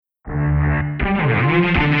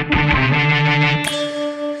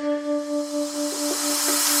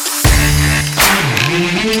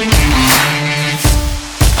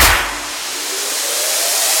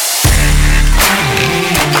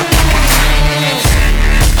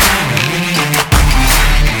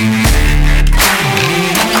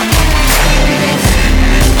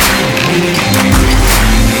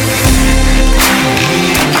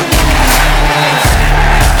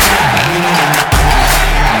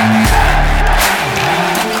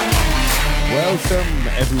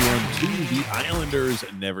Islanders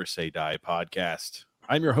Never Say Die podcast.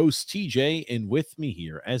 I'm your host, TJ, and with me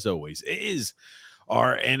here, as always, is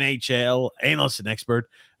our NHL analyst and expert,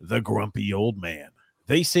 the grumpy old man.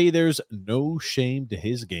 They say there's no shame to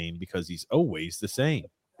his game because he's always the same.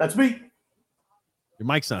 That's me. Your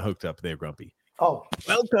mic's not hooked up there, Grumpy. Oh,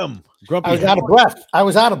 welcome, Grumpy. I was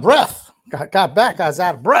out of breath. Got back. I was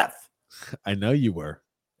out of breath. I know you were.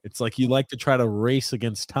 It's like you like to try to race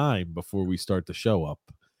against time before we start the show up.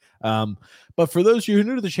 But for those of you who are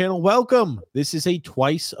new to the channel, welcome. This is a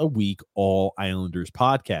twice a week All Islanders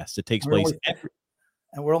podcast. It takes place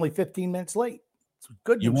and we're only 15 minutes late. It's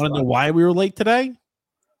good. You want to know why we were late today?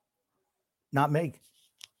 Not me.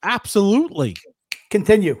 Absolutely.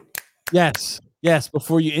 Continue. Yes.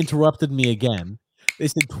 Before you interrupted me again,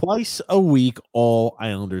 it's a twice a week All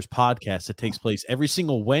Islanders podcast that takes place every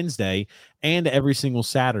single Wednesday and every single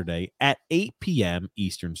Saturday at 8 p.m.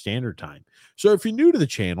 Eastern Standard Time. So if you're new to the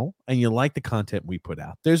channel and you like the content we put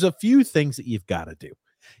out, there's a few things that you've got to do.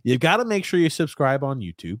 You've got to make sure you subscribe on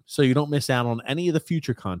YouTube so you don't miss out on any of the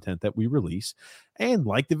future content that we release, and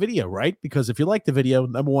like the video, right? Because if you like the video,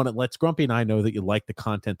 number one, it lets Grumpy and I know that you like the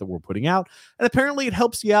content that we're putting out. And apparently it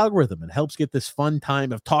helps the algorithm and helps get this fun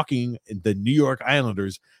time of talking the New York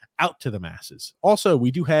Islanders out to the masses. Also,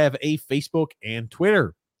 we do have a Facebook and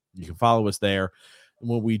Twitter. You can follow us there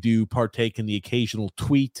when we do partake in the occasional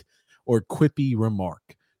tweet or quippy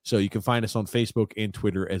remark. So you can find us on Facebook and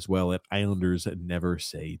Twitter as well at Islanders Never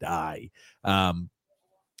Say Die.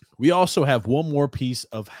 We also have one more piece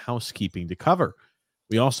of housekeeping to cover.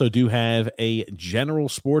 We also do have a general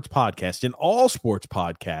sports podcast, an all sports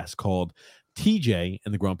podcast called TJ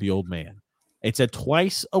and the Grumpy Old Man. It's a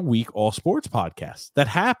twice a week all sports podcast that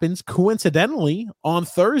happens coincidentally on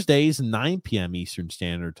Thursdays, 9 p.m. Eastern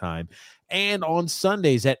Standard Time, and on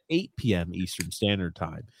Sundays at 8 p.m. Eastern Standard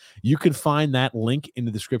Time. You can find that link in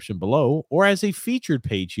the description below or as a featured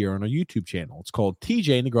page here on our YouTube channel. It's called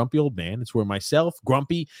TJ and the Grumpy Old Man. It's where myself,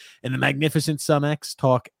 Grumpy, and the magnificent Son X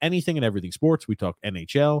talk anything and everything sports. We talk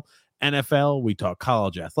NHL, NFL, we talk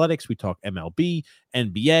college athletics, we talk MLB,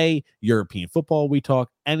 NBA, European football, we talk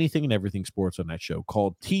anything and everything sports on that show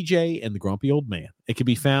called TJ and the Grumpy Old Man. It can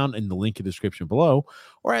be found in the link in the description below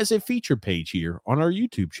or as a featured page here on our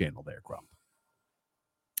YouTube channel there, Grump.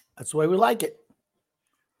 That's the way we like it.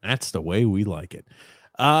 That's the way we like it.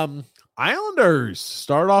 Islanders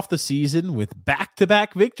start off the season with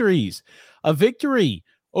back-to-back victories. A victory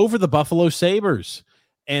over the Buffalo Sabres.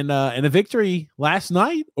 And a victory last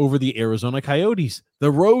night over the Arizona Coyotes.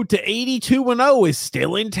 The road to 82-0 is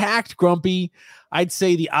still intact, Grumpy. I'd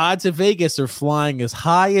say the odds of Vegas are flying as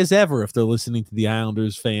high as ever if they're listening to the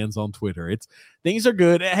Islanders fans on Twitter. Things are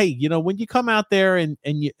good. Hey, when you come out there and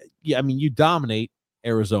you dominate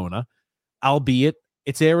Arizona, albeit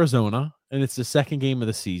it's Arizona and it's the second game of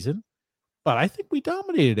the season. But I think we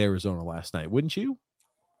dominated Arizona last night, wouldn't you?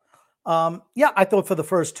 Yeah, I thought for the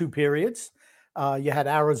first two periods. You had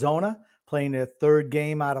Arizona playing their third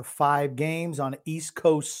game out of 5 games on an East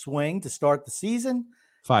Coast swing to start the season.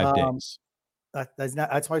 5 days.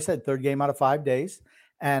 That's why I said third game out of 5 days.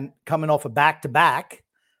 And coming off a back-to-back,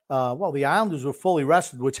 the Islanders were fully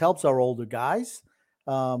rested, which helps our older guys.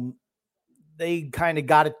 They kind of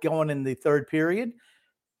got it going in the third period.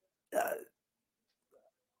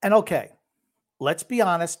 And okay, let's be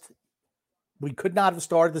honest. We could not have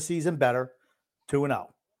started the season better, 2-0,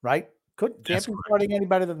 right? Can't be starting any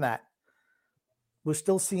better than that. We're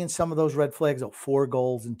still seeing some of those red flags of 4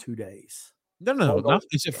 goals in 2 days. No.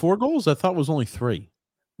 Is it 4 goals? I thought it was only 3.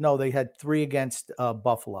 No, they had 3 against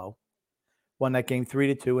Buffalo. Won that game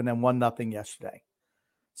 3-2, and then 1-0 yesterday.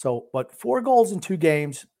 So, but 4 goals in 2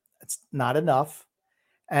 games, it's not enough.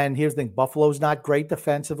 And here's the thing: Buffalo's not great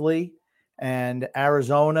defensively, and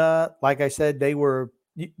Arizona, like I said,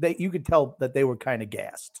 you could tell that they were kind of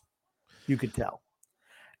gassed. You could tell.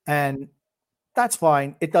 And that's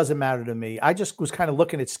fine. It doesn't matter to me. I just was kind of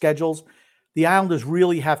looking at schedules. The Islanders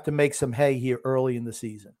really have to make some hay here early in the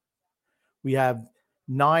season. We have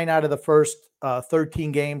 9 out of the first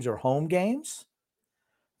 13 games are home games.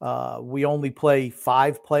 We only play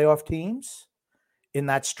 5 playoff teams in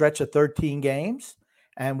that stretch of 13 games.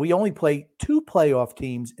 And we only play 2 playoff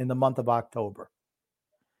teams in the month of October.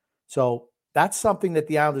 So that's something that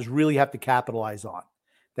the Islanders really have to capitalize on.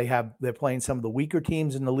 They're playing some of the weaker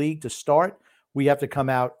teams in the league to start. We have to come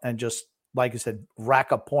out and just, like I said,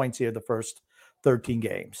 rack up points here the first 13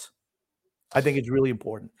 games. I think it's really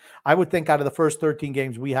important. I would think out of the first 13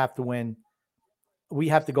 games, we have to win. We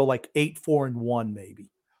have to go like 8-4-1, maybe.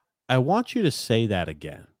 I want you to say that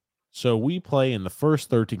again. So we play in the first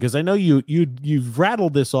 13, because I know you've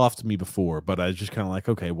rattled this off to me before, but I was just kind of like,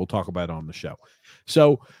 okay, we'll talk about it on the show.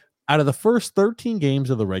 So out of the first 13 games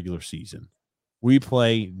of the regular season, we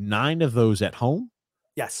play 9 of those at home.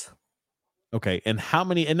 Yes. Okay. And how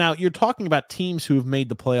many? And now you're talking about teams who have made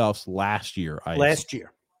the playoffs last year. Last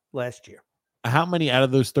year. How many out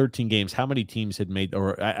of those 13 games, how many teams had made,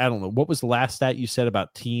 or I don't know, what was the last stat you said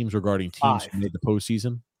about teams regarding teams 5. who made the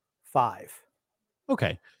postseason? 5.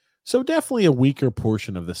 Okay. So definitely a weaker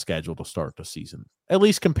portion of the schedule to start the season, at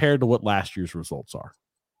least compared to what last year's results are.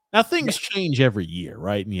 Now, things change every year,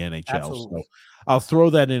 right, in the NHL. Absolutely. So I'll throw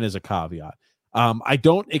that in as a caveat. I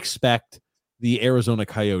don't expect the Arizona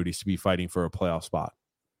Coyotes to be fighting for a playoff spot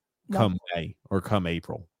come May or come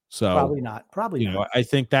April. So probably not. Probably not. I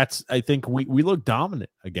think we look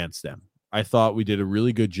dominant against them. I thought we did a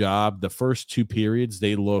really good job. The first 2 periods,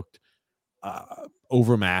 they looked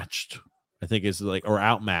overmatched. I think is like, or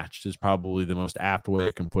outmatched is probably the most apt way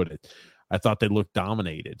I can put it. I thought they looked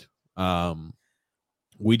dominated.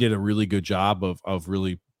 We did a really good job of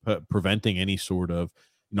really preventing any sort of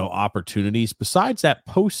opportunities. Besides that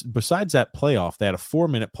playoff, they had a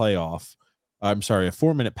 4-minute playoff. I'm sorry, a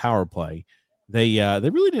 4-minute power play. They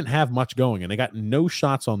really didn't have much going, and they got no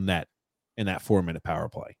shots on net in that 4-minute power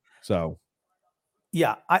play. So,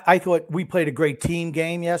 yeah, I thought we played a great team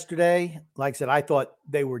game yesterday. Like I said, I thought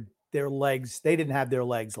they didn't have their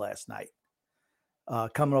legs last night.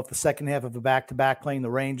 Coming off the second half of a back-to-back, playing the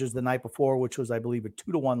Rangers the night before, which was, I believe, a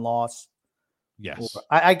 2-1 loss. Yes.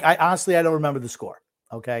 I honestly, I don't remember the score.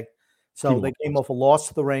 Okay. So they came off a loss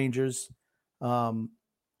to the Rangers, and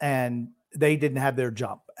they didn't have their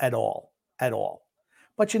jump at all.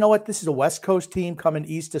 But you know what? This is a West Coast team coming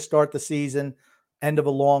east to start the season, end of a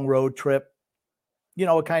long road trip,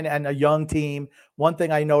 and a young team. One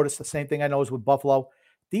thing I noticed, the same thing I noticed with Buffalo,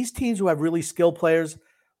 these teams who have really skilled players,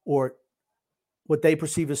 or what they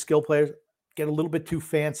perceive as skilled players, get a little bit too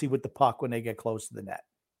fancy with the puck when they get close to the net.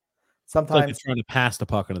 Sometimes it's like trying to pass the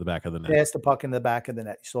puck into the back of the net. Pass the puck in the back of the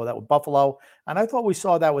net. You saw that with Buffalo, and I thought we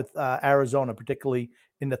saw that with Arizona, particularly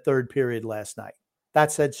in the third period last night.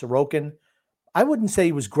 That said, Sorokin, I wouldn't say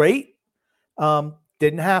he was great.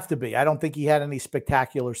 Didn't have to be. I don't think he had any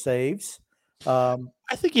spectacular saves. I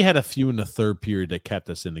think he had a few in the third period that kept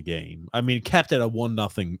us in the game. I mean, kept it a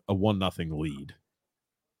 1-0 lead.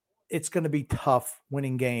 It's going to be tough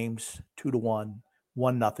winning games 2-1,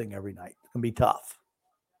 1-0 every night. It's going to be tough.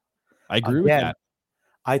 I agree with that.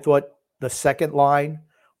 I thought the second line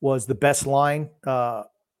was the best line for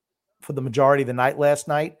the majority of the night last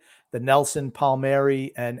night. The Nelson,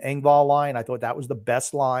 Palmieri, and Engvall line, I thought that was the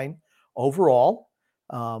best line overall.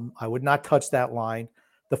 I would not touch that line.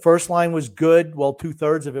 The first line was good. Well,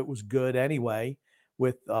 2/3 of it was good anyway,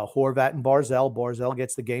 with Horvat and Barzal. Barzal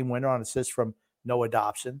gets the game winner on assist from Noah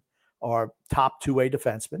Dobson, our top 2-way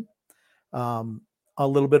defenseman. A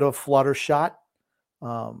little bit of a flutter shot.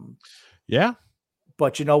 Yeah.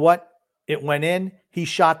 But you know what? It went in. He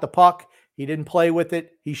shot the puck. He didn't play with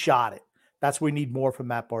it. He shot it. That's what we need more from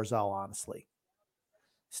Matt Barzal, honestly.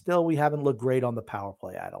 Still, we haven't looked great on the power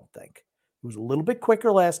play, I don't think. It was a little bit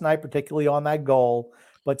quicker last night, particularly on that goal.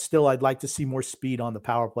 But still, I'd like to see more speed on the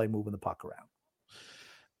power play, moving the puck around.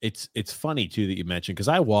 It's funny, too, that you mentioned, because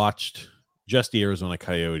I watched just the Arizona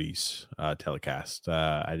Coyotes telecast.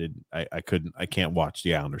 I can't watch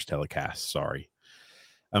the Islanders telecast. Sorry.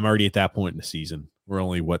 I'm already at that point in the season. We're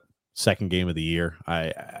only, second game of the year.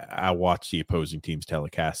 I watch the opposing team's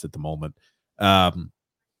telecast at the moment.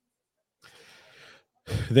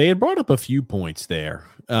 They had brought up a few points there.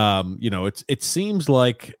 It seems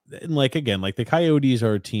like the Coyotes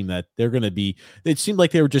are a team that they're going to be, it seemed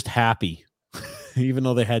like they were just happy. Even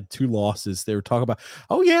though they had 2 losses, they were talking about,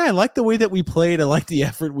 oh yeah, I like the way that we played. I like the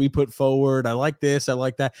effort we put forward. I like this. I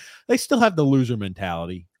like that. They still have the loser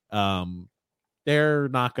mentality. They're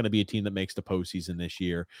not going to be a team that makes the postseason this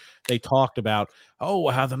year. They talked about,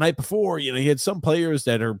 how the night before, he had some players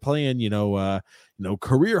that are playing,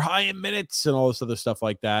 career high in minutes and all this other stuff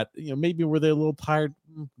like that. Maybe were they a little tired?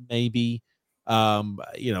 Maybe.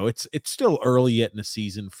 It's still early yet in the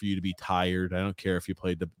season for you to be tired. I don't care if you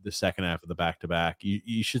played the second half of the back-to-back.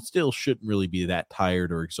 You shouldn't really be that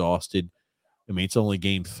tired or exhausted. I mean, it's only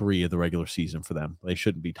game 3 of the regular season for them. They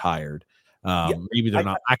shouldn't be tired. Maybe they're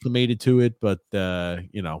not acclimated to it, but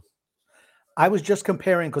I was just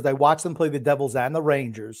comparing, because I watched them play the Devils and the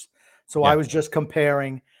Rangers. So I was just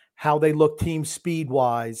comparing how they look team speed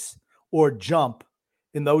wise or jump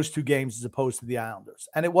in those 2 games as opposed to the Islanders.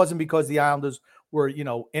 And it wasn't because the Islanders were,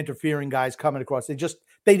 interfering guys coming across.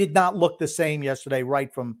 They did not look the same yesterday,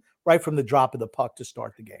 right from the drop of the puck to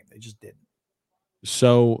start the game. They just didn't.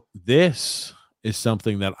 So this is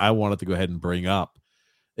something that I wanted to go ahead and bring up.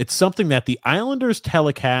 It's something that the Islanders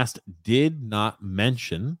telecast did not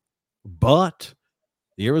mention, but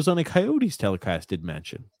the Arizona Coyotes telecast did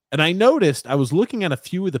mention. And I noticed, I was looking at a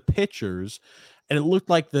few of the pictures, and it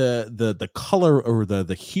looked like the color, or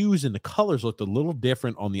the hues and the colors looked a little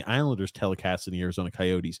different on the Islanders telecast than the Arizona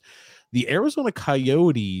Coyotes. The Arizona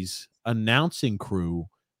Coyotes announcing crew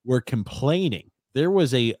were complaining there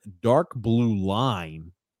was a dark blue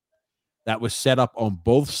line that was set up on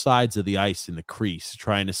both sides of the ice in the crease,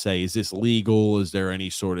 trying to say, is this legal? Is there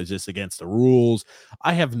any sort of, is this against the rules?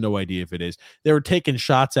 I have no idea if it is. They were taking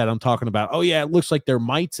shots at, I'm talking about, oh yeah, it looks like there are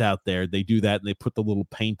mites out there. They do that, and they put the little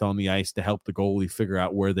paint on the ice to help the goalie figure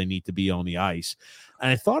out where they need to be on the ice.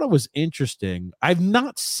 And I thought it was interesting. I've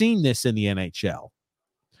not seen this in the NHL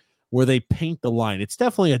where they paint the line. It's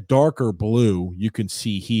definitely a darker blue you can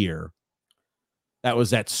see here. That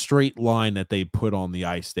was that straight line that they put on the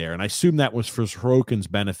ice there. And I assume that was for Sorokin's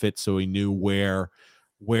benefit, so he knew where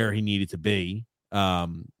he needed to be.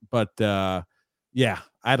 Yeah,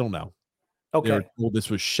 I don't know. Okay. They were told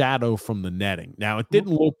this was shadow from the netting. Now, it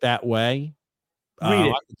didn't look that way. Read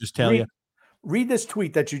it. I can just tell you. Read this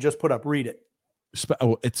tweet that you just put up. Read it.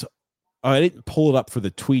 I didn't pull it up for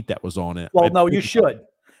the tweet that was on it. Well, no, you should.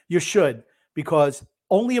 You should, because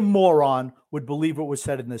only a moron would believe what was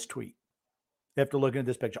said in this tweet. After looking at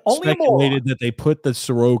this picture, only speculated that they put the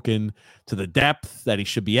Sorokin to the depth that he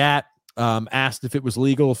should be at. Asked if it was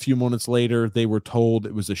legal. A few moments later, they were told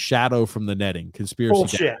it was a shadow from the netting. Conspiracy.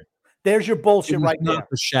 Bullshit. There's your bullshit right there. Not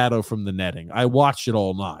the shadow from the netting. I watched it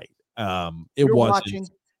all night. It wasn't.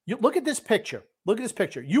 You look at this picture. Look at this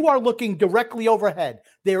picture. You are looking directly overhead.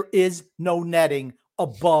 There is no netting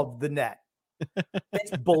above the net.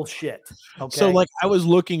 It's bullshit. Okay. So, like, I was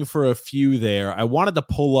looking for a few there. I wanted to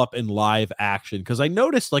pull up in live action because I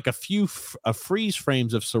noticed like a few freeze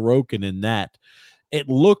frames of Sorokin in that. It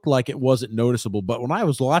looked like it wasn't noticeable, but when I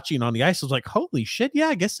was watching on the ice, I was like, holy shit, yeah,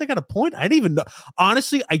 I guess I got a point. I didn't even know.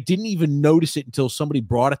 Honestly, I didn't even notice it until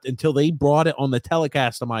they brought it on the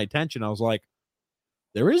telecast to my attention. I was like,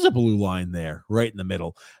 there is a blue line there right in the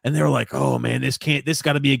middle. And they were like, oh man, this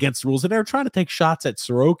got to be against the rules. And they were trying to take shots at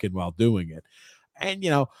Sorokin while doing it. And,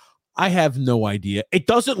 I have no idea. It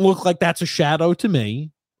doesn't look like that's a shadow to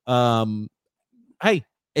me. Hey,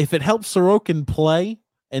 if it helps Sorokin play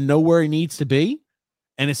and know where he needs to be,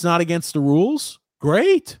 and it's not against the rules,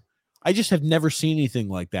 great. I just have never seen anything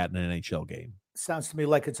like that in an NHL game. Sounds to me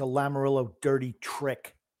like it's a Lamoriello dirty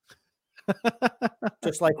trick.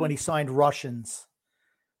 Just like when he signed Russians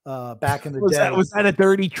back in the day. Was that a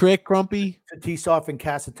dirty trick, Grumpy? Fetisov and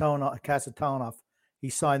Kasatonov. He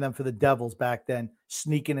signed them for the Devils back then,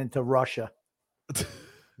 sneaking into Russia.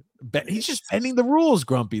 He's just bending the rules,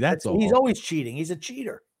 Grumpy. That's all. He's always cheating. He's a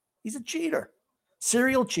cheater.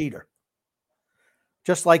 Serial cheater.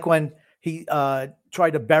 Just like when he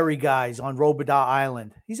tried to bury guys on Robidas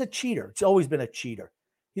Island. He's a cheater. It's always been a cheater.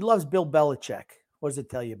 He loves Bill Belichick. What does it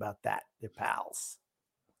tell you about that? They're pals.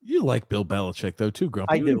 You like Bill Belichick, though, too,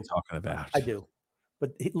 Grumpy. I do. What are you talking about? I do.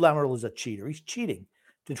 But Lamoriello is a cheater. He's cheating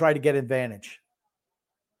to try to get advantage.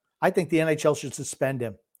 I think the NHL should suspend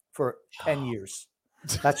him for 10 years.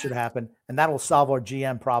 That should happen. And that'll solve our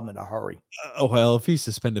GM problem in a hurry. Oh, well, if he's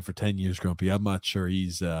suspended for 10 years, Grumpy, I'm not sure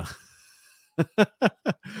he's I'm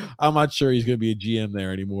not sure he's going to be a GM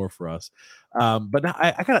there anymore for us. But now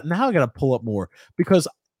I got to pull up more because,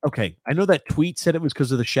 okay, I know that tweet said it was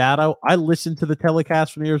because of the shadow. I listened to the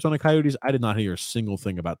telecast from the Arizona Coyotes. I did not hear a single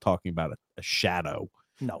thing about talking about a shadow.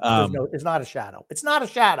 No, it's not a shadow. It's not a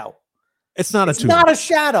shadow. It's not a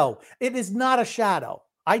shadow. It is not a shadow.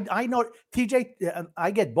 I know, TJ,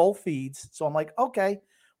 I get both feeds. So I'm like, okay,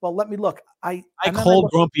 well, let me look. I called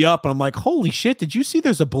Grumpy up and I'm like, holy shit, did you see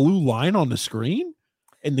there's a blue line on the screen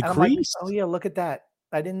in the crease? Like, oh, yeah, look at that.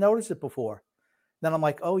 I didn't notice it before. Then I'm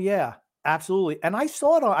like, oh, yeah, absolutely. And I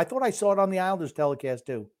thought I saw it on the Islanders telecast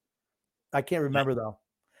too. I can't remember though.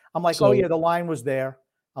 I'm like, oh, yeah, the line was there.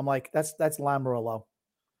 I'm like, that's Lamoriello.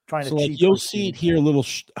 Trying to cheat. You'll see it here a little.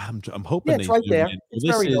 I'm hoping it's right there. It's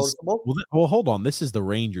very noticeable. Well, hold on. This is the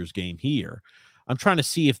Rangers game here. I'm trying to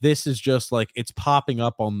see if this is just like it's popping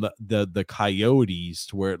up on the Coyotes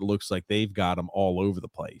to where it looks like they've got them all over the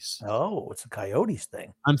place. Oh, it's a Coyotes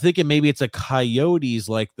thing. I'm thinking maybe it's a Coyotes,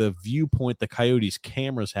 like the viewpoint the Coyotes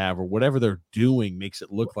cameras have or whatever they're doing makes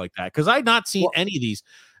it look like that. Because I've not seen any of these.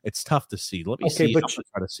 It's tough to see. Let me see. I'm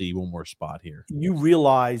try to see one more spot here. You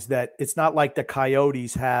realize that it's not like the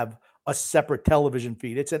Coyotes have a separate television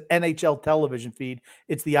feed. It's an NHL television feed.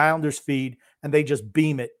 It's the Islanders feed, and they just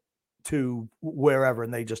beam it to wherever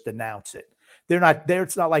and they just announce it. They're not there.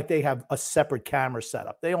 It's not like they have a separate camera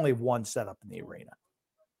setup. They only have one setup in the arena.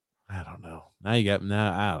 I don't know. I don't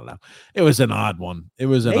know. It was an odd one. It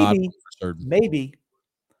was an odd one for certain. Maybe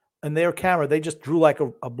in their camera, they just drew like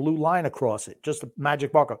a blue line across it, just a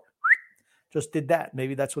magic marker. Just did that.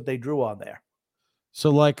 Maybe that's what they drew on there. So,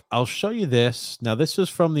 like, I'll show you this. Now, this is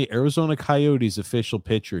from the Arizona Coyotes official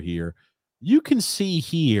picture here. You can see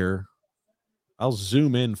here, I'll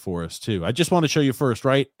zoom in for us too. I just want to show you first,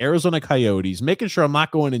 right? Arizona Coyotes, making sure I'm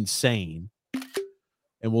not going insane.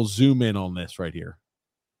 And we'll zoom in on this right here.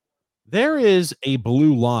 There is a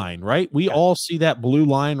blue line, right? We all see that blue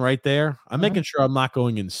line right there. I'm making sure I'm not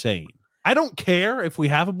going insane. I don't care if we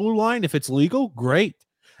have a blue line. If it's legal, great.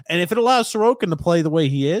 And if it allows Sorokin to play the way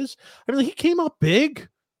he is, I mean, he came up big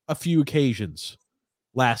a few occasions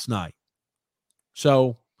last night.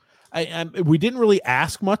 So we didn't really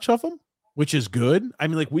ask much of him, which is good. I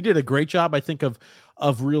mean, like, we did a great job, I think, of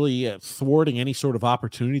really thwarting any sort of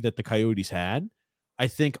opportunity that the Coyotes had. I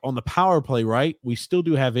think on the power play, right, we still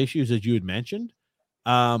do have issues, as you had mentioned.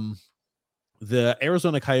 The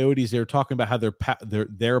Arizona Coyotes, they're talking about how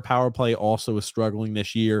their power play also is struggling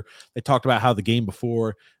this year. They talked about how the game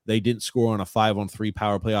before they didn't score on a 5-on-3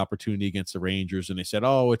 power play opportunity against the Rangers, and they said,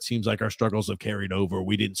 "Oh, it seems like our struggles have carried over.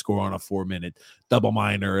 We didn't score on a 4-minute double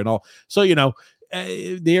minor and all." So,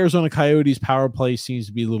 the Arizona Coyotes power play seems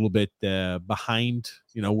to be a little bit behind,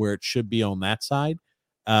 where it should be on that side.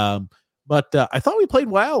 But I thought we played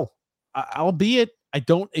well, albeit I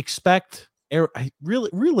don't expect.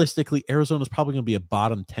 Realistically, Arizona's probably going to be a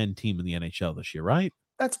bottom 10 team in the NHL this year, right?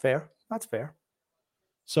 That's fair. That's fair.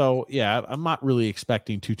 So, yeah, I'm not really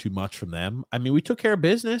expecting too much from them. I mean, we took care of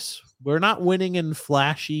business. We're not winning in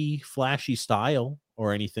flashy style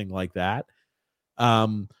or anything like that.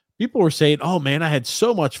 People were saying, "Oh man, I had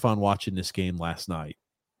so much fun watching this game last night."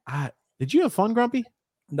 Did you have fun, Grumpy?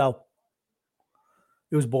 No.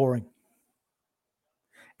 It was boring.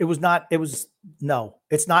 It's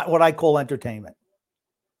not what I call entertainment.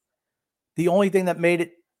 The only thing that made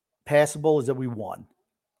it passable is that we won.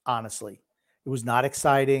 Honestly, it was not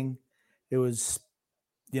exciting. It was,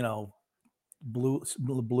 blue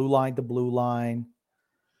line to blue line,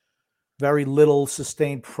 very little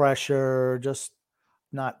sustained pressure, just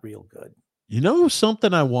not real good.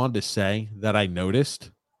 Something I wanted to say that I noticed?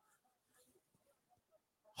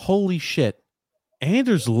 Holy shit.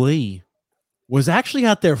 Anders Lee was actually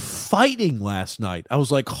out there fighting last night. I was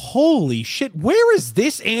like, holy shit, where has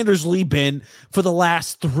this Anders Lee been for the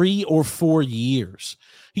last 3 or 4 years?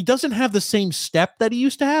 He doesn't have the same step that he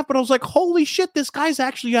used to have, but I was like, holy shit, this guy's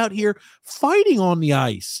actually out here fighting on the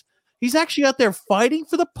ice. He's actually out there fighting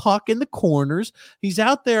for the puck in the corners. He's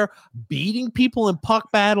out there beating people in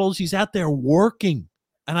puck battles. He's out there working.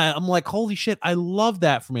 And I'm like, holy shit, I love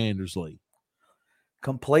that from Anders Lee.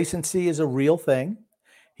 Complacency is a real thing.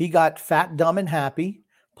 He got fat, dumb, and happy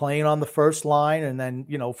playing on the first line. And then,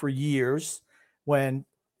 for years, when,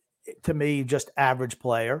 to me, just average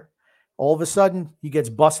player, all of a sudden he gets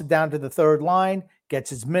busted down to the third line, gets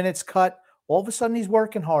his minutes cut. All of a sudden he's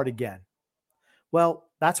working hard again. Well,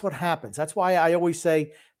 that's what happens. That's why I always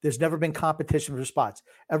say there's never been competition for spots.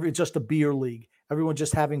 It's just a beer league. Everyone's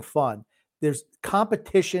just having fun. There's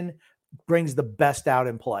competition brings the best out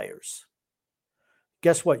in players.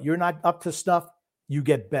 Guess what? You're not up to snuff. You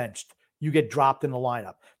get benched. You get dropped in the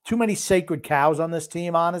lineup. Too many sacred cows on this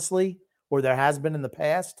team, honestly, or there has been in the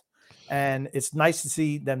past. And it's nice to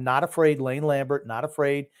see them not afraid, Lane Lambert, not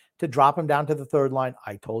afraid to drop him down to the third line.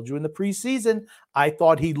 I told you in the preseason, I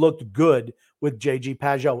thought he looked good with JG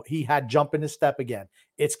Pageau. He had jump in his step again.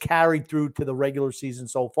 It's carried through to the regular season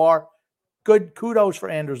so far. Good kudos for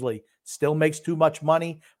Anders Lee. Still makes too much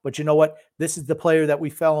money, but you know what? This is the player that we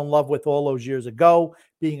fell in love with all those years ago,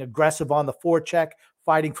 being aggressive on the forecheck,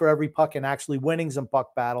 fighting for every puck, and actually winning some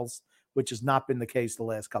puck battles, which has not been the case the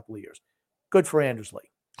last couple of years. Good for Anders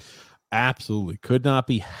Lee. Absolutely. Could not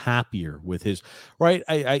be happier with his right.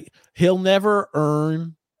 He'll never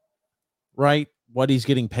earn right what he's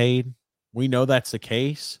getting paid. We know that's the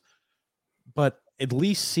case, but at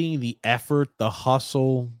least seeing the effort, the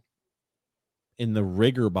hustle, and the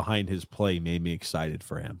rigor behind his play made me excited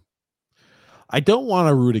for him. I don't want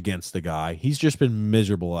to root against the guy. He's just been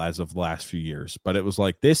miserable as of the last few years. But it was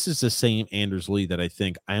like, this is the same Anders Lee that I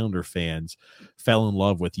think Islander fans fell in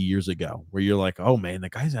love with years ago, where you're like, oh, man, the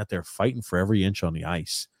guy's out there fighting for every inch on the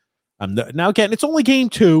ice. Now, again, it's only game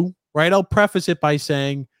 2, right? I'll preface it by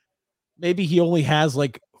saying maybe he only has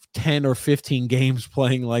like 10 or 15 games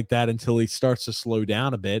playing like that until he starts to slow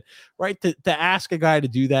down a bit, right? To ask a guy to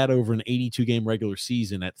do that over an 82-game regular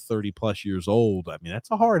season at 30-plus years old, I mean,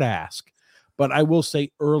 that's a hard ask. But I will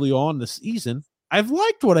say early on the season, I've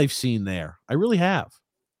liked what I've seen there. I really have.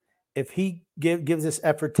 If he gives this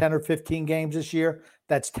effort 10 or 15 games this year,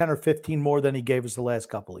 that's 10 or 15 more than he gave us the last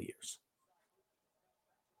couple of years.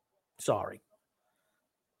 Sorry.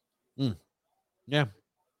 Mm, yeah,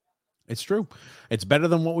 it's true. It's better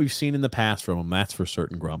than what we've seen in the past from him. That's for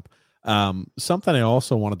certain, Grump. Something I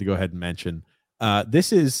also wanted to go ahead and mention.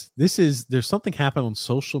 There's something happened on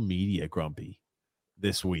social media, Grumpy,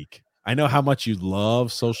 this week. I know how much you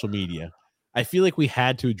love social media. I feel like we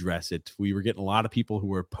had to address it. We were getting a lot of people who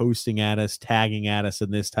were posting at us, tagging at us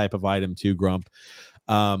in this type of item too, Grump.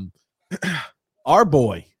 Um, our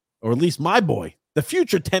boy, or at least my boy, the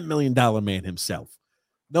future $10 million man himself,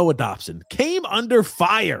 Noah Dobson, came under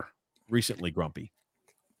fire recently, Grumpy.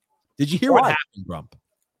 Did you hear what happened, Grump?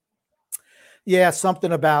 Yeah,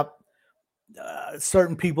 something about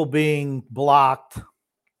certain people being blocked.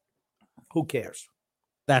 Who cares?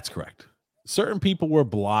 That's correct. Certain people were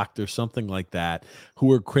blocked or something like that who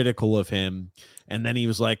were critical of him. And then he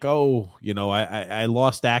was like, oh, I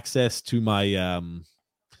lost access to my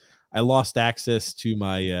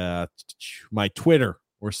my Twitter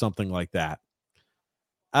or something like that.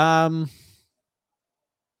 I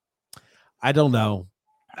don't know.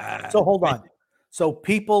 So hold on. So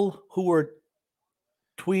people who were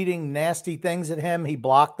tweeting nasty things at him, he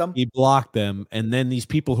blocked them? He blocked them. And then these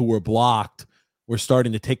people who were blocked were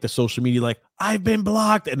starting to take the social media like, I've been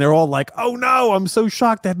blocked. And they're all like, oh no, I'm so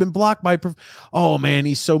shocked I've been blocked by, oh man,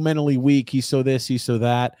 he's so mentally weak. He's so this, he's so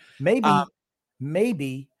that.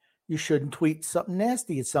 Maybe you shouldn't tweet something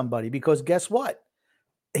nasty at somebody because guess what?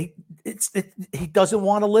 He doesn't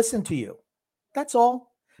want to listen to you. That's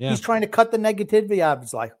all. Yeah. He's trying to cut the negativity out of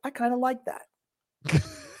his life. I kind of like that.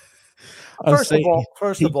 First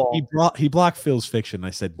of all, he blocked Phil's fiction. I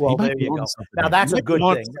said, well, there you go. Now that's a good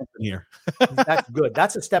thing. Here. That's good.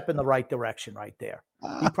 That's a step in the right direction right there.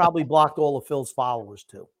 He probably blocked all of Phil's followers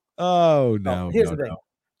too. Oh no! Here's the thing: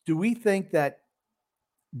 do we think that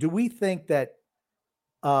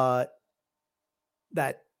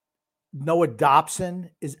that Noah Dobson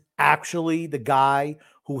is actually the guy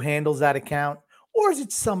who handles that account, or is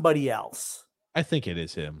it somebody else? I think it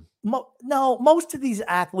is him. No, most of these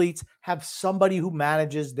athletes have somebody who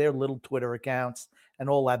manages their little Twitter accounts and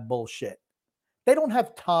all that bullshit. They don't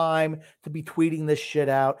have time to be tweeting this shit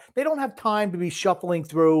out. They don't have time to be shuffling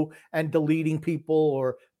through and deleting people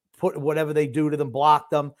or put whatever they do to them,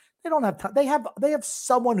 block them. They don't have time. They have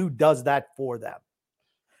someone who does that for them.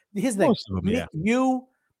 Here's the thing. Yeah.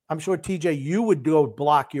 I'm sure TJ, you would go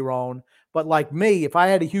block your own, but like me, if I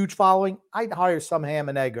had a huge following, I'd hire some ham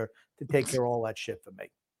and egger to take care of all that shit for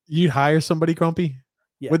me. You'd hire somebody, Grumpy?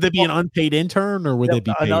 Yeah. Would they be an unpaid intern or would they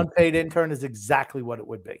be paid? An unpaid intern is exactly what it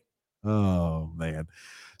would be. Oh, man.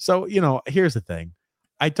 So, here's the thing.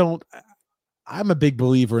 I'm a big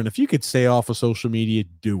believer in if you could stay off of social media,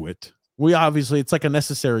 do it. It's like a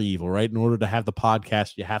necessary evil, right? In order to have the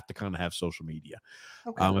podcast, you have to kind of have social media.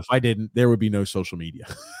 Okay. If I didn't, there would be no social media.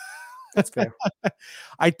 That's fair.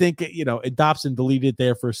 I think, Dobson deleted it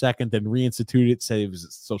there for a second, then reinstituted it, said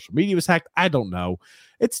social media was hacked. I don't know.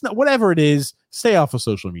 It's not, whatever it is, stay off of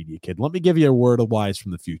social media, kid. Let me give you a word of wise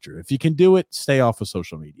from the future. If you can do it, stay off of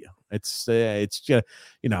social media. It's just,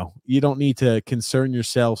 you don't need to concern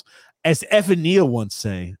yourselves. As Evan Neal once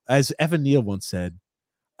said,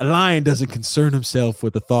 a lion doesn't concern himself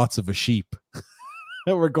with the thoughts of a sheep.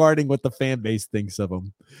 Regarding what the fan base thinks of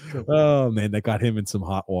him. True. Oh man, that got him in some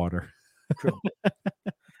hot water. True.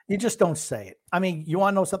 You just don't say it. I mean, you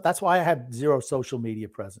want to know something? That's why I have zero social media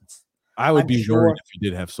presence. I would be worried if you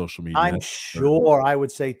did have social media. I'm sure I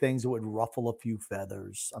would say things that would ruffle a few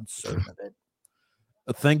feathers. I'm certain of it.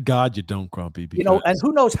 Thank God you don't, Grumpy. Because... and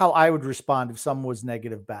who knows how I would respond if someone was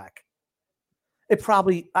negative back. It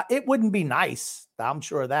wouldn't be nice. I'm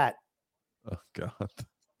sure of that. Oh God.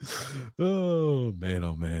 Oh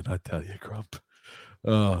man, I tell you, Grump.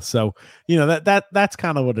 Oh, so that's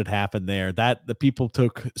kind of what had happened there. That the people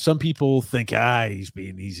some people think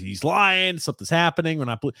he's lying, something's happening. We're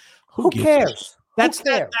not. Who cares? That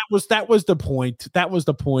was the point. That was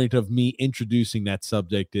the point of me introducing that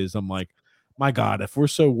subject. Is I'm like, my God, if we're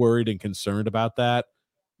so worried and concerned about that,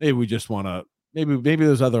 maybe we just want to. Maybe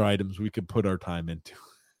there's other items we could put our time into.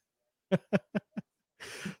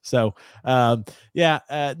 So, no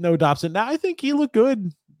Dobson. Now, I think he looked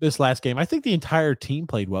good this last game. I think the entire team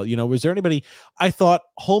played well. Was there anybody? I thought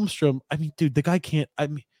Holmstrom. I mean, dude, the guy can't.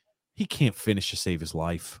 He can't finish to save his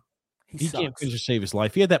life. He can't finish to save his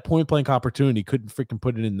life. He had that point blank opportunity, couldn't freaking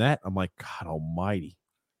put it in net. I'm like, God Almighty.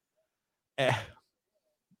 I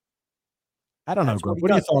don't know, Greg.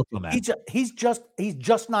 What are your thoughts on that? He's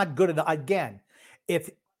just not good enough. Again, if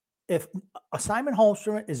Simon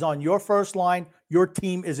Holmstrom is on your first line, your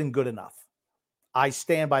team isn't good enough. I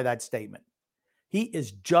stand by that statement. He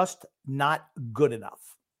is just not good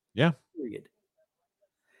enough. Yeah. Period.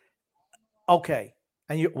 Okay.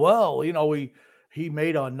 And he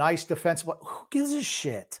made a nice defensive. Who gives a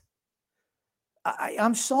shit?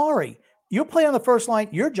 I'm sorry. You're playing on the first line.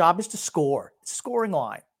 Your job is to score. It's a scoring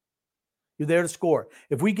line. You're there to score.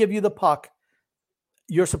 If we give you the puck,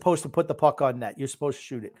 you're supposed to put the puck on net. You're supposed to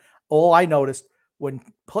shoot it. All I noticed when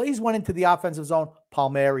plays went into the offensive zone,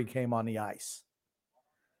 Palmieri came on the ice.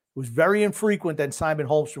 It was very infrequent that Simon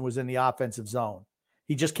Holmstrom was in the offensive zone.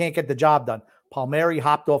 He just can't get the job done. Palmieri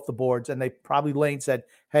hopped off the boards, and Lane said,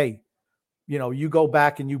 hey, you go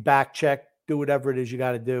back and you back check, do whatever it is you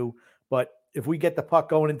got to do. But if we get the puck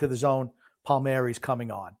going into the zone, Palmieri's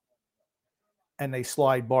coming on. And they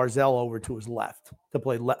slide Barzell over to his left to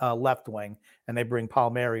play left wing, and they bring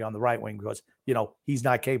Palmieri on the right wing because, he's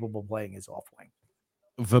not capable of playing his off wing.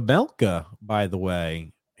 Vejmelka, by the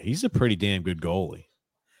way, he's a pretty damn good goalie.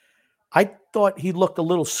 I thought he looked a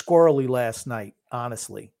little squirrely last night,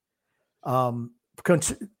 honestly. I'm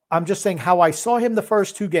just saying how I saw him the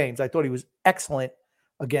first two games. I thought he was excellent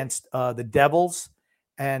against the Devils,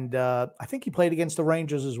 and I think he played against the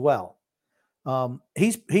Rangers as well.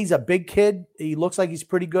 He's a big kid. He looks like he's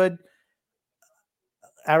pretty good.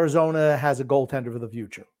 Arizona has a goaltender for the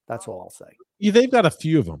future. That's all I'll say. Yeah, they've got a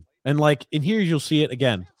few of them. And in here, you'll see it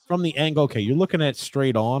again from the angle. Okay, you're looking at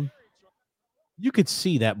straight on. You could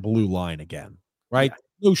see that blue line again, right?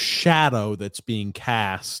 Yeah. No shadow that's being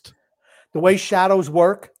cast. The way shadows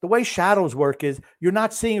work is you're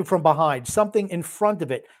not seeing it from behind. Something in front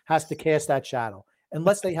of it has to cast that shadow.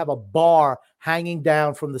 Unless they have a bar hanging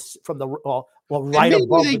down from the right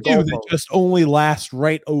above the goal. They just only last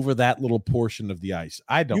right over that little portion of the ice.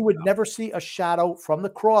 You would never see a shadow from the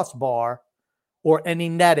crossbar or any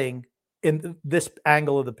netting in this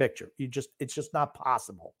angle of the picture. It's just not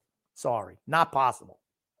possible. Sorry, not possible.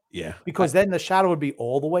 Yeah. Because then the shadow would be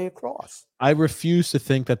all the way across. I refuse to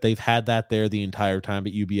think that they've had that there the entire time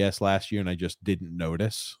at UBS last year, and I just didn't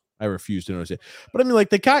notice. I refuse to notice it. But I mean,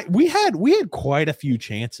 the guy, we had quite a few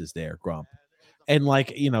chances there, Grump. And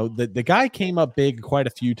the guy came up big quite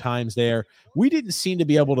a few times there. We didn't seem to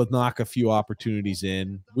be able to knock a few opportunities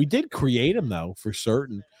in. We did create them, though, for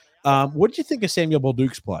certain. What did you think of Samuel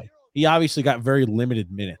Bolduc's play? He obviously got very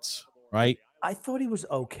limited minutes, right? I thought he was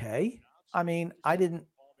okay. I mean,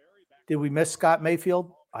 did we miss Scott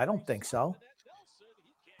Mayfield? I don't think so.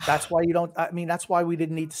 That's why that's why we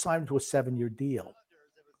didn't need to sign him to a 7-year deal.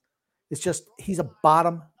 It's just he's a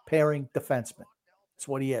bottom pairing defenseman. That's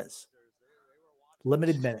what he is.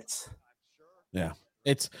 Limited minutes. Yeah.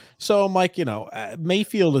 Mike,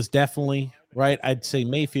 Mayfield is definitely right. I'd say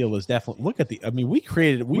Mayfield is definitely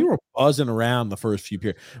we were buzzing around the first few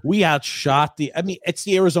periods. We outshot it's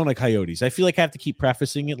the Arizona Coyotes. I feel like I have to keep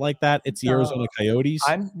prefacing it like that. It's the Arizona Coyotes.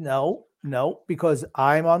 No, because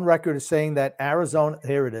I'm on record as saying that Arizona,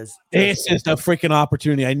 here it is. It's just a freaking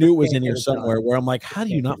opportunity. I knew it was in here somewhere where I'm like, how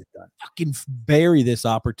do you not fucking bury this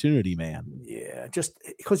opportunity, man? Yeah, just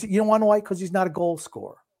because you don't want to why? Because he's not a goal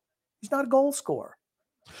scorer. He's not a goal scorer.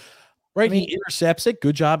 Right. He intercepts it.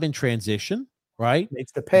 Good job in transition. Right.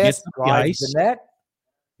 Makes the pass, drives the net.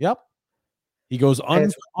 Yep. He goes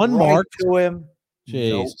unmarked to him.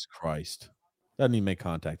 Jesus Christ. Doesn't even make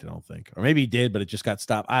contact, I don't think. Or maybe he did, but it just got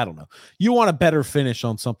stopped. I don't know. You want a better finish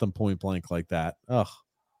on something point blank like that. Ugh.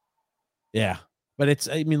 Yeah. But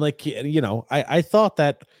I thought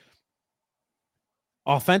that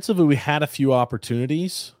offensively we had a few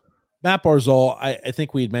opportunities. Matt Barzal, I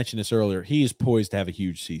think we had mentioned this earlier. He is poised to have a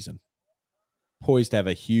huge season.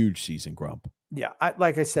 Grump. Yeah.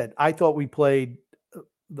 Like I said, I thought we played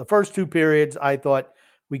the first two periods. I thought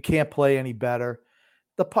we can't play any better.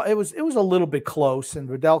 It was a little bit close, and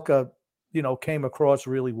Videlka, came across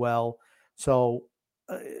really well. So,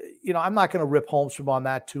 I'm not going to rip Holmstrom on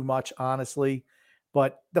that too much, honestly.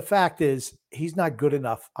 But the fact is, he's not good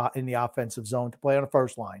enough in the offensive zone to play on the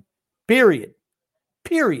first line. Period.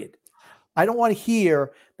 I don't want to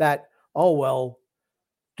hear that. Oh well,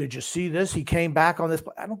 did you see this? He came back on this.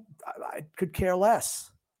 I could care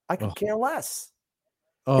less. Care less.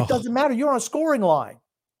 It doesn't matter. You're on a scoring line.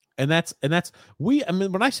 And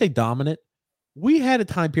when I say dominant, we had a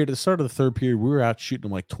time period at the start of the third period, we were out shooting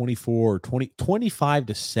them like 24 or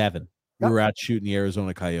 25-7. We were out shooting the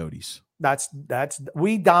Arizona Coyotes.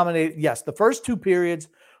 We dominated. Yes. The first two periods,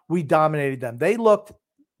 we dominated them.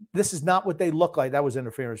 This is not what they look like. That was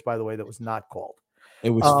interference, by the way, that was not called.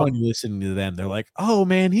 It was funny listening to them. They're like, oh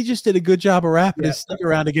man, he just did a good job of wrapping his stick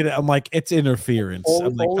around to get it. I'm like, it's interference. All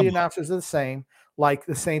the announcers are the same. Like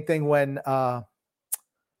the same thing when,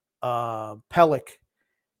 Pellick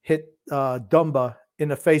hit Dumba in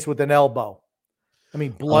the face with an elbow.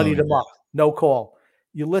 Bloodied him up. No call.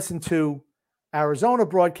 You listen to Arizona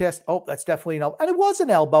broadcast, oh, that's definitely an elbow. And it was an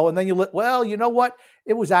elbow. And then well, you know what?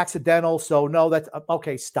 It was accidental. So no, that's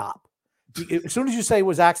okay. Stop. As soon as you say it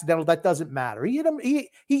was accidental, that doesn't matter. He hit him.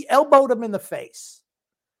 He elbowed him in the face.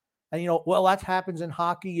 And well, that happens in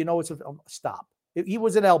hockey. It's stop. He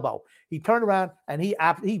was an elbow. He turned around and he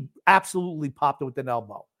absolutely popped it with an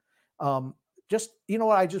elbow. Just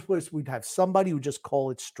what? I just wish we'd have somebody who just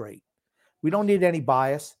call it straight. We don't need any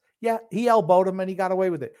bias. Yeah, he elbowed him and he got away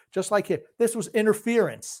with it. Just like him. This was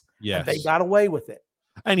interference. Yes. And they got away with it.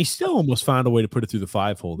 And he still almost found a way to put it through the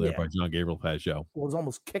 5-hole there by Jean-Gabriel Pageau. Well, it was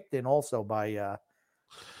almost kicked in also by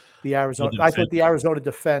the Arizona. I thought the Arizona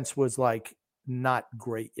defense was like not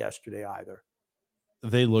great yesterday either.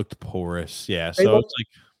 They looked porous. Yeah. It's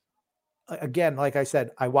like, again, like I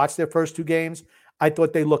said, I watched their first 2 games. I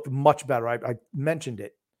thought they looked much better. I mentioned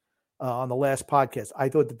it on the last podcast. I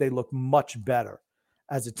thought that they looked much better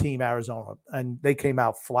as a team, Arizona, and they came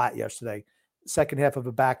out flat yesterday. Second half of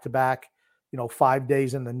a back-to-back, 5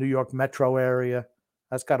 days in the New York metro area.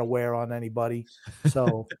 That's got to wear on anybody.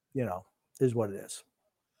 So, is what it is.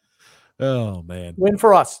 Oh, man. Win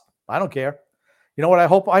for us. I don't care. You know what? I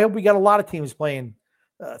hope we got a lot of teams playing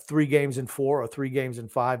 3 games in 4 or 3 games in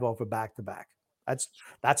 5 over back-to-back.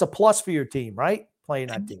 That's a plus for your team, right? Playing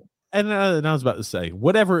that team. And I was about to say,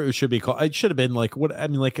 whatever it should be called, it should have been like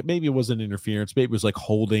maybe it wasn't interference, maybe it was like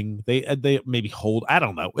holding. They maybe hold. I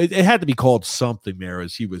don't know. It had to be called something there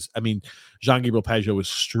as he was. Jean-Gabriel Pageau was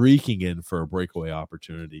streaking in for a breakaway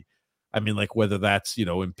opportunity. Whether that's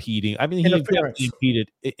impeding. He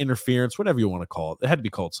impeded interference, whatever you want to call it. It had to be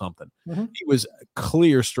called something. Mm-hmm. It was a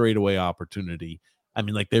clear straightaway opportunity.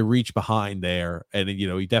 They reached behind there, and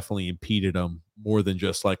he definitely impeded them more than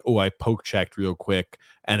just like, oh, I poke checked real quick,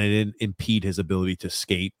 and it didn't impede his ability to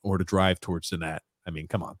skate or to drive towards the net.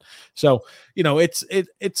 Come on. So it's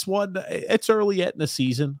early yet in the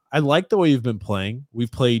season. I like the way you've been playing.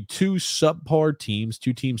 We've played 2 subpar teams,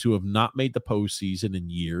 2 teams who have not made the postseason in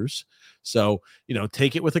years. So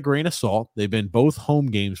take it with a grain of salt. They've been both home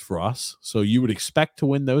games for us, so you would expect to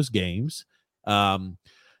win those games.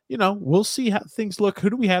 We'll see how things look. Who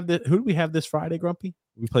do we have this Friday, Grumpy?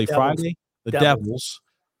 We play Devils. Friday. The Devils.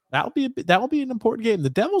 That will be an important game. The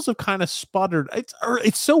Devils have kind of sputtered.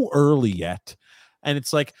 It's so early yet. And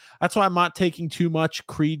it's like, that's why I'm not taking too much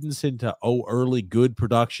credence into, early good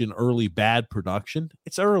production, early bad production.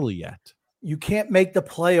 It's early yet. You can't make the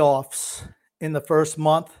playoffs in the first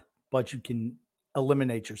month, but you can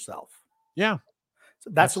eliminate yourself. Yeah.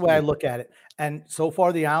 So that's the way I look at it. And so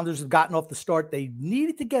far, the Islanders have gotten off the start they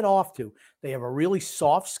needed to get off to. They have a really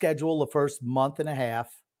soft schedule the first month and a half,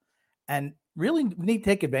 and really need to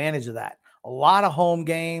take advantage of that. A lot of home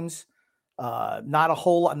games, not a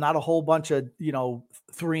whole bunch of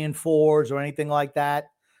 3 and 4s or anything like that.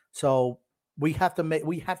 So we have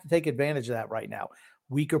to take advantage of that right now.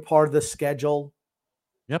 Weaker part of the schedule.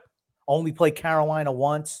 Yep. Only play Carolina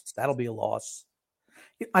once. That'll be a loss.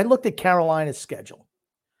 I looked at Carolina's schedule.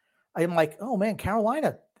 I'm like, oh man,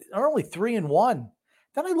 Carolina are only 3 and 1.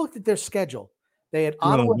 Then I looked at their schedule. They had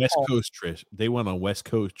Ottawa West Coast trip. They went on a West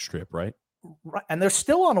Coast trip, right? Right, and they're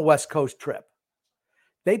still on a West Coast trip.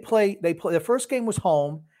 They play. Their first game was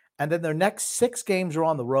home, and then their next 6 games are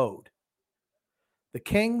on the road. The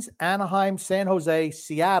Kings, Anaheim, San Jose,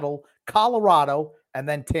 Seattle, Colorado, and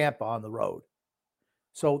then Tampa on the road.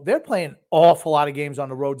 So they're playing an awful lot of games on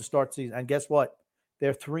the road to start the season. And guess what?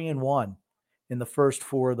 They're 3 and 1 in the first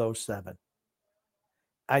 4 of those 7.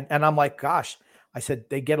 And I'm like, gosh, I said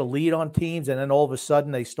they get a lead on teams, and then all of a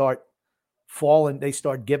sudden they start falling. They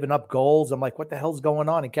start giving up goals. I'm like, what the hell's going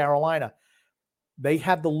on in Carolina? They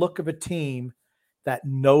have the look of a team that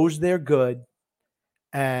knows they're good,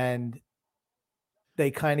 and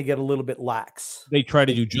they kind of get a little bit lax. They try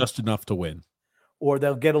to do just enough to win. Or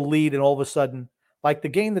they'll get a lead, and all of a sudden, like the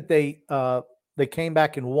game that they came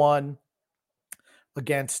back and won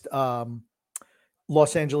against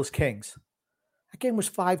Los Angeles Kings. That game was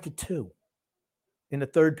 5-2 in the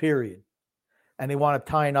third period, and they wound up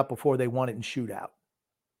tying up before they won it in shootout.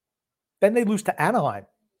 Then they lose to Anaheim.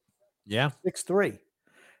 Yeah. 6-3.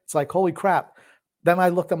 It's like, holy crap. Then I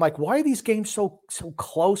looked, I'm like, why are these games so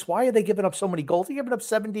close? Why are they giving up so many goals? They're giving up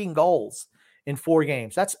 17 goals in 4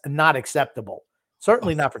 games. That's not acceptable.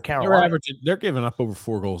 Certainly not for Carolina. They're giving up over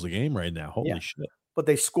 4 goals a game right now. Holy shit. But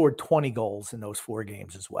they scored 20 goals in those 4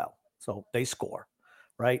 games as well. So they score,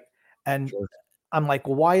 right? And sure. I'm like,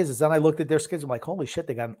 well, why is this? Then I looked at their schedule. I'm like, holy shit,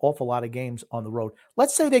 they got an awful lot of games on the road.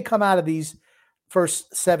 Let's say they come out of these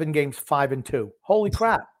first 7 games 5-2. Holy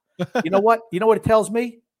crap. You know what? You know what it tells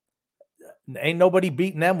me? Ain't nobody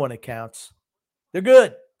beating them when it counts. They're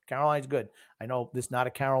good. Carolina's good. I know this is not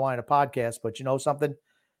a Carolina podcast, but you know something?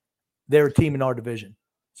 they're a team in our division.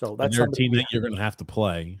 So that's a team that you're going to have to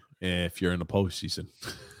play if you're in the postseason.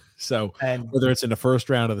 So whether it's in the first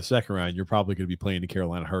round or the second round, you're probably going to be playing the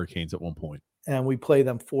Carolina Hurricanes at one point. And we play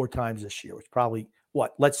them 4 times this year, which probably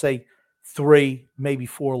let's say 3, maybe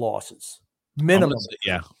 4 losses. Minimum.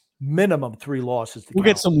 Minimum 3 losses. We'll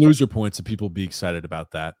get some loser points and people will be excited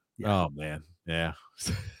about that. Yeah. Oh man. Yeah.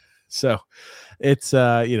 So it's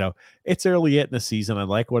it's early yet in the season. I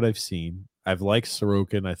like what I've seen. I've liked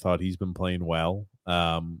Sorokin. I thought he's been playing well.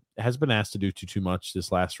 Has been asked to do too much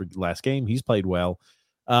this last game. He's played well.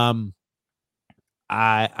 I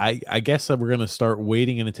guess we're going to start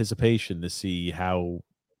waiting in anticipation to see how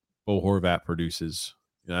Bo Horvat produces.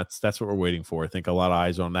 That's what we're waiting for. I think a lot of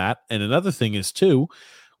eyes on that. And another thing is too,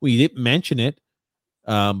 we didn't mention it.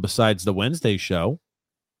 Besides the Wednesday show,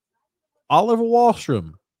 Oliver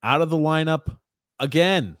Wahlstrom out of the lineup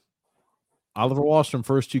again. Oliver Wahlstrom,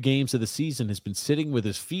 first 2 games of the season, has been sitting with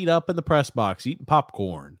his feet up in the press box, eating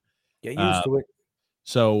popcorn. Get used to it.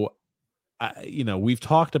 So, we've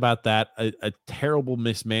talked about that, a terrible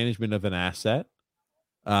mismanagement of an asset,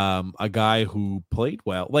 a guy who played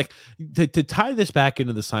well. Like, to tie this back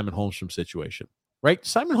into the Simon Holmstrom situation, right?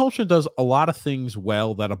 Simon Holmstrom does a lot of things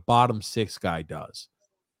well that a bottom 6 guy does.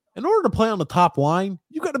 In order to play on the top line,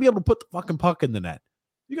 you got to be able to put the fucking puck in the net.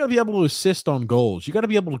 You got to be able to assist on goals. You got to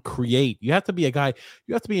be able to create. You have to be a guy.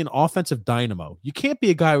 You have to be an offensive dynamo. You can't be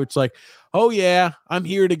a guy who's like, oh yeah, I'm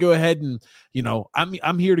here to go ahead and,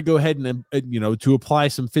 I'm here to go ahead and to apply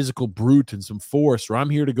some physical brute and some force, or I'm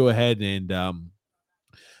here to go ahead and,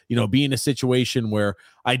 be in a situation where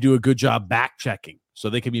I do a good job back checking so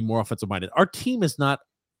they can be more offensive minded. Our team is not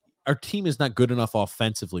good enough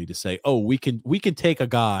offensively to say, oh, we can take a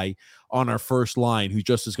guy on our first line who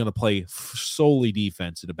just is going to play solely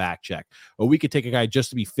defense in a back check, or we could take a guy just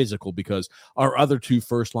to be physical because our other 2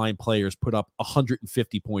 first line players put up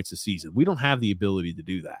 150 points a season. We don't have the ability to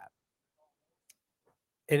do that.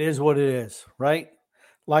 It is what it is, right?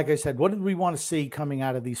 Like I said, what did we want to see coming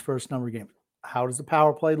out of these first number of games? How does the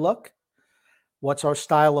power play look? What's our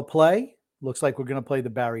style of play? Looks like we're going to play the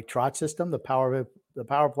Barry Trotz system. The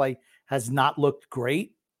power play has not looked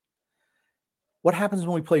great. What happens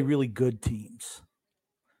when we play really good teams?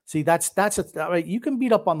 See, you can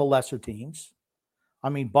beat up on the lesser teams. I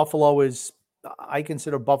mean, I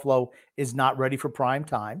consider Buffalo is not ready for prime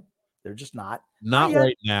time. They're just not. Not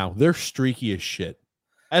right now. They're streaky as shit,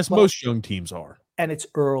 as most young teams are. And it's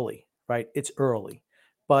early, right? It's early.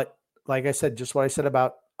 But like I said, just what I said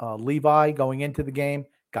about Levi going into the game,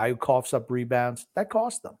 guy who coughs up rebounds, that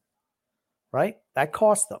cost them, right? That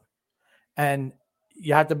cost them. And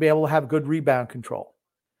you have to be able to have good rebound control.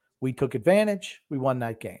 We took advantage. We won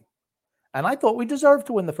that game. And I thought we deserved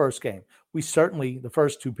to win the first game. We certainly, the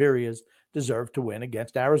first 2 periods, deserved to win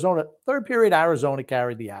against Arizona. Third period, Arizona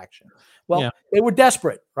carried the action. Well, They were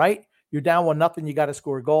desperate, right? You're down 1-0. You got to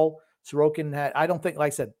score a goal. Sorokin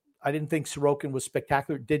I didn't think Sorokin was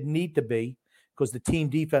spectacular. Didn't need to be because the team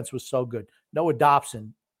defense was so good. Noah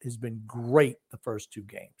Dobson has been great the first 2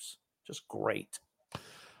 games. Just great.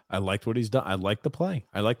 I liked what he's done. I like the play.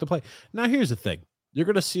 Now, here's the thing. You're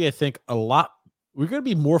going to see, I think, a lot. We're going to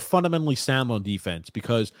be more fundamentally sound on defense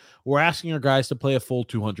because we're asking our guys to play a full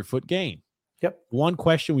 200-foot game. Yep. One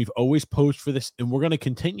question we've always posed for this, and we're going to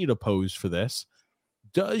continue to pose for this,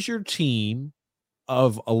 does your team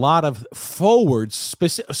of a lot of forwards,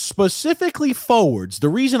 specifically forwards, the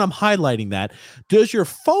reason I'm highlighting that, does your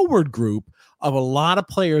forward group of a lot of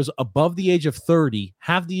players above the age of 30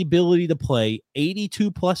 have the ability to play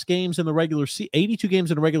 82 games in the regular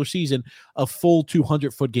season, a full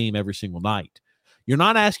 200-foot game every single night? You're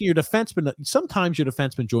not asking your defensemen. Sometimes your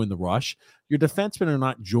defensemen join the rush. Your defensemen are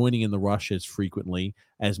not joining in the rush as frequently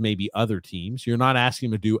as maybe other teams. You're not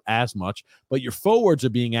asking them to do as much, but your forwards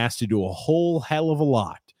are being asked to do a whole hell of a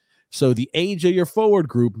lot. So the age of your forward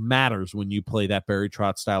group matters when you play that Barry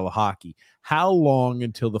Trotz style of hockey. How long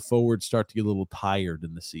until the forwards start to get a little tired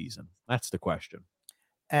in the season? That's the question.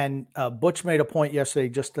 And Butch made a point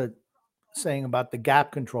yesterday saying about the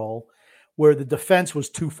gap control where the defense was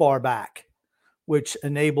too far back, which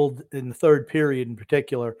enabled in the third period in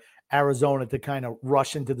particular, Arizona to kind of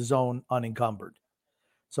rush into the zone unencumbered.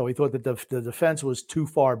 So he thought that the defense was too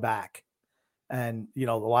far back. And,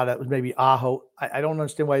 a lot of it was maybe Aho. I don't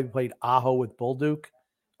understand why he played Aho with Bolduc,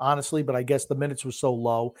 honestly, but I guess the minutes were so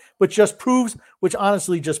low. Which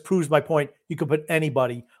honestly just proves my point. You could put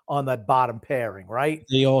anybody on that bottom pairing, right?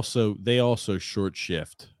 They also short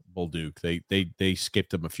shift Bolduc. They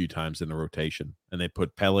skipped him a few times in the rotation, and they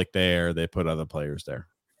put Pelech there. They put other players there.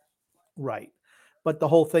 Right. But the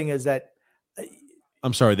whole thing is that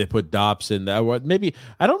I'm sorry, they put Dobson. Maybe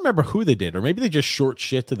I don't remember who they did, or maybe they just short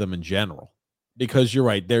shifted them in general. Because you're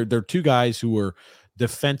right, they're two guys who were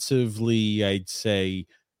defensively, I'd say,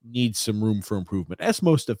 need some room for improvement, as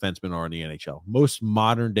most defensemen are in the NHL. Most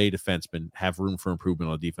modern day defensemen have room for improvement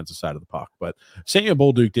on the defensive side of the puck. But Samuel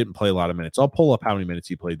Bolduc didn't play a lot of minutes. I'll pull up how many minutes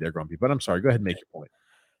he played there, Grumpy. But I'm sorry, go ahead and make your point.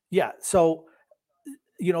 Yeah. So,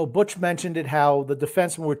 Butch mentioned it, how the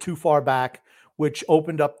defensemen were too far back, which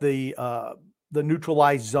opened up the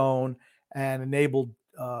neutralized zone and enabled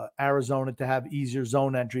Arizona to have easier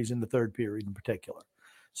zone entries in the third period in particular.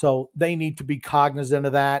 So they need to be cognizant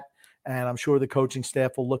of that. And I'm sure the coaching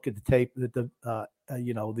staff will look at the tape, the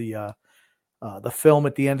film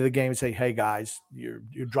at the end of the game and say, hey guys, you're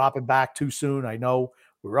dropping back too soon. I know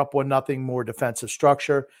we're up 1-0, more defensive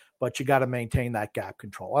structure, but you got to maintain that gap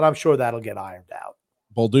control. And I'm sure that'll get ironed out.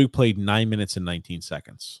 Bolduc played 9 minutes and 19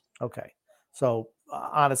 seconds. Okay. So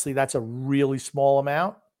honestly, that's a really small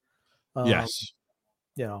amount. Yes.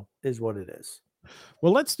 Is what it is.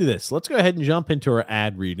 Well, let's do this. Let's go ahead and jump into our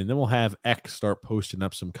ad read, and then we'll have X start posting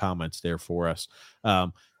up some comments there for us.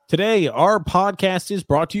 Today, our podcast is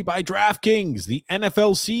brought to you by DraftKings. The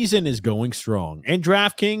NFL season is going strong, and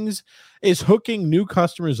DraftKings is hooking new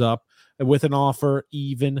customers up with an offer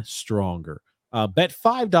even stronger. Bet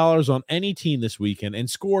 $5 on any team this weekend and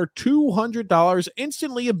score $200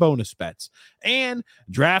 instantly in bonus bets. And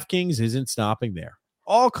DraftKings isn't stopping there.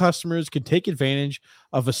 All customers can take advantage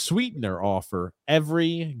of a sweetener offer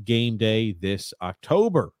every game day this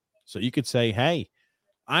October. So you could say, hey,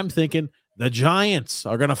 I'm thinking the Giants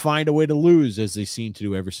are going to find a way to lose, as they seem to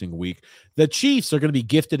do every single week. The Chiefs are going to be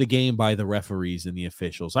gifted a game by the referees and the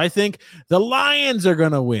officials. I think the Lions are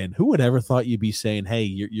going to win. Who would ever thought you'd be saying, hey,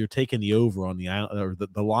 you're taking the over on the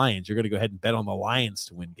Lions. You're going to go ahead and bet on the Lions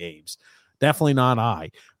to win games. Definitely not I.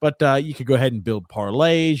 But you could go ahead and build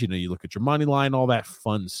parlays. You look at your money line, all that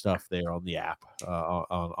fun stuff there on the app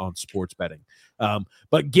on sports betting.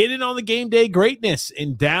 But get in on the game day greatness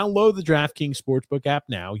and download the DraftKings Sportsbook app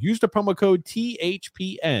now. Use the promo code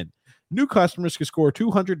THPN. New customers can score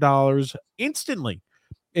 $200 instantly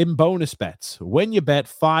in bonus bets when you bet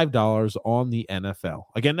 $5 on the NFL.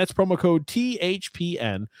 Again, that's promo code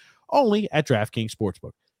THPN only at DraftKings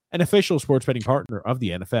Sportsbook, an official sports betting partner of the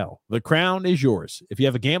NFL. The crown is yours. If you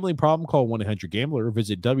have a gambling problem, call 1-800-GAMBLER or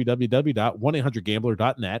visit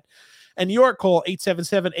www.1800gambler.net. In New York, call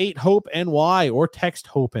 877-8-HOPE-NY or text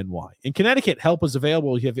HOPE-NY. In Connecticut, help is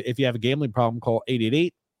available if you have a gambling problem. Call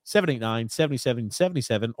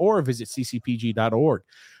 888-789-7777 or visit ccpg.org.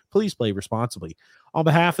 Please play responsibly. On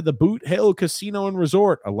behalf of the Boot Hill Casino and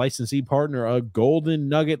Resort, a licensee partner of Golden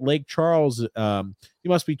Nugget Lake Charles, you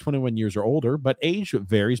must be 21 years or older, but age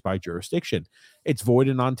varies by jurisdiction. It's void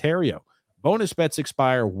in Ontario. Bonus bets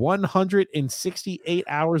expire 168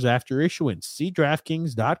 hours after issuance. See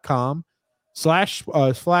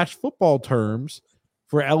DraftKings.com/football terms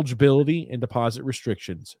for eligibility and deposit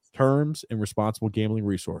restrictions, terms, and responsible gambling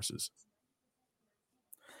resources.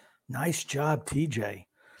 Nice job, TJ.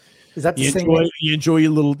 Is that the you same? You enjoy your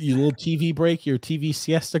little TV break, your TV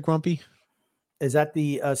siesta, Grumpy? Is that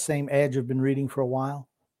the same ad you've been reading for a while?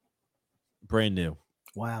 Brand new.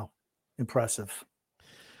 Wow. Impressive.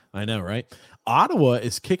 I know, right? Ottawa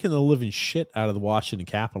is kicking the living shit out of the Washington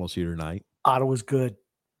Capitals here tonight. Ottawa's good.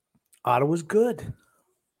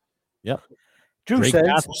 Yep. Drew Drake says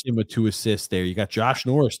Batherson with 2 assists there. You got Josh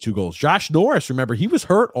Norris, 2 goals. Josh Norris, remember, he was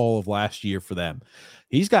hurt all of last year for them.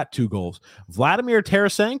 He's got 2 goals. Vladimir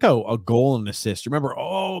Tarasenko, a goal and an assist. Remember,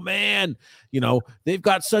 oh, man, they've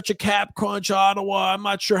got such a cap crunch, Ottawa. I'm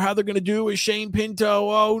not sure how they're going to do with Shane Pinto.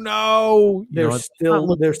 Oh, no. They're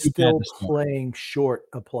still playing short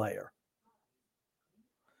a player.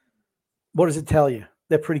 What does it tell you?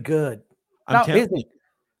 They're pretty good. I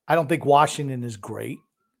don't think Washington is great,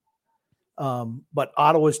 but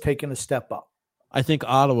Ottawa's taken a step up. I think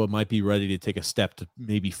Ottawa might be ready to take a step to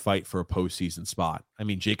maybe fight for a postseason spot. I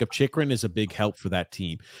mean, Jacob Chikrin is a big help for that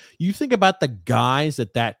team. You think about the guys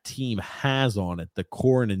that team has on it, the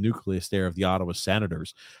core and the nucleus there of the Ottawa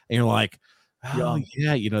Senators, and you're like, oh,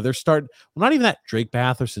 yeah, they're starting. Well, not even that. Drake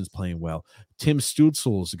Batherson's playing well. Tim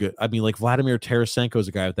Stützle is good. I mean, like Vladimir Tarasenko is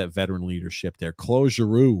a guy with that veteran leadership there. Claude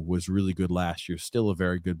Giroux was really good last year. Still a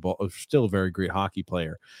very great hockey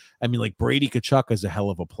player. I mean, like Brady Tkachuk is a hell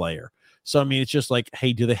of a player. So, I mean, it's just like,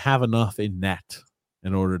 hey, do they have enough in net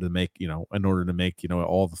in order to make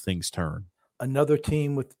all the things turn? Another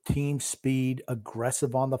team with team speed,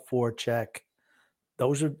 aggressive on the forecheck.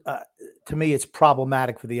 Those are, to me, it's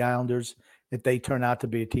problematic for the Islanders if they turn out to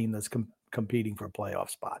be a team that's competing for a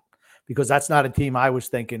playoff spot, because that's not a team I was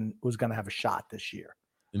thinking was going to have a shot this year.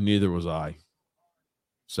 And neither was I.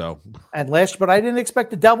 So but I didn't expect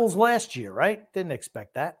the Devils last year, right? Didn't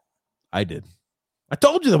expect that. I did. I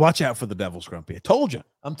told you to watch out for the Devils, Grumpy. I told you.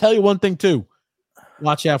 I'm telling you one thing too.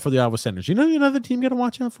 Watch out for the Ottawa Senators. You know another team you got to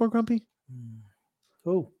watch out for, Grumpy?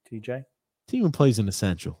 Who, TJ? Team who plays in the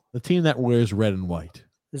Central. The team that wears red and white.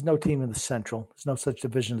 There's no team in the Central. There's no such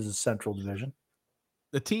division as the Central Division.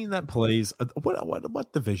 The team that plays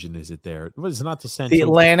what division is it there? What is it, not the Central? The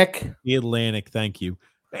Atlantic. The Atlantic. Thank you.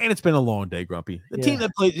 And it's been a long day, Grumpy. The team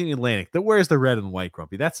that plays in the Atlantic, that wears the red and white,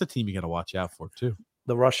 Grumpy. That's the team you got to watch out for too.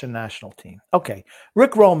 The Russian national team. Okay.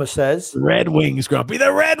 Rick Roma says Red Wings, Grumpy.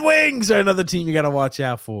 The Red Wings are another team you got to watch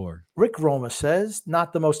out for. Rick Roma says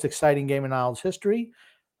not the most exciting game in Islanders history,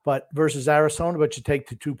 but versus Arizona, but you take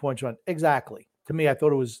the 2 points run. Exactly. To me, I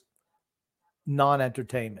thought it was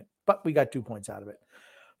non-entertainment, but we got 2 points out of it.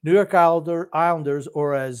 New York Islanders,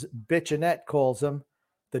 or as Bitch Annette calls them,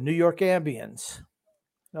 the New York Ambians.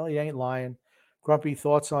 No, you ain't lying. Grumpy,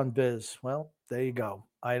 thoughts on Biz? Well, there you go.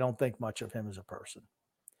 I don't think much of him as a person.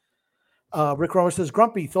 Rick Romer says,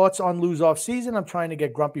 Grumpy, thoughts on lose-off season? I'm trying to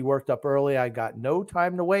get Grumpy worked up early. I got no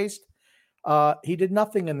time to waste. He did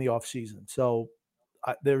nothing in the offseason, so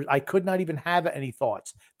I could not even have any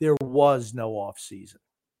thoughts. There was no offseason.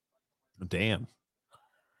 Damn.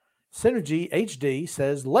 Synergy HD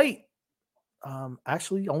says late.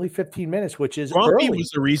 Actually, only 15 minutes, which is Grumpy early. was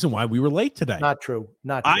the reason why we were late today. Not true.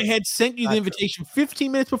 Not true. I had sent you the invitation 15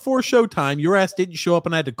 minutes before showtime. Your ass didn't show up,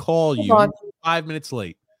 and I had to call you 5 minutes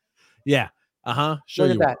late. Yeah. Sure.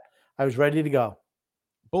 Look at that. I was ready to go.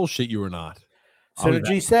 Bullshit, you were not.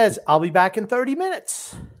 Synergy says, I'll be back in 30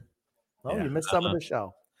 minutes. Oh, you missed some of the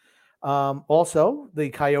show. Also, the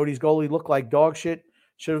Coyotes goalie looked like dog shit.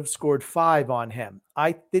 Should have scored 5 on him.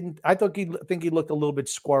 I think he looked a little bit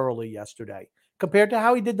squirrely yesterday compared to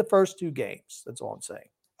how he did the first 2 games. That's all I'm saying.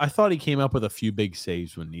 I thought he came up with a few big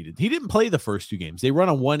saves when needed. He didn't play the first 2 games. They run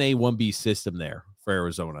a 1A, 1B system there for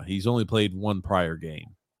Arizona. He's only played 1 prior game.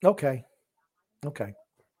 Okay.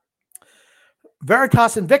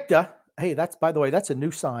 Veritas Invicta. Hey, by the way, that's a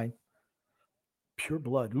new sign. Pure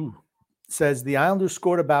blood. Ooh. Says the Islanders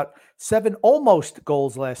scored about 7 almost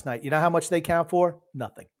goals last night. You know how much they count for?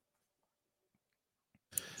 Nothing.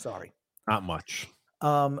 Sorry. Not much.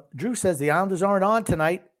 Drew says the Islanders aren't on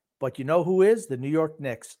tonight, but you know who is? The New York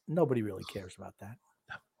Knicks. Nobody really cares about that.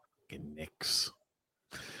 Fucking Knicks.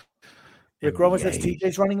 Rick Roman says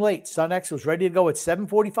TJ's running late. Sun X was ready to go at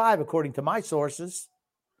 7:45, according to my sources.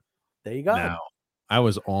 There you go. Now, I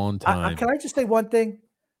was on time. Can I just say one thing?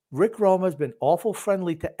 Rick Roma has been awful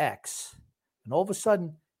friendly to X. And all of a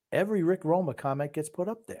sudden, every Rick Roma comment gets put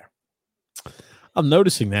up there. I'm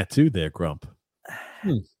noticing that too there, Grump.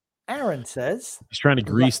 Aaron says. He's trying to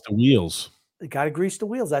grease the wheels. You got to grease the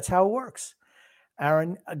wheels. That's how it works.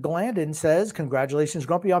 Aaron Glandon says, congratulations,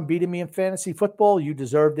 Grumpy, on beating me in fantasy football. You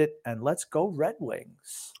deserved it. And let's go Red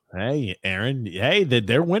Wings. Hey, Aaron. Hey,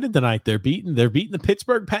 they're winning tonight. They're beating the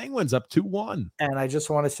Pittsburgh Penguins up 2-1. And I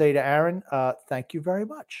just want to say to Aaron, thank you very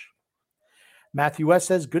much. Matthew West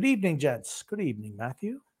says, good evening, gents. Good evening,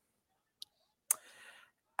 Matthew.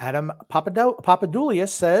 Adam Papadoulias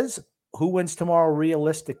says, who wins tomorrow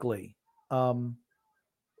realistically?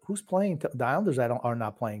 Who's playing? The Islanders are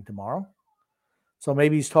not playing tomorrow. So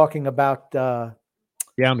maybe he's talking about the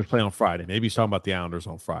Islanders play on Friday. Maybe he's talking about the Islanders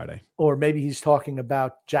on Friday. Or maybe he's talking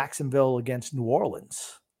about Jacksonville against New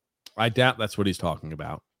Orleans. I doubt that's what he's talking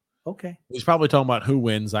about. Okay. He's probably talking about who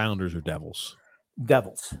wins, Islanders or Devils.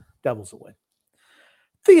 Devils will win.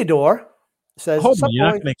 Theodore says, you're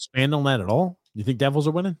not going to expand on that at all? You think Devils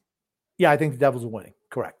are winning? Yeah, I think the Devils are winning.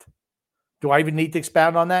 Correct. Do I even need to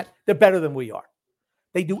expound on that? They're better than we are.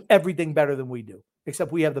 They do everything better than we do,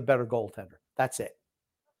 except we have the better goaltender. That's it.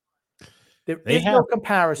 There is no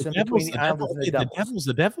comparison between the Islanders and the Devils.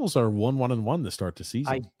 The Devils are 1-1-1 to start the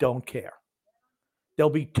season. I don't care.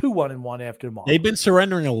 They'll be 2-1-1 after tomorrow. They've been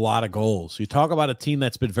surrendering a lot of goals. You talk about a team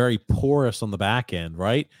that's been very porous on the back end,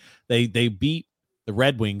 right? They beat the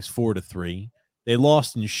Red Wings 4-3. They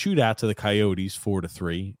lost in shootout to the Coyotes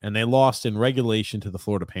 4-3, and they lost in regulation to the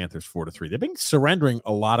Florida Panthers 4-3. They've been surrendering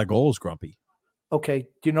a lot of goals, Grumpy. Okay.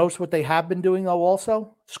 Do you notice what they have been doing, though,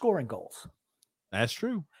 also? Scoring goals. That's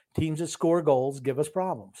true. Teams that score goals give us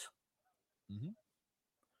problems. Mm-hmm.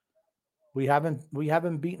 We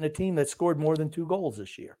haven't beaten a team that scored more than 2 goals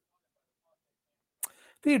this year.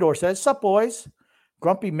 Theodore says, sup, boys?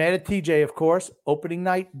 Grumpy mad at TJ, of course. Opening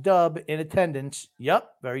night dub in attendance.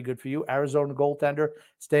 Yup. Very good for you. Arizona goaltender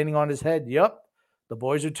standing on his head. Yup. The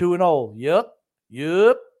boys are 2-0.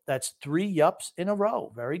 Yup. That's 3 yups in a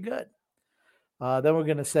row. Very good. Then we're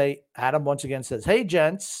going to say, Adam once again says, hey,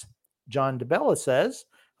 gents. John DeBella says,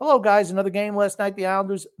 hello, guys. Another game last night. The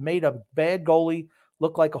Islanders made a bad goalie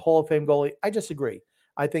look like a Hall of Fame goalie. I disagree.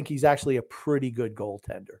 I think he's actually a pretty good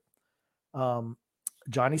goaltender.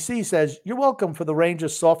 Johnny C says, you're welcome for the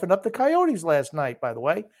Rangers softened up the Coyotes last night, by the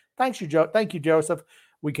way. Thank you, Joseph.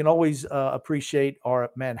 We can always appreciate our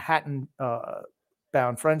Manhattan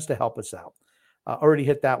bound friends to help us out. Already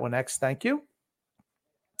hit that one, X. Thank you.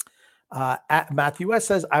 Matthew S.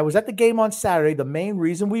 says, I was at the game on Saturday. The main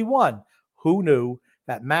reason we won. Who knew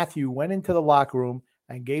that Matthew went into the locker room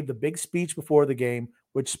and gave the big speech before the game,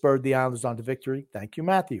 which spurred the Islanders on to victory? Thank you,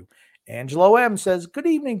 Matthew. Angelo M. says, good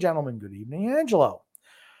evening, gentlemen. Good evening, Angelo.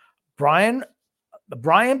 Brian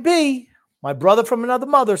B., my brother from another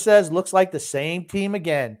mother, says, looks like the same team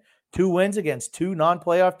again. 2 wins against 2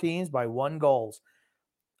 non-playoff teams by 1 goal.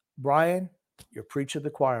 Brian, you're preaching to the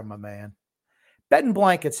choir, my man. Bet and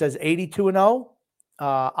Blanket says 82-0.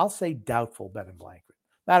 I'll say doubtful, Bet and Blanket.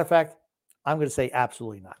 Matter of fact, I'm going to say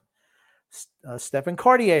absolutely not. Stephen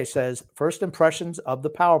Cartier says, first impressions of the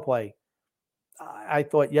power play. I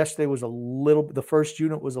thought yesterday was the first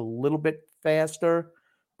unit was a little bit faster,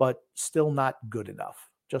 but still not good enough.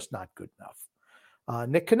 Just not good enough.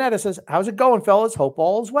 Nick Canetta says, how's it going, fellas? Hope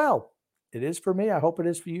all is well. It is for me. I hope it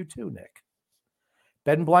is for you too, Nick.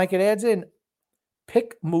 Bet and Blanket adds in,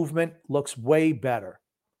 pick movement looks way better.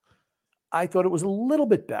 I thought it was a little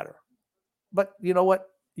bit better. But you know what?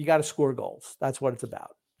 You got to score goals. That's what it's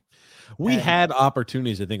about. We had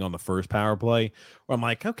opportunities, I think, on the first power play where I'm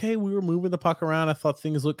like, okay, we were moving the puck around. I thought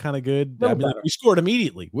things looked kind of good. I mean, we scored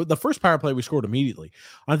immediately. With the first power play, we scored immediately.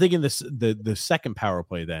 I'm thinking the second power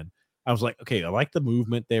play then. I was like, okay, I like the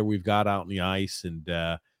movement there we've got out on the ice.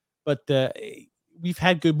 But we've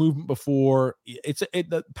had good movement before.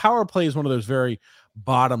 The power play is one of those very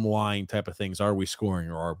bottom line type of things. Are we scoring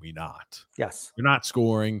or are we not? Yes. You're not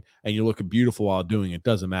scoring and you're looking beautiful while doing it.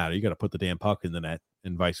 Doesn't matter. You got to put the damn puck in the net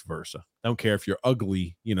and vice versa. I don't care if you're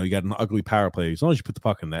ugly, you got an ugly power play. As long as you put the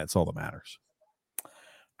puck in the net, it's all that matters.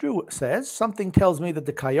 Drew says, something tells me that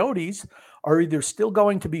the Coyotes are either still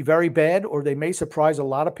going to be very bad or they may surprise a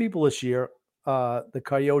lot of people this year. The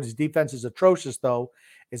Coyotes defense is atrocious, though.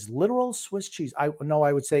 It's literal Swiss cheese. I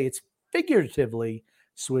would say it's figuratively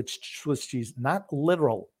Swiss cheese, not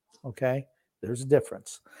literal. Okay. There's a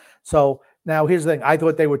difference. So now here's the thing. I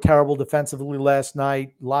thought they were terrible defensively last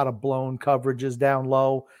night. A lot of blown coverages down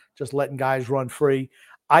low, just letting guys run free.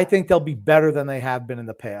 I think they'll be better than they have been in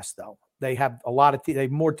the past, though. They have they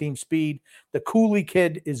have more team speed. The Cooley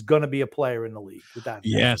kid is going to be a player in the league. With that,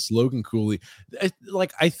 yes, Logan Cooley.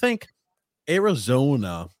 I think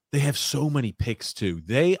Arizona, they have so many picks too.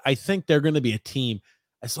 I think they're going to be a team,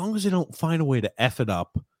 as long as they don't find a way to F it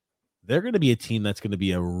up, they're going to be a team that's going to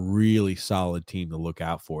be a really solid team to look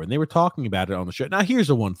out for. And they were talking about it on the show. Now, here's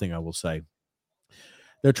the one thing I will say.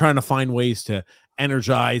 They're trying to find ways to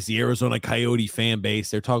energize the Arizona Coyote fan base.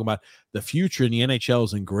 They're talking about the future in the NHL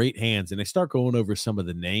is in great hands. And they start going over some of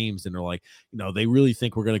the names, and they're like, they really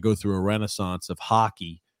think we're going to go through a renaissance of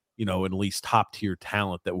hockey, at least top tier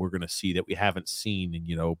talent that we're going to see that we haven't seen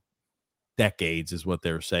in, decades is what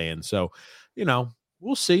they're saying. So,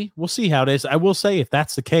 we'll see. We'll see how it is. I will say, if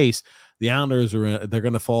that's the case, the Islanders they're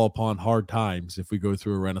going to fall upon hard times if we go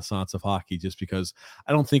through a renaissance of hockey, just because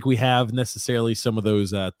I don't think we have necessarily some of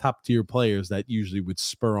those top tier players that usually would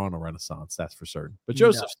spur on a renaissance. That's for certain. But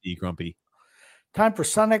Joseph Steve Grumpy. Time for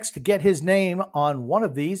Sunnex to get his name on one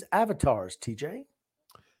of these avatars, TJ.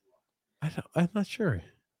 I'm not sure.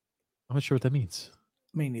 I'm not sure what that means.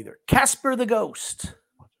 Me neither. Casper the Ghost.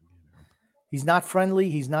 He's not friendly.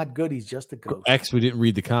 He's not good. He's just a ghost. X, we didn't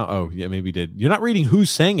read the comment. Oh, yeah, maybe we did. You're not reading who's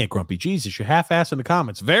saying it, Grumpy. Jesus, you're half-assed in the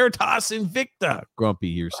comments. Veritas Invicta, Grumpy,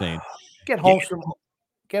 you're saying. Get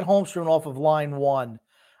Holmstrom off of line 1.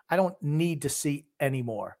 I don't need to see any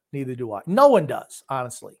more. Neither do I. No one does,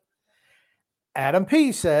 honestly. Adam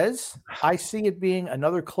P. says, I see it being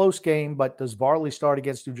another close game, but does Varley start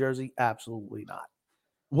against New Jersey? Absolutely not.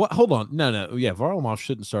 What? Hold on. No. Yeah, Varlamov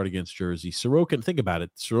shouldn't start against Jersey. Sorokin, think about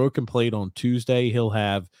it. Sorokin played on Tuesday.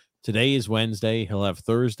 Today is Wednesday. He'll have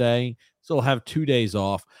Thursday. So he'll have 2 days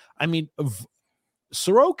off. I mean,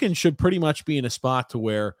 Sorokin should pretty much be in a spot to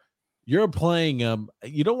where you're playing him.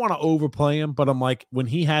 You don't want to overplay him, but I'm like, when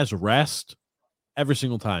he has rest, every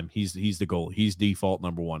single time, he's the goal. He's default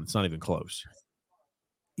number 1. It's not even close.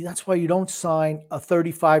 That's why you don't sign a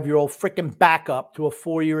 35-year-old freaking backup to a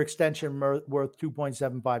 4-year extension worth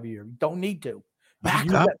 $2.75 a year. You don't need to.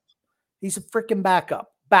 Backup? He's a freaking backup.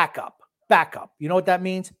 Backup. You know what that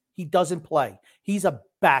means? He doesn't play. He's a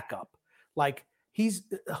backup.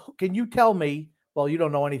 Can you tell me, well, you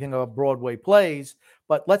don't know anything about Broadway plays,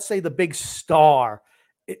 but let's say the big star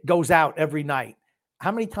goes out every night.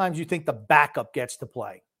 How many times do you think the backup gets to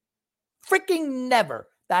play? Freaking never.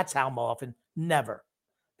 That's how often. Never.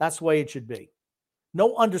 That's the way it should be.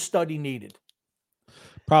 No understudy needed.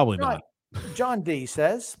 Probably not. John D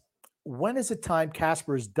says, when is it time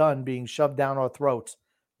Casper is done being shoved down our throats?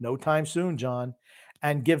 No time soon, John.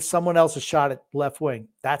 And give someone else a shot at left wing.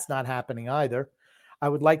 That's not happening either. I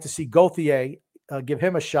would like to see Gauthier, give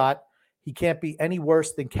him a shot. He can't be any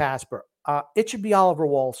worse than Casper. It should be Oliver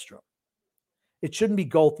Wahlstrom. It shouldn't be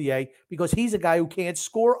Gauthier because he's a guy who can't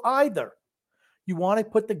score either. You want to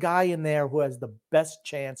put the guy in there who has the best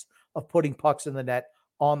chance of putting pucks in the net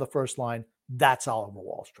on the first line. That's Oliver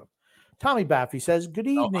Wahlstrom. Tommy Baffy says, good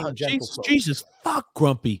evening, Jesus, fuck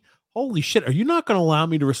Grumpy. Holy shit. Are you not going to allow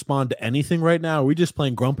me to respond to anything right now? Are we just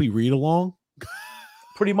playing Grumpy read along?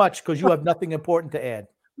 Pretty much, because you have nothing important to add.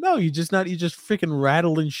 No, you just freaking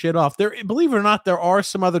rattling shit off. There, believe it or not, there are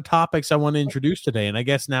some other topics I want to introduce today, and I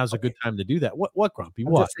guess now's a good time to do that. What Grumpy?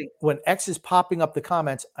 What? Just saying, when X is popping up the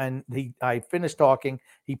comments and I finish talking,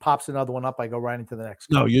 he pops another one up. I go right into the next.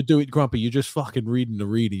 No, you do it, Grumpy. You're just fucking reading the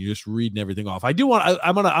read, and you're just reading everything off. I'm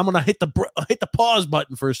gonna hit the pause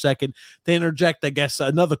button for a second to interject. I guess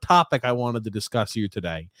another topic I wanted to discuss here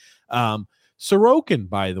today. Sorokin,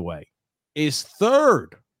 by the way, is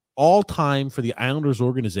third all time for the Islanders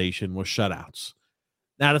organization with shutouts.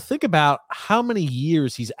 Now, to think about how many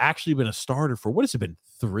years he's actually been a starter for, what has it been?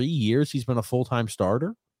 3 years he's been a full-time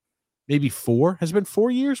starter? Maybe 4? Has it been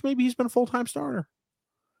 4 years? Maybe he's been a full-time starter.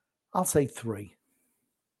 I'll say 3.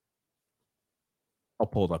 I'll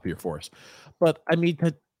pull it up here for us. But, I mean,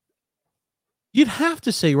 you'd have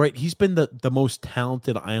to say, right, he's been the most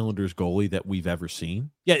talented Islanders goalie that we've ever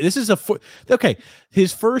seen. Yeah, this is okay.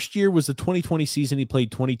 His first year was the 2020 season. He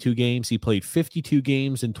played 22 games. He played 52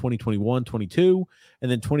 games in 2021, 22, and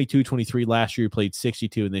then 22, 23 last year he played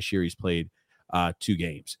 62, and this year he's played 2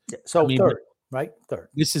 games. So I mean, third, right? Third.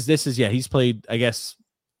 This is yeah, he's played, I guess,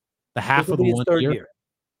 the half of the 1 year.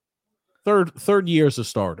 Third year as a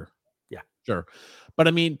starter. Yeah. Sure. But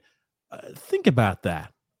I mean, think about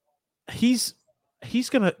that. He's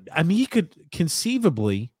gonna. I mean, he could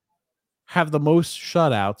conceivably have the most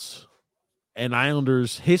shutouts in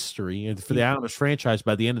Islanders history and for the Islanders franchise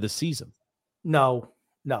by the end of the season. No,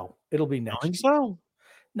 it'll be next. I think so.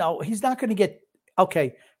 No, he's not going to get.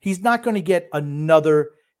 Okay, he's not going to get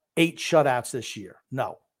another 8 shutouts this year.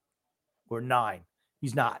 No, or 9.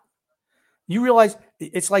 He's not. You realize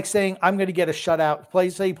it's like saying I'm going to get a shutout.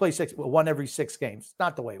 Say you play 1 every 6 games. It's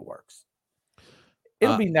not the way it works.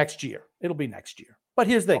 It'll be next year. But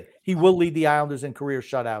here's the thing. He will lead the Islanders in career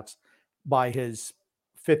shutouts by his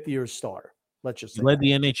 5th year starter. Let's just say he led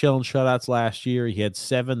the NHL in shutouts last year. He had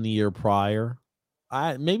 7 the year prior.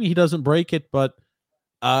 Maybe he doesn't break it, but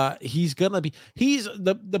he's going to be.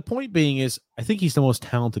 The point being is I think he's the most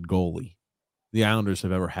talented goalie the Islanders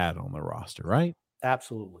have ever had on their roster, right?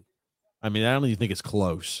 Absolutely. I mean, I don't even think it's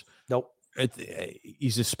close. Nope.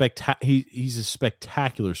 He's a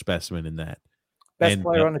spectacular specimen in that. Best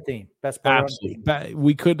player on the team. Best player absolutely. On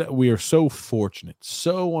the team. We are so fortunate,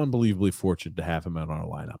 so unbelievably fortunate to have him out on our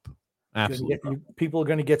lineup. Absolutely. People are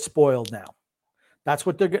going to get spoiled now. That's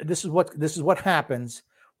what this is what happens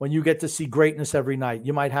when you get to see greatness every night.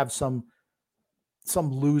 You might have some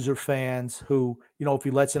loser fans who, if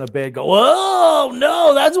he lets in a bid, go, oh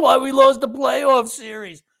no, that's why we lost the playoff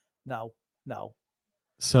series. No.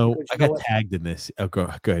 So I got tagged in this. Oh, go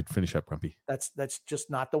ahead. Finish up, Grumpy. That's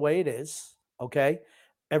just not the way it is. Okay.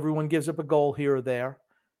 Everyone gives up a goal here or there.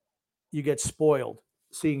 You get spoiled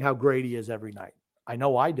seeing how great he is every night. I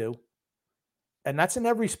know I do. And that's in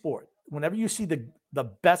every sport. Whenever you see the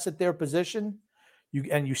best at their position,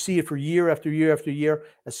 you see it for year after year after year,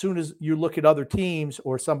 as soon as you look at other teams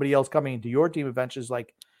or somebody else coming into your team eventually,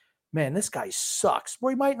 like, man, this guy sucks.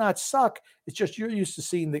 Well, he might not suck. It's just you're used to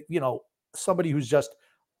seeing somebody who's just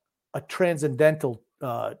a transcendental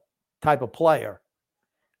type of player.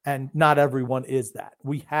 And not everyone is that.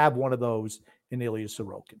 We have one of those in Ilya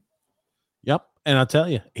Sorokin. Yep. And I'll tell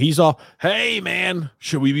you, he's all, hey man,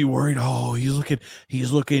 should we be worried? Oh, he's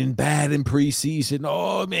looking bad in preseason.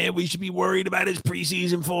 Oh man, we should be worried about his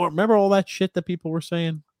preseason form. Remember all that shit that people were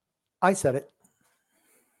saying? I said it.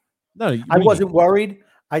 No, I wasn't worried.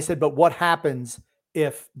 I said, but what happens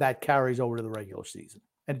if that carries over to the regular season?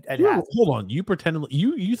 And hold on, you pretended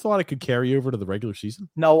you thought it could carry over to the regular season?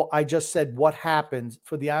 No, I just said what happens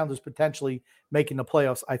for the Islanders potentially making the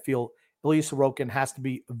playoffs. I feel Ilya Sorokin has to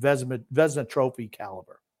be Vezina Trophy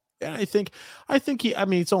caliber. Yeah, I think he. I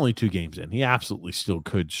mean, it's only 2 games in. He absolutely still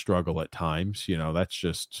could struggle at times. That's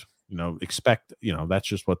just that's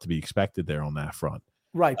just what to be expected there on that front.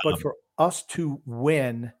 Right, but for us to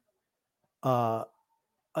win a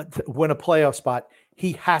playoff spot,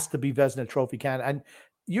 he has to be Vezina Trophy candidate. And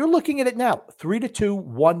you're looking at it now,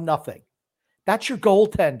 3-2, 1-0. That's your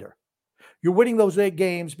goaltender. You're winning those 8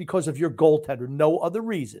 games because of your goaltender, no other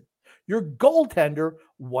reason. Your goaltender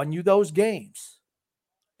won you those games.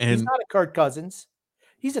 And he's not a Kirk Cousins.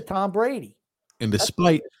 He's a Tom Brady. And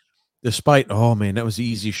despite, oh man, that was the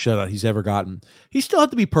easiest shutout he's ever gotten. He still had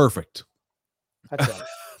to be perfect. That's right.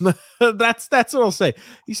 that's what I'll say.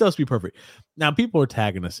 He still has to be perfect. Now, people are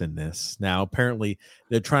tagging us in this. Now, apparently,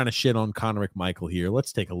 they're trying to shit on Connor McMichael here.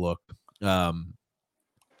 Let's take a look.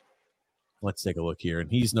 Let's take a look here. And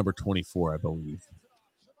he's number 24, I believe.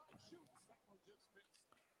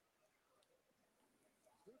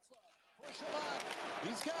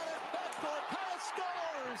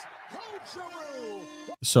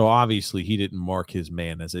 So obviously he didn't mark his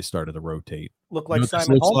man as they started to rotate. Look like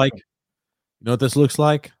Simon Holmstrom. You know what this looks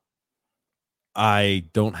like? I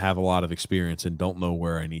don't have a lot of experience and don't know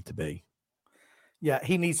where I need to be. Yeah,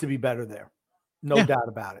 he needs to be better there. No doubt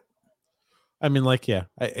about it. I mean,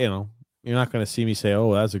 you're not going to see me say,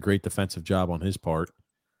 "Oh, that's a great defensive job on his part."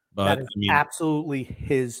 But that is absolutely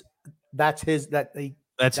his. That's his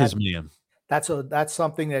man. That's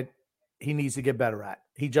something that he needs to get better at.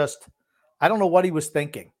 I don't know what he was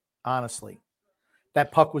thinking, honestly.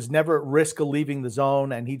 That puck was never at risk of leaving the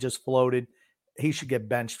zone, and he just floated. He should get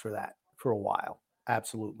benched for that for a while.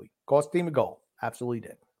 Absolutely. Cost team a goal. Absolutely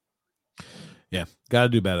did. Yeah, got to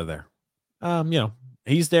do better there.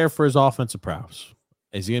 He's there for his offensive prowess.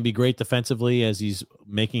 Is he going to be great defensively as he's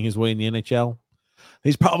making his way in the NHL?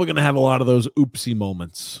 He's probably going to have a lot of those oopsie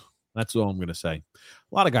moments. That's all I'm going to say.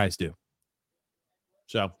 A lot of guys do.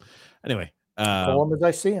 So, anyway. Call him as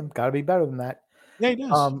I see him. Got to be better than that. Yeah, he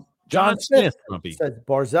does. John Smith says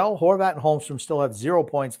Barzal, Horvat, and Holmstrom still have 0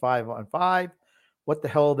 points, 5-on-5. What the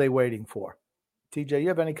hell are they waiting for? TJ, you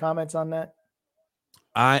have any comments on that?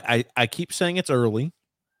 I keep saying it's early.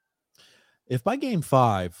 If by game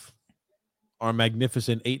 5, our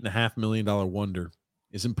magnificent $8.5 million wonder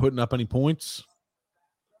isn't putting up any points,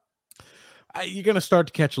 you're going to start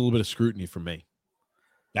to catch a little bit of scrutiny from me.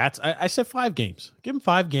 I said 5 games. Give him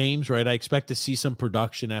 5 games, right? I expect to see some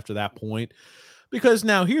production after that point. Because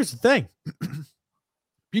now here's the thing.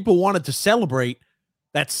 People wanted to celebrate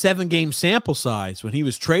that 7-game sample size when he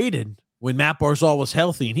was traded, when Matt Barzal was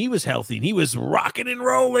healthy, and he was rocking and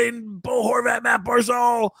rolling. Bo Horvat, Matt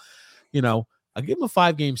Barzal. I'll give him a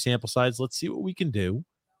 5-game sample size. Let's see what we can do.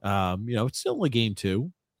 It's still only game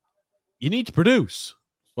 2. You need to produce.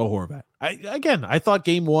 Bo Horvat. I thought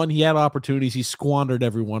game 1, he had opportunities. He squandered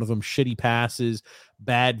every one of them. Shitty passes,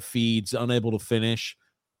 bad feeds, unable to finish.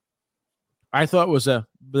 I thought it was a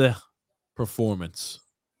performance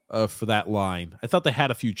for that line. I thought they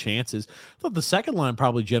had a few chances. I thought the second line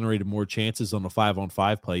probably generated more chances on the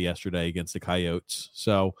 5-on-5 play yesterday against the Coyotes.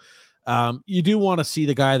 So you do want to see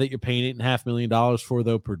the guy that you're paying $8.5 million for,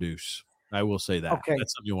 though, produce. I will say that. Okay.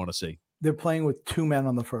 That's something you want to see. They're playing with 2 men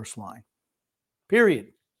on the first line. Period.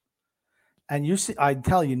 And you see, I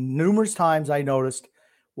tell you, numerous times I noticed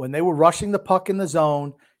when they were rushing the puck in the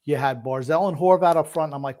zone, you had Barzal and Horvat up front.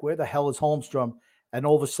 And I'm like, where the hell is Holmstrom? And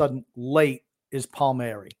all of a sudden, late is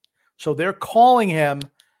Palmieri. So they're calling him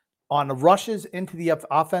on the rushes into the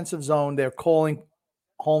offensive zone. They're calling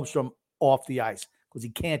Holmstrom off the ice because he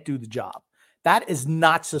can't do the job. That is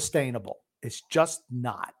not sustainable. It's just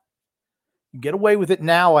not. You get away with it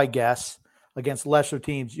now, I guess, against lesser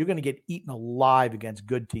teams. You're going to get eaten alive against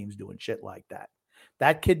good teams doing shit like that.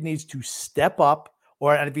 That kid needs to step up,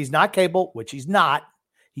 and if he's not capable, which he's not,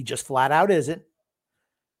 he just flat out isn't,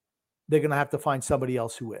 they're going to have to find somebody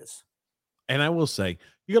else who is. And I will say,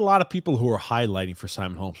 you get a lot of people who are highlighting for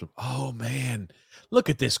Simon Holmstrom. Oh, man, look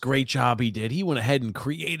at this great job he did. He went ahead and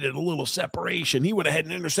created a little separation. He went ahead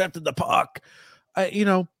and intercepted the puck.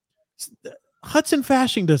 Hudson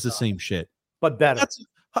Fasching does the same shit. But better.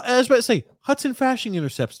 I was about to say, Hudson Fasching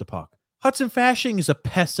intercepts the puck. Hudson Fasching is a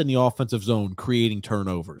pest in the offensive zone, creating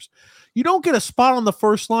turnovers. You don't get a spot on the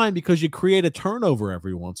first line because you create a turnover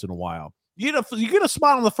every once in a while. You get a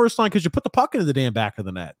spot on the first line because you put the puck into the damn back of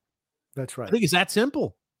the net. That's right. I think it's that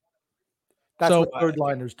simple. That's what third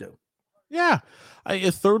liners do. Yeah.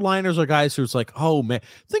 Third liners are guys who's like, oh, man.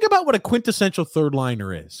 Think about what a quintessential third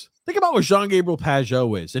liner is. Think about what Jean-Gabriel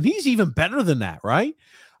Pageau is. And he's even better than that, right?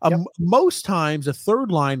 Yep. Most times a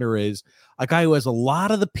third liner is a guy who has a lot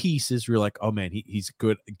of the pieces. You're like, oh man, he's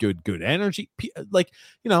good energy.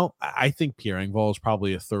 I think Pierre Engvall is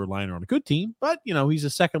probably a third liner on a good team, but he's a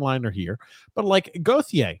second liner here. But like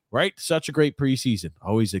Gauthier, right? Such a great preseason.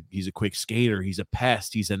 Oh, he's a quick skater. He's a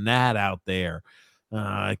pest. He's a gnat out there.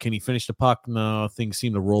 Can he finish the puck? No, things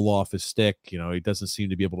seem to roll off his stick. He doesn't seem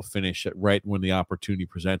to be able to finish it right when the opportunity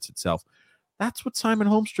presents itself. That's what Simon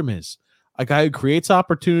Holmstrom is. A guy who creates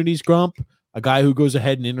opportunities, Grump, a guy who goes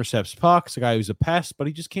ahead and intercepts pucks, a guy who's a pest, but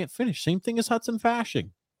he just can't finish. Same thing as Hudson Fasching.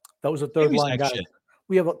 That was a third line guy.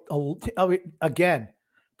 We have again,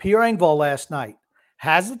 Pierre Engvall last night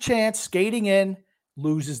has a chance skating in,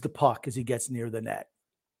 loses the puck as he gets near the net.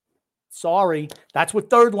 Sorry, that's what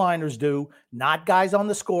third liners do, not guys on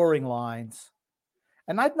the scoring lines.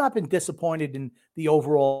 And I've not been disappointed in the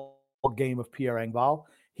overall game of Pierre Engvall.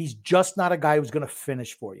 He's just not a guy who's going to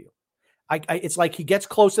finish for you. It's like he gets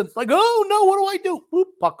close and it's like, oh no, what do I do? Boop,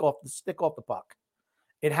 puck off the stick off the puck.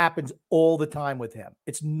 It happens all the time with him.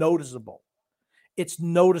 It's noticeable. It's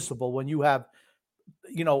noticeable when you have,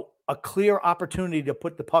 a clear opportunity to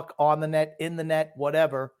put the puck on the net, in the net,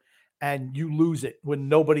 whatever, and you lose it when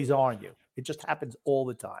nobody's on you. It just happens all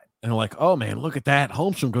the time. And like, oh man, look at that.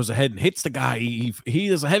 Holmstrom goes ahead and hits the guy. He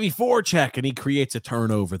does a heavy forecheck and he creates a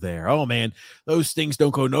turnover there. Oh man, those things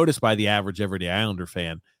don't go noticed by the average everyday Islander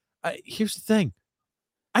fan. Here's the thing.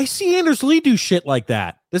 I see Anders Lee do shit like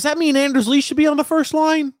that. Does that mean Anders Lee should be on the first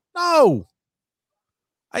line? No.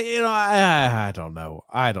 I don't know.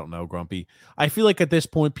 I don't know, Grumpy. I feel like at this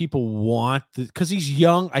point, people want, because he's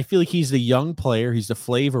young. I feel like he's the young player. He's the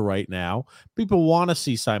flavor right now. People want to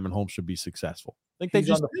see Simon Holmstrom be successful. He's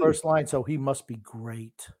on the first line, so he must be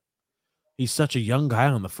great. He's such a young guy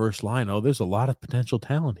on the first line. Oh, there's a lot of potential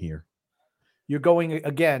talent here. You're going,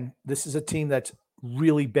 again, this is a team that's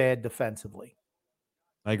really bad defensively.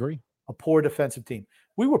 I agree. A poor defensive team.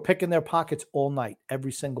 We were picking their pockets all night.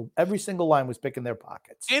 Every single line was picking their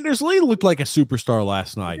pockets. Anders Lee looked like a superstar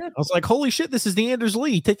last night. I was like, holy shit, this is the Anders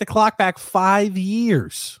Lee. Take the clock back 5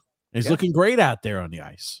 years. He's looking great out there on the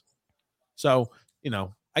ice. So,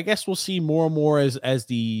 I guess we'll see more and more as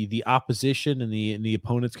the opposition and the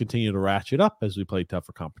opponents continue to ratchet up as we play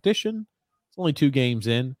tougher competition. It's only 2 games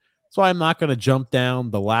in. So I'm not going to jump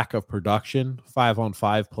down the lack of production,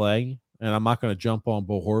 5-on-5 play, and I'm not going to jump on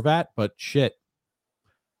Bo Horvat, but shit.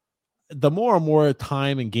 The more and more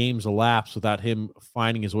time and games elapse without him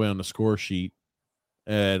finding his way on the score sheet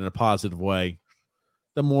in a positive way,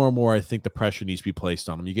 the more and more I think the pressure needs to be placed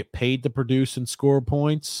on him. You get paid to produce and score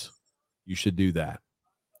points, you should do that.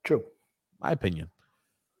 True. My opinion.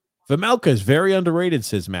 Vejmelka is very underrated,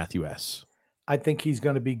 says Matthew S. I think he's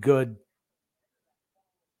going to be good.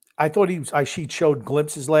 I thought she showed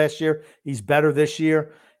glimpses last year. He's better this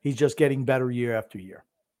year. He's just getting better year after year.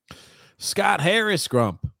 Scott Harris,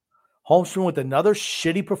 Grump. Holmstrom with another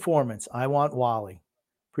shitty performance. I want Wally.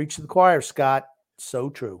 Preach to the choir, Scott. So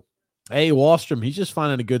true. Hey, Wallstrom, he's just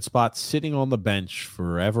finding a good spot sitting on the bench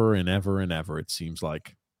forever and ever and ever, it seems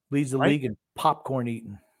like. Leads the league in popcorn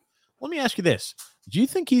eating. Let me ask you this. Do you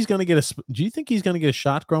think he's going to get a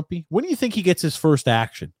shot, Grumpy? When do you think he gets his first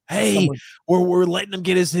action? Hey, we're letting him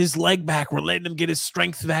get his leg back. We're letting him get his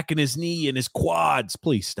strength back in his knee and his quads.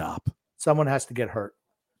 Please stop. Someone has to get hurt.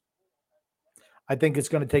 I think it's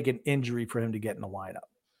going to take an injury for him to get in the lineup.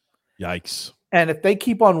 Yikes. And if they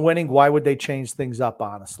keep on winning, why would they change things up,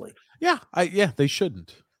 honestly? Yeah, they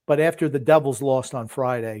shouldn't. But after the Devils lost on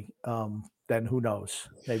Friday, then who knows?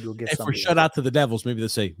 Maybe we'll get if we're shut out to the Devils, maybe they'll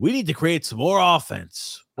say, we need to create some more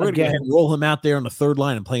offense. We're going to roll him out there on the third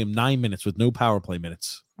line and play him 9 minutes with no power play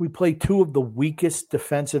minutes. We play 2 of the weakest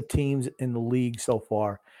defensive teams in the league so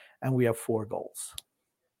far, and we have 4 goals.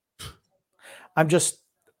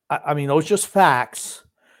 Those just facts.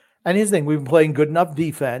 And here's the thing, we've been playing good enough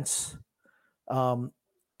defense.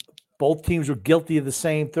 Both teams were guilty of the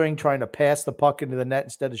same thing, trying to pass the puck into the net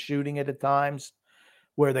instead of shooting it at times,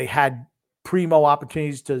 where they had primo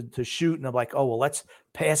opportunities to shoot, and I'm like, oh, well, let's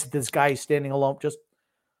pass it to this guy who's standing alone.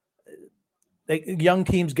 Young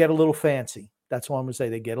teams get a little fancy. That's what I'm going to say.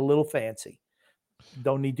 They get a little fancy.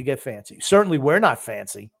 Don't need to get fancy. Certainly, we're not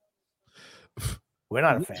fancy. We're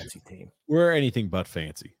not a fancy team. We're anything but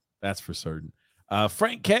fancy. That's for certain.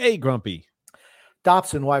 Frank K. Grumpy.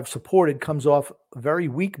 Dobson, who I've supported, comes off very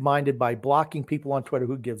weak-minded by blocking people on Twitter.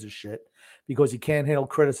 Who gives a shit? Because he can't handle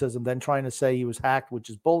criticism, then trying to say he was hacked, which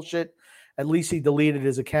is bullshit. At least he deleted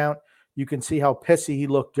his account. You can see how pissy he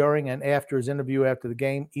looked during and after his interview after the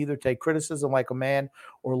game. Either take criticism like a man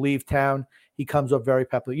or leave town. He comes up very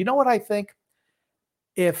peppy. You know what I think?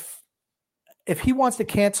 If he wants to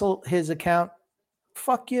cancel his account,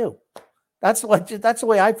 fuck you. That's the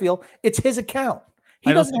way I feel. It's his account.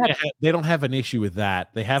 They don't have an issue with that.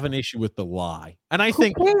 They have an issue with the lie. And I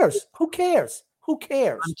think Who cares? I'm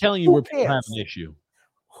telling you where people have an issue.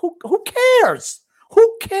 Who cares?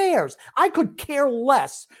 Who cares? I could care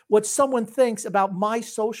less what someone thinks about my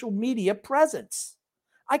social media presence.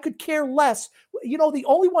 I could care less. The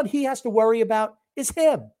only one he has to worry about is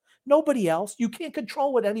him. Nobody else. You can't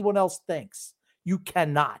control what anyone else thinks. You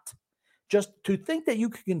cannot. Just to think that you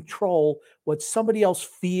can control what somebody else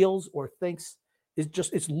feels or thinks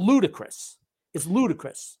it's ludicrous. It's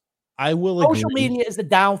ludicrous. I will Social agree. media is the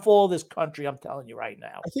downfall of this country. I'm telling you right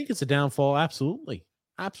now. I think it's a downfall. Absolutely.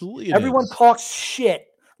 Absolutely. Everyone talks shit,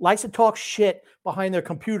 likes to talk shit behind their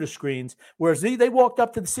computer screens. Whereas they walked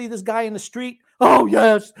up to see this guy in the street. Oh,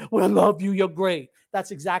 yes. Well, I love you. You're great.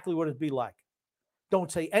 That's exactly what it'd be like. Don't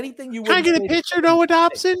say anything you Can I get a picture, Noah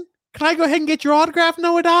Dobson? Can I go ahead and get your autograph,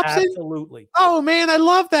 Noah Dobson? Absolutely. Oh, man, I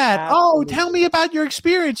love that. Absolutely. Oh, tell me about your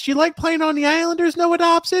experience. Do you like playing on the Islanders, Noah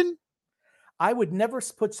Dobson? I would never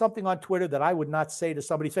put something on Twitter that I would not say to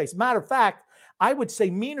somebody's face. Matter of fact, I would say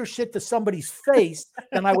meaner shit to somebody's face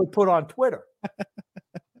than I would put on Twitter.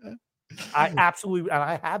 I absolutely, and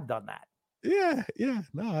I have done that. Yeah.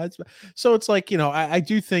 No, so it's like, I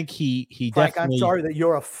do think he Frank, definitely. I'm sorry that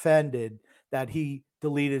you're offended that he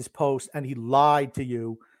deleted his post and he lied to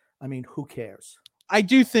you. I mean, who cares? I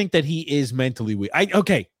do think that he is mentally weak. I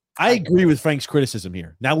agree with Frank's criticism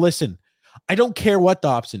here. Now, listen, I don't care what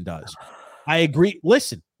Dobson does. I agree.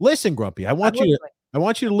 Listen, Grumpy. I want you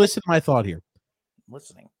to listen to my thought here. I'm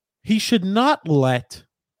listening. He should not let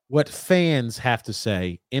what fans have to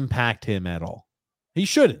say impact him at all. He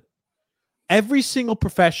shouldn't. Every single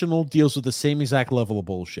professional deals with the same exact level of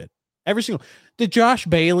bullshit. Every single. Did Josh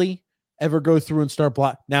Bailey ever go through and start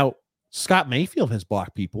block? Now, Scott Mayfield has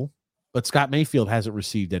blocked people, but Scott Mayfield hasn't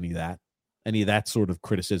received any of that sort of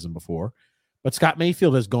criticism before. But Scott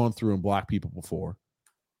Mayfield has gone through and blocked people before.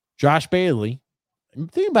 Josh Bailey,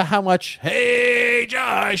 think about how much, hey,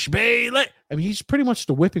 Josh Bailey. I mean, he's pretty much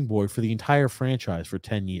the whipping boy for the entire franchise for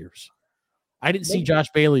 10 years. I didn't see Josh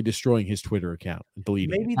Bailey destroying his Twitter account and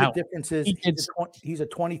deleting it. Maybe the difference is he's a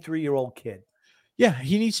 23-year-old kid. Yeah,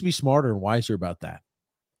 he needs to be smarter and wiser about that.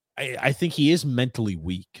 I think he is mentally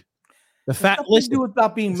weak. The fact, listen, to do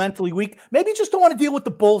about being mentally weak. Maybe you just don't want to deal with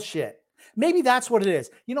the bullshit. Maybe that's what it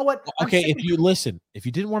is. You know what? Okay, if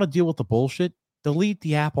you didn't want to deal with the bullshit, delete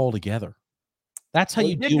the app altogether. That's how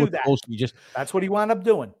you deal with the bullshit. That's what he wound up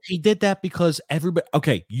doing. He did that because everybody.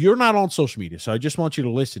 Okay, you're not on social media, so I just want you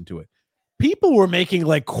to listen to it. People were making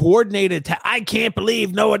like coordinated. I can't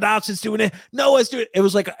believe Noah Dobson's doing it. Noah's doing it. It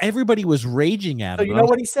was like everybody was raging at him. So you know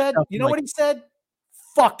what he said? You know what he said?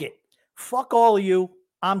 Fuck it. Fuck all of you.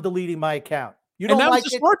 I'm deleting my account. You don't like it? That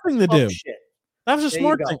was a smart thing to do. Shit. That was a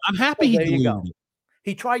smart thing. I'm happy he deleted it.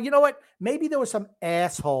 He tried. You know what? Maybe there were some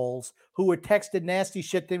assholes who were texting nasty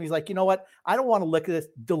shit to him. He's like, you know what? I don't want to look at this.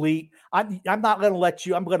 Delete. I'm not going to let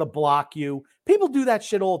you. I'm going to block you. People do that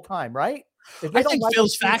shit all the time, right? I think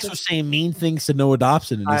Phil's Facts was saying mean things to Noah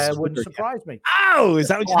Dobson. It wouldn't surprise me. Oh, is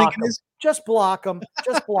that what you think it is? Just block them.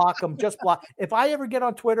 Just block them. Just block. If I ever get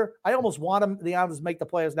on Twitter, I almost want the Islanders make the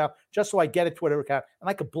players now, just so I get a Twitter account and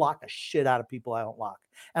I could block the shit out of people I don't like.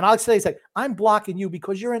 And I'll say, I'm blocking you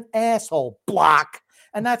because you're an asshole. Block.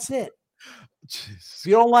 And that's it. Jeez. If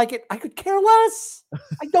you don't like it, I could care less.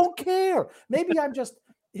 I don't care. Maybe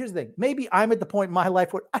here's the thing. Maybe I'm at the point in my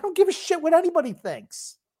life where I don't give a shit what anybody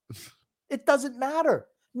thinks. It doesn't matter.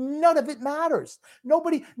 None of it matters.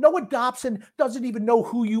 Noah Dobson doesn't even know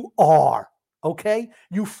who you are. Okay?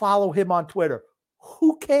 You follow him on Twitter.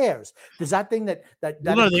 Who cares? Does that thing that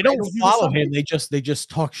no, they don't follow him. They just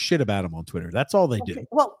talk shit about him on Twitter. That's all they do.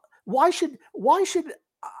 Well, why should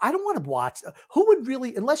I don't want to watch. Who would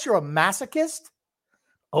really, unless you're a masochist?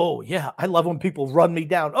 Oh yeah, I love when people run me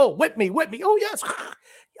down. Oh, whip me. Oh yes.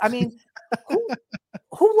 I mean,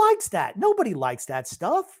 who likes that? Nobody likes that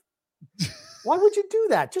stuff. Why would you do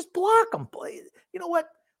that? Just block them. You know what?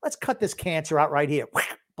 Let's cut this cancer out right here.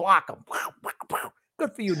 Block them.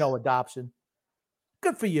 Good for you, Noah Dobson.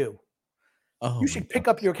 Good for you. Oh, you should pick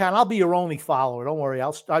up your account. I'll be your only follower. Don't worry.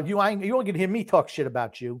 I'll start you. You won't get to hear me talk shit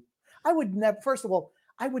about you. I would never. First of all,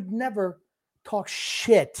 I would never talk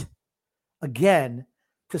shit again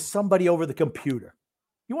to somebody over the computer.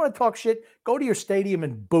 You want to talk shit? Go to your stadium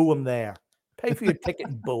and boo him there. Pay for your ticket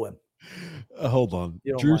and boo him. Hold on.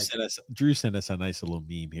 Drew sent us a nice little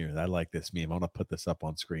meme here. I like this meme. I'm going to put this up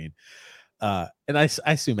on screen. And I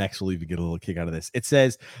assume X will even get a little kick out of this. It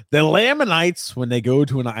says, the Lamanites, when they go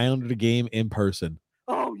to an Islander game in person.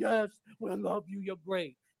 Oh, yes. Well, I love you. You're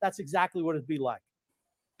great. That's exactly what it'd be like.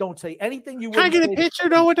 Don't say anything you Can I get a picture,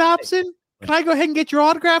 Noah Dobson? Can I go ahead and get your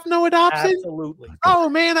autograph, Noah Dobson? Absolutely. Oh,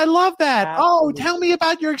 man, I love that. Absolutely. Oh, tell me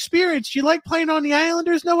about your experience. Do you like playing on the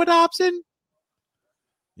Islanders, Noah Dobson?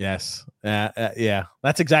 Yes. Yeah.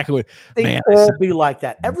 That's exactly what they'd all be like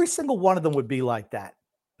that. Every single one of them would be like that.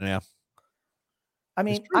 Yeah. I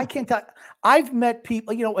mean, I can't tell. I've met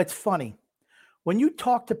people, it's funny. When you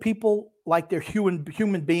talk to people like they're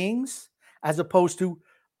human beings, as opposed to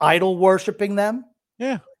idol worshiping them.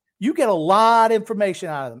 Yeah. You get a lot of information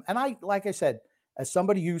out of them. And like I said, as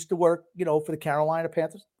somebody who used to work, for the Carolina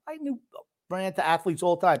Panthers, I ran into athletes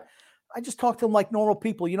all the time. I just talk to them like normal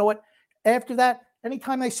people. You know what? After that,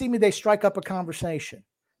 anytime they see me, they strike up a conversation.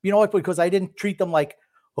 You know what? Because I didn't treat them like,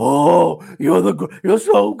 oh, you're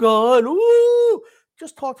so good. Ooh.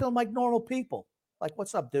 Just talk to them like normal people. Like,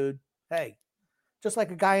 what's up, dude? Hey, just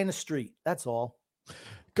like a guy in the street. That's all.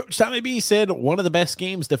 Coach Tommy B said one of the best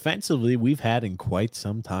games defensively we've had in quite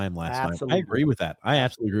some time last night. I agree with that. I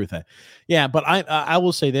absolutely agree with that. Yeah, but I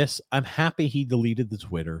will say this. I'm happy he deleted the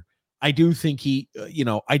Twitter. I do think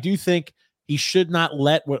I do think he should not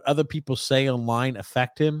let what other people say online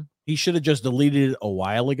affect him. He should have just deleted it a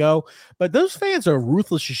while ago. But those fans are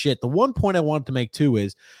ruthless as shit. The one point I wanted to make too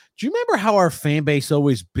is, do you remember how our fan base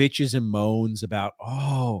always bitches and moans about,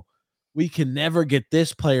 we can never get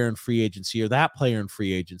this player in free agency or that player in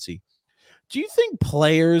free agency? Do you think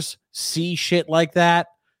players see shit like that?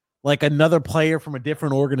 Like another player from a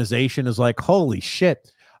different organization is like, holy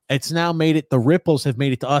shit, it's now made it. The ripples have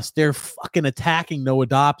made it to us. They're fucking attacking Noah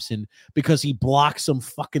Dobson because he blocks some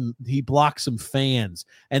fans.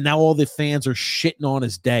 And now all the fans are shitting on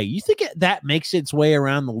his day. You think that makes its way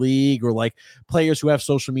around the league, or like players who have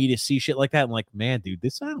social media see shit like that? And like, man, dude,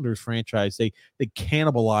 this Islanders franchise, they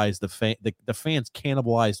cannibalize the fans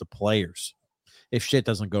cannibalize the players if shit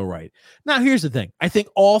doesn't go right. Now, here's the thing. I think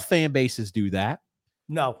all fan bases do that.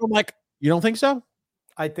 No. I'm like, you don't think so?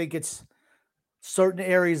 I think it's certain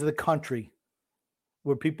areas of the country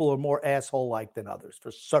where people are more asshole-like than others,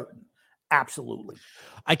 for certain. Absolutely.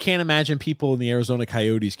 I can't imagine people in the Arizona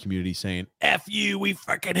Coyotes community saying, F you, we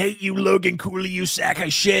fucking hate you, Logan Cooley, you sack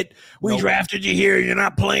of shit. We drafted you here. You're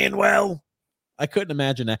not playing well. I couldn't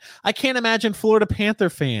imagine that. I can't imagine Florida Panther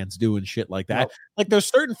fans doing shit like that. Nope. Like, there's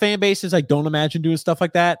certain fan bases I don't imagine doing stuff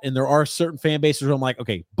like that, and there are certain fan bases where I'm like,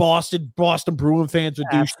 okay, Boston Bruin fans would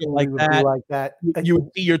do shit like that. You would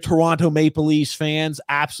see your Toronto Maple Leafs fans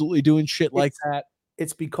absolutely doing shit like that.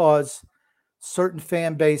 It's because certain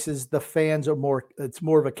fan bases, the fans are it's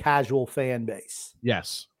more of a casual fan base.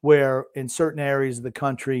 Yes. Where in certain areas of the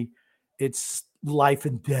country, it's life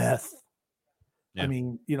and death. Yeah. I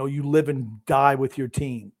mean, you live and die with your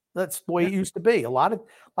team. That's the way it used to be. A lot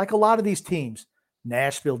of these teams.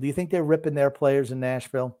 Nashville, do you think they're ripping their players in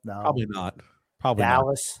Nashville? No. Probably not. Probably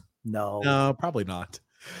Dallas? Not. No, probably not.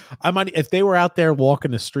 If they were out there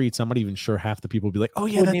walking the streets, I'm not even sure half the people would be like, oh,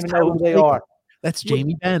 yeah, that's even know who they are. That's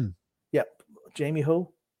Jamie Benn. Yep. Jamie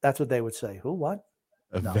who? That's what they would say. Who, what?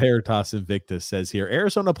 No. Veritas Invictus says here,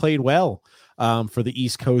 Arizona played well for the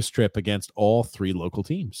East Coast trip against all three local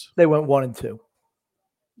teams. They went 1-2.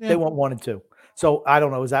 Yeah. They went 1-2. So I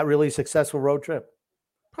don't know. Is that really a successful road trip?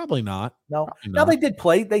 Probably not. No. Probably Now they did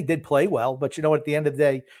play well, but at the end of the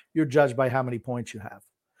day, you're judged by how many points you have.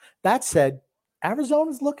 That said,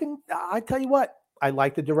 Arizona's looking, I tell you what, I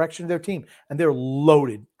like the direction of their team, and they're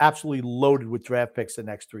loaded, absolutely loaded with draft picks the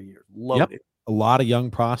next 3 years. Loaded. Yep. A lot of young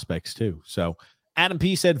prospects too. So Adam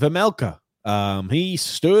P said Vejmelka. He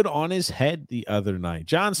stood on his head the other night.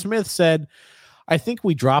 John Smith said, I think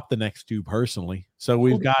we dropped the next two personally. So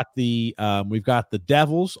we've got the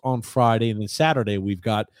Devils on Friday, and then Saturday we've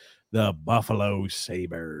got the Buffalo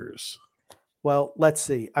Sabres. Well, let's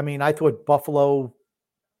see. I mean, I thought Buffalo.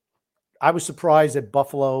 I was surprised that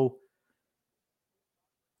Buffalo.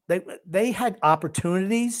 They had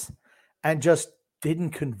opportunities and just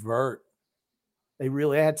didn't convert. They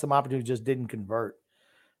really had some opportunities, just didn't convert.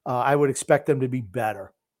 I would expect them to be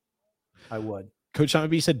better. I would. Coach Tommy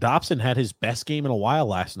B said Dobson had his best game in a while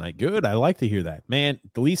last night. Good. I like to hear that. Man,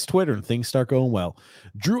 deletes Twitter and things start going well.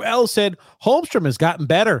 Drew L said Holmstrom has gotten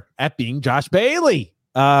better at being Josh Bailey.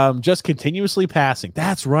 Just continuously passing.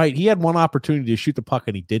 That's right. He had one opportunity to shoot the puck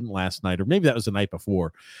and he didn't last night, or maybe that was the night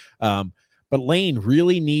before. But Lane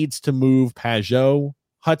really needs to move Pajot,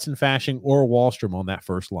 Hudson Fasching, or Wahlstrom on that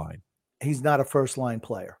first line. He's not a first line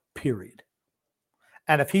player, period.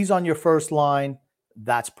 And if he's on your first line,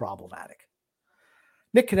 that's problematic.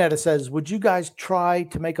 Nick Canetta says, would you guys try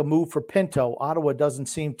to make a move for Pinto? Ottawa doesn't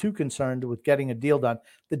seem too concerned with getting a deal done.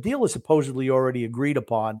 The deal is supposedly already agreed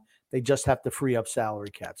upon. They just have to free up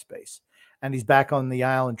salary cap space. And he's back on the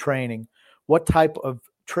island training. What type of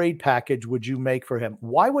trade package would you make for him?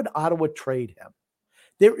 Why would Ottawa trade him?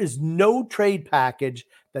 There is no trade package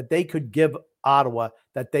that they could give Ottawa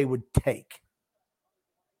that they would take.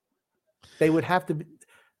 They would have to,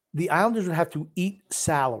 the Islanders would have to eat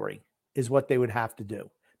salary is what they would have to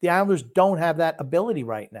do. The Islanders don't have that ability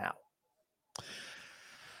right now.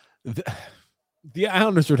 The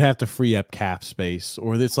Islanders would have to free up cap space,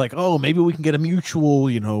 or it's like, oh, maybe we can get a mutual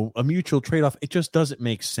trade-off. It just doesn't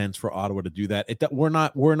make sense for Ottawa to do that. We're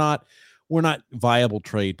not we're not viable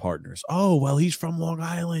trade partners. Oh, well, he's from Long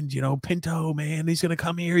Island, Pinto, man, he's going to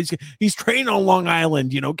come here. He's training on Long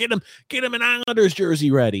Island, get him an Islanders jersey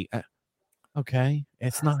ready. Okay,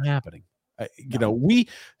 it's not happening.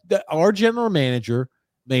 Our general manager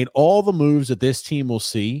made all the moves that this team will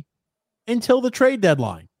see until the trade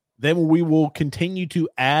deadline. Then we will continue to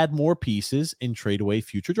add more pieces and trade away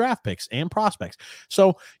future draft picks and prospects.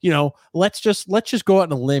 So, let's just go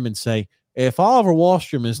out on a limb and say, if Oliver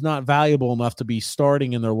Wahlstrom is not valuable enough to be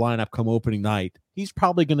starting in their lineup come opening night, he's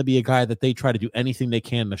probably going to be a guy that they try to do anything they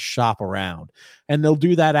can to shop around. And they'll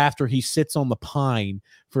do that after he sits on the pine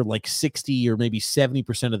for like 60 or maybe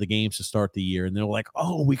 70% of the games to start the year. And they're like,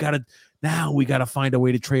 oh, we got to find a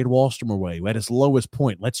way to trade Wahlstrom away at his lowest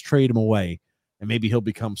point. Let's trade him away. And maybe he'll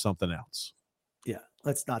become something else. Yeah,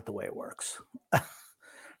 that's not the way it works.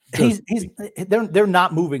 They're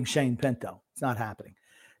not moving Shane Pinto. It's not happening.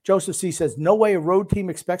 Joseph C. says, no way a road team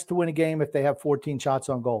expects to win a game if they have 14 shots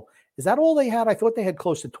on goal. Is that all they had? I thought they had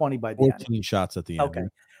close to 20 by the end. 14 shots at the end. Okay.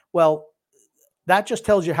 Well, that just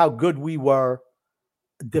tells you how good we were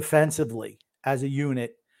defensively as a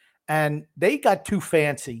unit. And they got too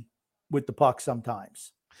fancy with the puck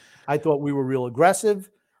sometimes. I thought we were real aggressive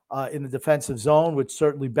in the defensive zone, which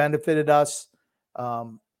certainly benefited us.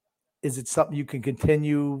 Is it something you can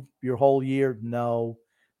continue your whole year? No.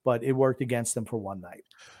 But it worked against them for one night.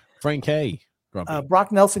 Frank K.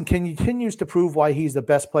 Brock Nelson continues to prove why he's the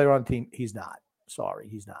best player on the team. He's not. Sorry,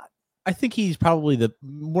 he's not. I think he's probably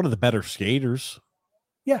one of the better skaters.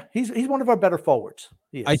 Yeah, he's one of our better forwards.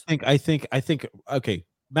 He is. I think. Okay,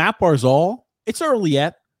 Matt Barzal. It's early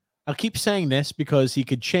yet. I'll keep saying this because he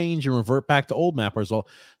could change and revert back to old Matt Barzal.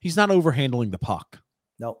 He's not overhandling the puck.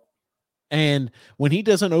 No. And when he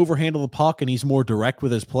doesn't overhandle the puck and he's more direct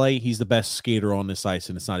with his play, he's the best skater on this ice,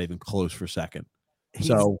 and it's not even close for second. He's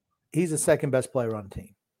the second best player on the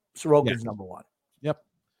team. Sorokin's number one. Yep.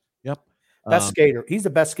 Best skater. He's the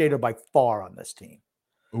best skater by far on this team.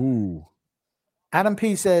 Ooh. Adam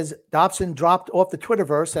P. says, Dobson dropped off the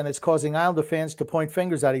Twitterverse, and it's causing Islander fans to point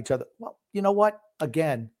fingers at each other. Well, you know what?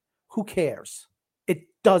 Again, who cares? It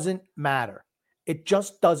doesn't matter. It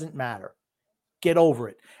just doesn't matter. Get over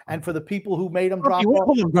it. And for the people who made him drop off.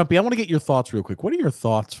 Hold on, Grumpy. I want to get your thoughts real quick. What are your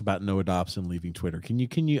thoughts about Noah Dobson leaving Twitter? Can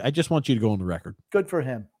you? I just want you to go on the record. Good for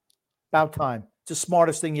him. About time. It's the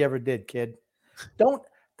smartest thing you ever did, kid. Don't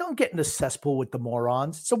get in the cesspool with the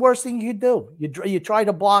morons. It's the worst thing you could do. You try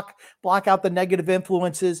to block out the negative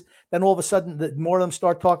influences. Then all of a sudden, the more of them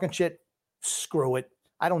start talking shit. Screw it.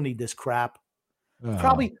 I don't need this crap.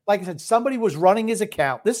 Probably, like I said, somebody was running his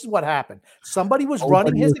account. This is what happened. Somebody was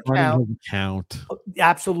running his account.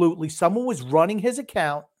 Absolutely. Someone was running his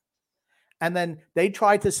account. And then they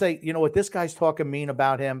tried to say, you know what, this guy's talking mean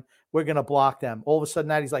about him. We're going to block them. All of a sudden,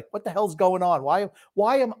 now he's like, what the hell's going on?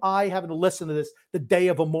 Why am I having to listen to this the day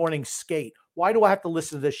of a morning skate? Why do I have to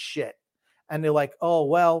listen to this shit? And they're like, oh,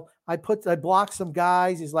 well, I blocked some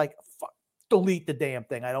guys. He's like, fuck, delete the damn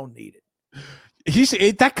thing. I don't need it.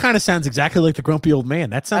 That kind of sounds exactly like the grumpy old man.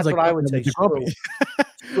 That sounds That's like what I would say. Screw it.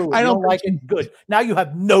 I don't like it. Good. Now you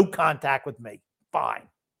have no contact with me. Fine.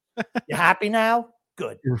 You happy now?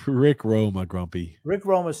 Good. Rick Roma, Grumpy. Rick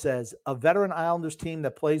Roma says, a veteran Islanders team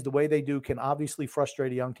that plays the way they do can obviously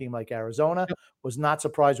frustrate a young team like Arizona. Yep. Was not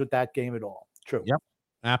surprised with that game at all. True. Yep.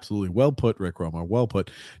 Absolutely. Well put, Rick Roma. Well put.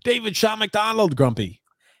 David Shaw McDonald, Grumpy.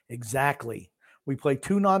 Exactly. We played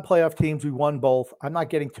two non-playoff teams. We won both. I'm not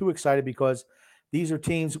getting too excited because these are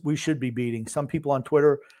teams we should be beating. Some people on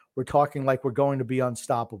Twitter were talking like we're going to be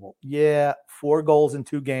unstoppable. Yeah, 4 goals in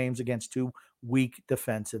 2 games against 2 weak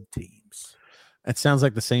defensive teams. That sounds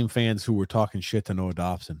like the same fans who were talking shit to Noah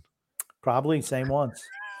Dobson. Probably same ones.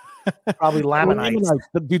 Probably Lamanites.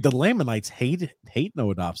 Dude, the Lamanites hate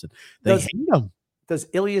Noah Dobson. They hate him. Does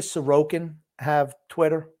Ilya Sorokin have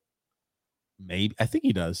Twitter? Maybe. I think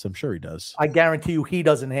he does. I'm sure he does. I guarantee you he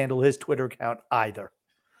doesn't handle his Twitter account either.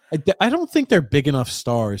 I don't think they're big enough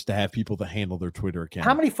stars to have people to handle their Twitter account.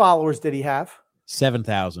 How many followers did he have?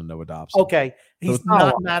 7,000 Noah Dobson. Okay. He's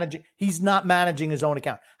not managing his own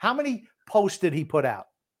account. How many posts did he put out?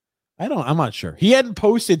 I'm not sure. He hadn't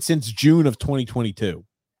posted since June of 2022.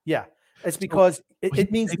 Yeah. It's because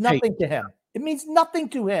it means nothing to him. It means nothing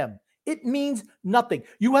to him. It means nothing.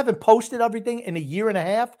 You haven't posted everything in a year and a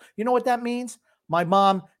half. You know what that means? My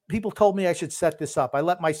mom, people told me I should set this up. I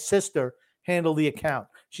let my sister handle the account.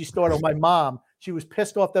 She started my mom. She was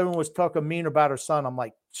pissed off that everyone was talking mean about her son. I'm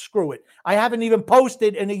like, screw it. I haven't even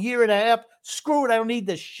posted in a year and a half. Screw it. I don't need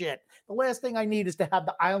this shit. The last thing I need is to have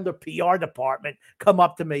the Islander PR department come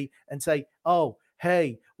up to me and say, oh,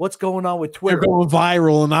 hey, what's going on with They're Twitter? going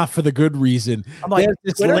viral and not for the good reason. I'm like, There's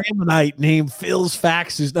this Twitter? Lamanite named Phil's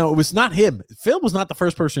Faxes. No, it was not him. Phil was not the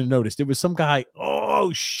first person to notice. It was some guy.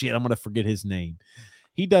 Oh shit, I'm gonna forget his name.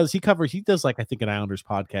 He does like I think an Islanders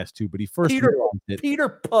podcast too, but he first Peter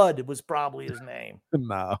Pudd was probably his name.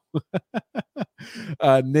 No.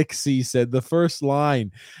 Nick C said the first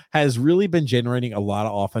line has really been generating a lot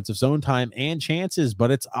of offensive zone time and chances,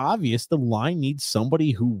 but it's obvious the line needs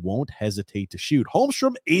somebody who won't hesitate to shoot.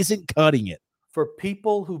 Holmstrom isn't cutting it. For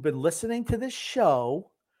people who've been listening to this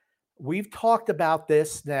show, we've talked about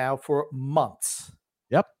this now for months.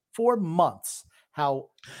 Yep. For months. How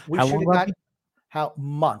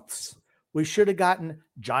months. We should have gotten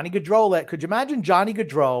Johnny Gaudreau. Could you imagine Johnny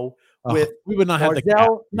Gaudreau with we would not have the cap.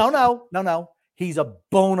 No. He's a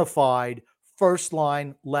bona fide first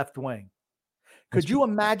line left wing. Could you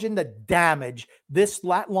imagine the damage this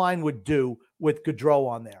line would do with Gaudreau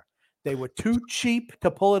on there? They were too cheap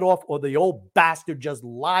to pull it off, or the old bastard just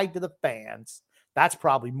lied to the fans. That's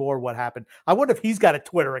probably more what happened. I wonder if he's got a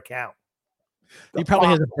Twitter account. He probably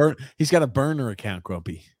has he's got a burner account,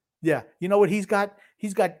 Grumpy. Yeah. You know what he's got?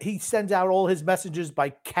 He sends out all his messages by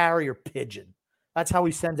carrier pigeon. That's how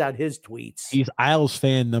he sends out his tweets. He's Isles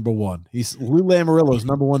fan number one. He's Lou Lamoriello's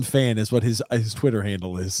number one fan is what his Twitter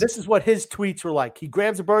handle is. This is what his tweets were like. He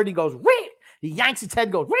grabs a bird, he goes, Wee! He yanks its head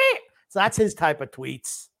and goes, Wee! So that's his type of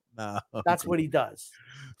tweets. No. That's what he does.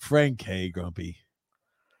 Frank K. Grumpy.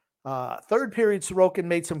 Third period, Sorokin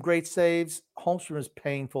made some great saves. Holmstrom is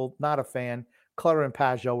painful. Not a fan. Clutter and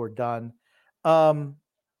Pajot were done.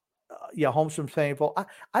 Holmstrom's painful.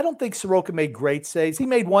 I don't think Sorokin made great saves. He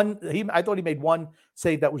made one. I thought he made one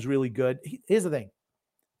save that was really good. Here's the thing.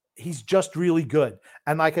 He's just really good.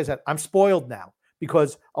 And like I said, I'm spoiled now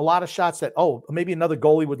because a lot of shots that, maybe another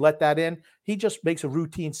goalie would let that in. He just makes a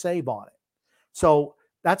routine save on it. So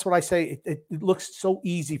that's what I say. It looks so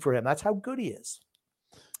easy for him. That's how good he is.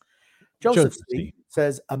 Joseph C.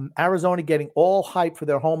 says, Arizona getting all hype for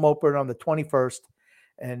their home opener on the 21st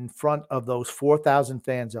in front of those 4,000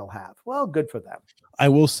 fans they'll have. Well, good for them. I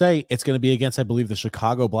will say it's going to be against, I believe, the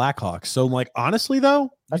Chicago Blackhawks. So, honestly,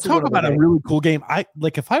 though, let's talk about a really cool game.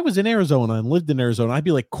 If I was in Arizona and lived in Arizona, I'd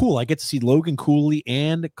be like, cool, I get to see Logan Cooley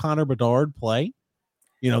and Connor Bedard play.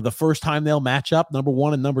 The first time they'll match up, number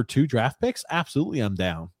 1 and number 2 draft picks. Absolutely, I'm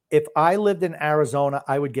down. If I lived in Arizona,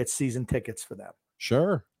 I would get season tickets for them.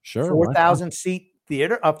 Sure. 4,000 seat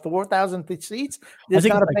theater up 4,000 seats. There's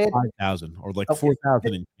not a bad 5,000 or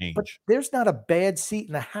 4,000 and change. But there's not a bad seat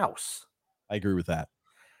in the house. I agree with that.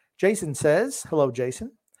 Jason says, hello,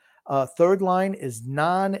 Jason. Third line is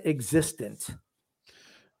non-existent.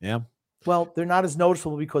 Yeah. Well, they're not as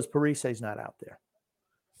noticeable because Parise's not out there.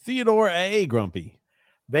 Theodore A. Grumpy.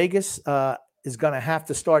 Vegas is going to have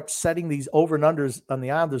to start setting these over and unders on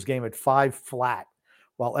the Islanders game at 5 flat,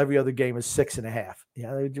 while every other game is 6.5.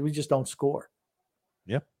 Yeah, we just don't score.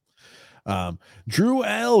 Yep. Drew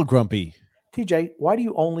L. Grumpy. TJ, why do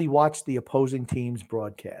you only watch the opposing team's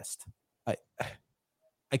broadcast?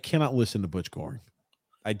 I cannot listen to Butch Goring.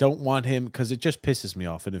 I don't want him because it just pisses me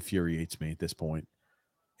off and infuriates me at this point.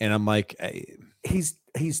 And I'm like, he's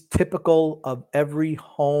typical of every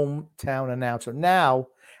hometown announcer now,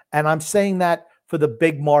 and I'm saying that for the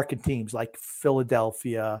big market teams like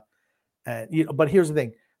Philadelphia, and But here's the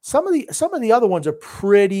thing: some of the other ones are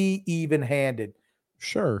pretty even-handed.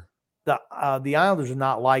 Sure, the Islanders are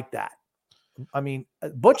not like that. I mean,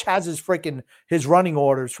 Butch has his running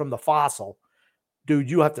orders from the Fossil.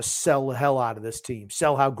 Dude, you have to sell the hell out of this team.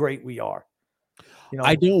 Sell how great we are.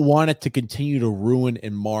 I don't want it to continue to ruin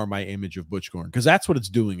and mar my image of Butch Goring because that's what it's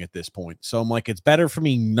doing at this point. So I'm like, it's better for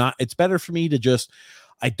me to just,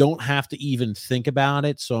 I don't have to even think about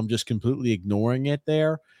it. So I'm just completely ignoring it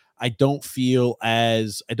there. I don't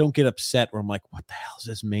get upset where I'm like, what the hell is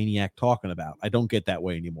this maniac talking about? I don't get that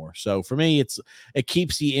way anymore. So for me, it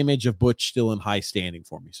keeps the image of Butch still in high standing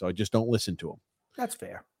for me. So I just don't listen to him. That's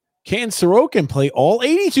fair. Can Sorokin play all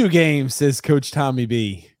 82 games, says Coach Tommy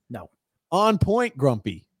B? No. On point,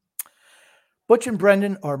 Grumpy. Butch and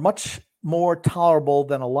Brendan are much more tolerable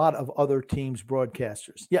than a lot of other teams'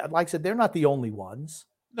 broadcasters. Yeah, like I said, they're not the only ones.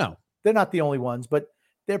 No. They're not the only ones, but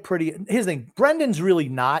they're pretty. Here's the thing. Brendan's really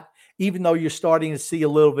not, even though you're starting to see a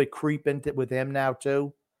little bit creep into with him now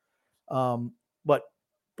too. But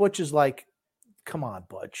Butch is like, come on,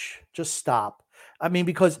 Butch, just stop. I mean,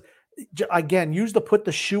 because again, put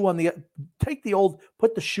the shoe on the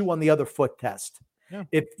other foot test. Yeah.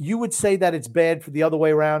 If you would say that it's bad for the other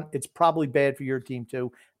way around, it's probably bad for your team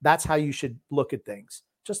too. That's how you should look at things.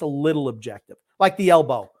 Just a little objective, like the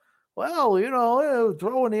elbow. Well,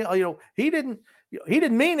 throwing he didn't. He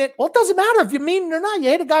didn't mean it. Well, it doesn't matter if you mean it or not. You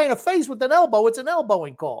hit a guy in the face with an elbow. It's an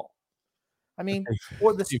elbowing call. I mean,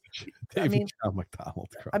 or this. John McDonald.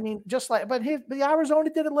 I mean, just like, but the Arizona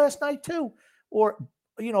did it last night too. Or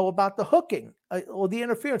about the hooking or the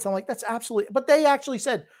interference. I'm like, that's absolutely. But they actually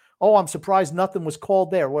said, "Oh, I'm surprised nothing was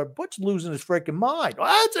called there." Where Butch losing his freaking mind.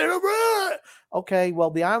 That's it. Okay,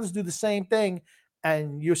 well, the Islanders do the same thing.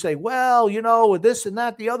 And you say, well, this and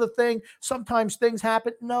that, the other thing, sometimes things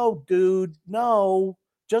happen. No, dude, no,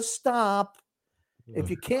 just stop.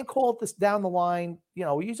 If you can't call this down the line,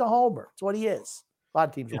 he's a homer. It's what he is. A lot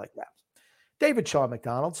of teams like that. David Shaw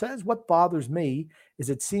McDonald says, what bothers me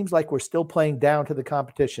is it seems like we're still playing down to the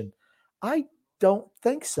competition. I don't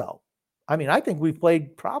think so. I mean, I think we've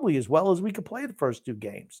played probably as well as we could play the first 2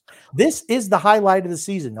 games. This is the highlight of the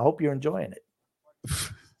season. I hope you're enjoying it.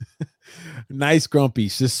 Nice, Grumpy.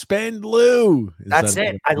 Suspend Lou. That's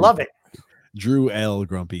it. I love it. Drew L.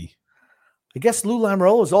 Grumpy. I guess Lou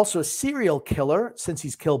Lamoriello is also a serial killer since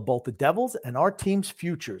he's killed both the Devils and our team's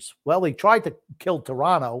futures. Well, they tried to kill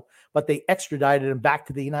Toronto, but they extradited him back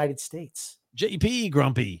to the United States. JP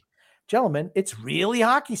Grumpy. Gentlemen, it's really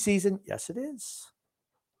hockey season. Yes, it is.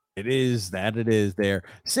 It is there.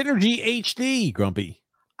 Synergy HD, Grumpy.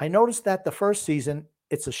 I noticed that the first season,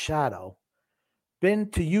 it's a shadow.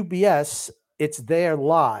 Been to UBS, it's there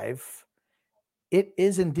live. It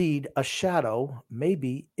is indeed a shadow.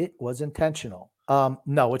 Maybe it was intentional.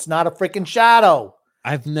 No, it's not a freaking shadow.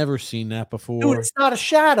 I've never seen that before. Dude, it's not a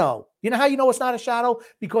shadow. You know how you know it's not a shadow?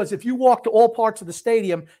 Because if you walk to all parts of the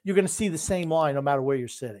stadium, you're going to see the same line no matter where you're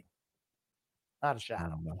sitting. Not a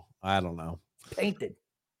shadow. I don't know. Painted.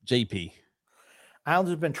 JP.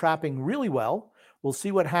 Islanders have been trapping really well. We'll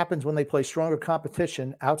see what happens when they play stronger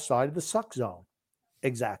competition outside of the suck zone.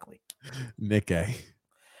 Exactly. Nick A.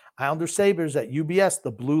 Islander Sabres at UBS, the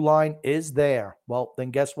blue line is there. Well, then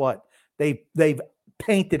guess what? They've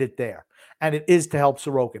painted it there, and it is to help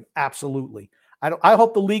Sorokin. Absolutely. I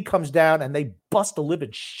hope the league comes down and they bust the living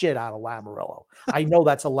shit out of Lamoriello. I know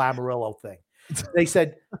that's a Lamoriello thing. They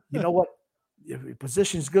said, you know what? Your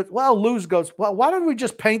position's good. Well, Luz goes, well, why don't we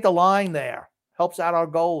just paint the line there? Helps out our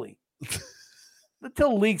goalie. Until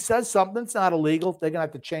the league says something, it's not illegal. They're going to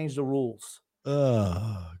have to change the rules.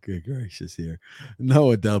 Oh, good gracious here.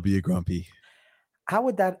 Noah W. Grumpy. How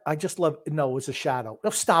would that? I just love. No, it's a shadow.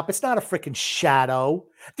 No, stop. It's not a freaking shadow.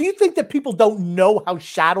 Do you think that people don't know how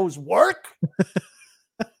shadows work?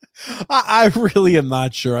 I really am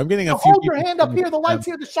not sure. I'm getting a few. Hold your hand up here. The light's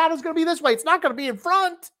here. The shadow's going to be this way. It's not going to be in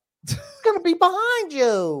front. It's going to be behind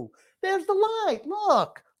you. There's the light.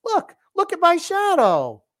 Look at my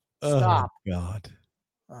shadow. Stop. Oh, God.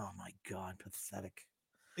 Oh, my God. Pathetic.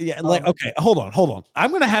 Yeah, okay, hold on. I'm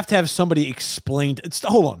going to have somebody explain.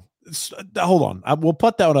 Hold on. We'll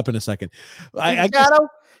put that one up in a second. Shadow?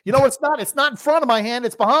 It's not. It's not in front of my hand.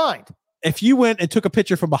 It's behind. If you went and took a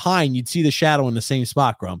picture from behind, you'd see the shadow in the same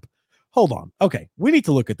spot, Grump. Hold on. Okay, we need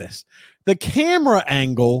to look at this. The camera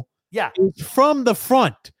angle is from the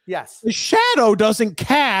front. Yes. The shadow doesn't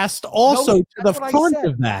cast also to the front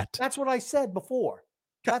of that. That's what I said before.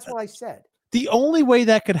 That's what I said. The only way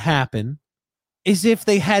that could happen is if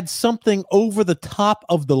they had something over the top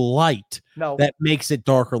of the light that makes it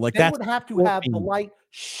darker. Like that would have to have the light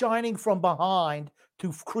shining from behind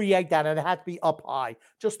to create that, and it had to be up high.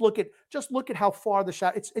 Just look at how far the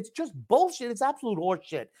shadow. It's just bullshit. It's absolute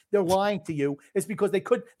horseshit. They're lying to you. It's because they're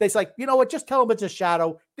like, you know what? Just tell them it's a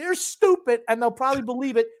shadow. They're stupid, and they'll probably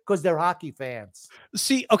believe it because they're hockey fans.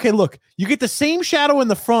 See, okay, look, you get the same shadow in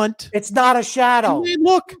the front. It's not a shadow.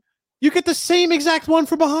 Look. You get the same exact one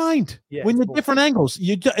from behind when the different angles.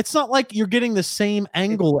 It's not like you're getting the same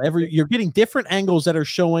angle you're getting different angles that are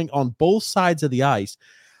showing on both sides of the ice.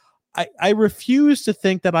 I refuse to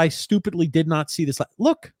think that I stupidly did not see this.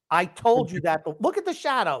 Look, I told you that. Look at the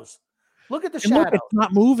shadows. Look at the shadows. Look, it's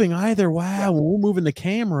not moving either. Wow, when we're moving the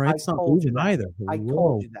camera, it's not moving either. I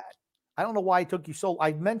told you that. I don't know why it took you so.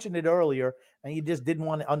 I mentioned it earlier, and you just didn't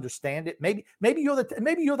want to understand it. Maybe you're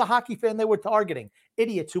the hockey fan they were targeting.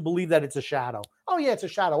 Idiots who believe that it's a shadow. Oh yeah, it's a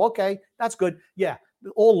shadow. Okay, that's good. Yeah,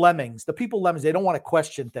 all lemmings. The people lemmings. They don't want to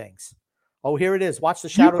question things. Oh, here it is. Watch the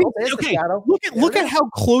shadow. There's the shadow. Look at how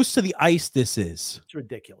close to the ice this is. It's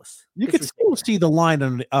ridiculous. You can still see the line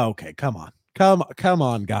on. Okay, come on. Come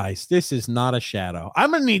on, guys. This is not a shadow.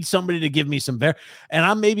 I'm going to need somebody to give me some and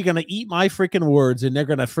I'm maybe going to eat my freaking words, and they're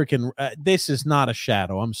going to freaking, this is not a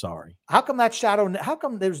shadow. I'm sorry. How come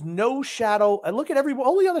there's no shadow? And look at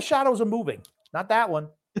all the other shadows are moving. Not that one.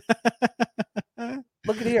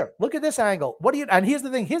 Look at here. Look at this angle. And here's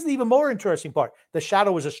the thing. Here's the even more interesting part. The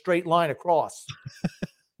shadow is a straight line across.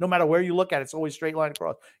 No matter where you look at it, it's always straight line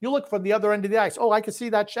across. You look from the other end of the ice. Oh, I can see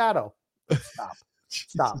that shadow.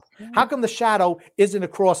 Stop. How come the shadow isn't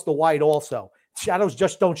across the white also? Shadows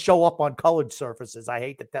just don't show up on colored surfaces. I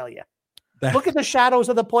hate to tell you. Look at the shadows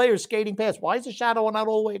of the players skating past. Why is the shadow not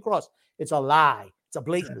all the way across? It's a lie. It's a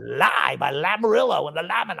blatant lie by Lamoriello and the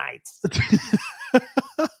Lamanites.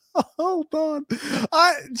 Hold on.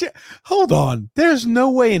 Hold on. There's no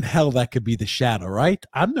way in hell that could be the shadow, right?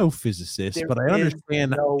 I'm no physicist, but I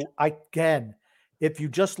understand. Again, if you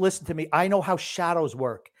just listen to me, I know how shadows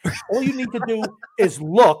work. All you need to do is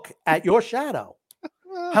look at your shadow.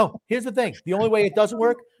 Here's the thing. The only way it doesn't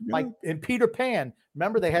work, like in Peter Pan,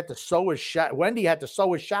 remember they had to sew his shadow. Wendy had to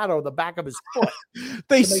sew his shadow on the back of his foot.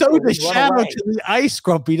 They sewed the shadow to the ice,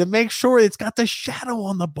 Grumpy, to make sure it's got the shadow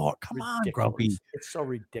on the bar. Come on, Grumpy. It's so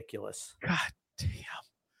ridiculous. God damn.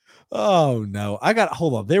 Oh, no.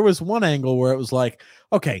 Hold on. There was one angle where it was like,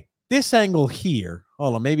 okay, this angle here.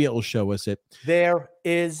 Hold on. Maybe it will show us it. There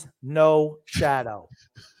is no shadow.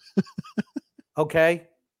 Okay?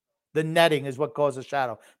 The netting is what causes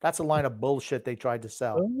shadow. That's a line of bullshit they tried to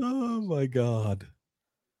sell. Oh, my God.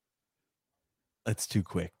 That's too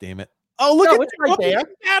quick. Damn it. Oh, look at it's right there.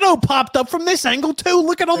 Shadow popped up from this angle, too.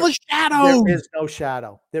 Look at all the shadows. There is no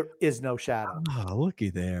shadow. There is no shadow. Oh, looky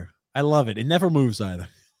there. I love it. It never moves either.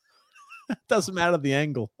 It doesn't matter the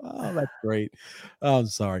angle. Oh, that's great. Oh, I'm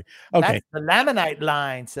sorry. Okay. That's the Lamanite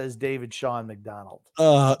line, says David Sean McDonald.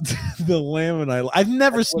 The Lamanite. I've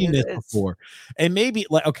never seen this before. And maybe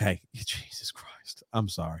okay. Jesus Christ. I'm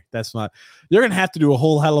sorry. That's not. You're gonna have to do a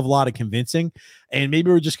whole hell of a lot of convincing. And maybe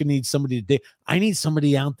we're just gonna need somebody to I need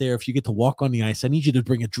somebody out there. If you get to walk on the ice, I need you to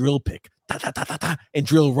bring a drill pick and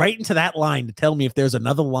drill right into that line to tell me if there's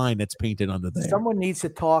another line that's painted under there. Someone needs to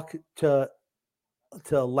talk to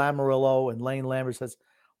Lamoriello, and Lane Lambert says,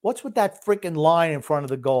 what's with that freaking line in front of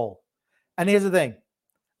the goal? And here's the thing.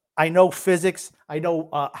 I know physics. I know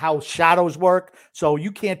how shadows work. So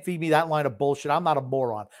you can't feed me that line of bullshit. I'm not a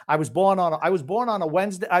moron. I was born on a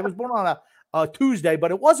Wednesday. I was born on a Tuesday,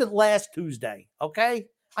 but it wasn't last Tuesday. Okay.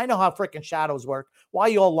 I know how freaking shadows work. Why are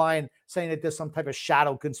you all lying, saying that there's some type of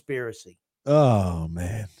shadow conspiracy? Oh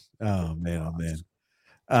man.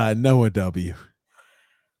 Noah W.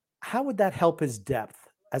 How would that help his depth?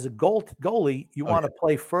 As a goalie, you want to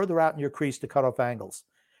play further out in your crease to cut off angles.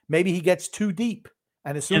 Maybe he gets too deep.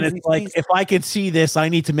 And as soon as it's like, if I can see this, I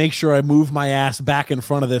need to make sure I move my ass back in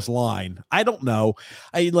front of this line. I don't know.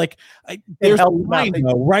 There's a line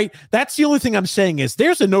though, right? That's the only thing I'm saying is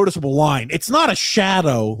there's a noticeable line. It's not a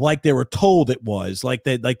shadow like they were told it was, like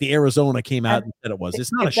the Arizona came out and said it was.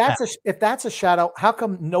 It's not a shadow. If that's a shadow, how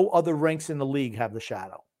come no other rinks in the league have the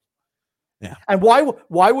shadow? Yeah. And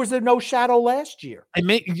why was there no shadow last year? And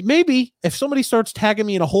maybe if somebody starts tagging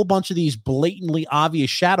me in a whole bunch of these blatantly obvious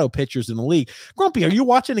shadow pictures in the league, Grumpy, are you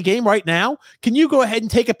watching a game right now? Can you go ahead and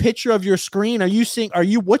take a picture of your screen?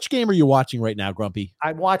 Which game are you watching right now, Grumpy?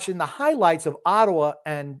 I'm watching the highlights of Ottawa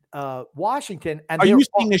and Washington. And are you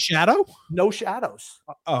seeing a shadow? No shadows.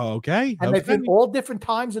 Oh, okay. And they've been all different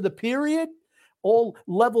times of the period, all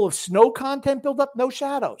level of snow content build up, no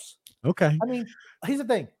shadows. Okay. I mean, here's the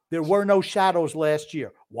thing. There were no shadows last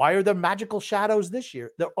year. Why are there magical shadows this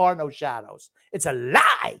year? There are no shadows. It's a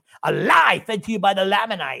lie fed to you by the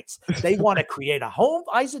Lamanites. They want to create a home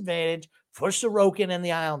ice advantage for Sorokin and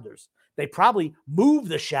the Islanders. They probably move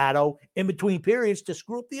the shadow in between periods to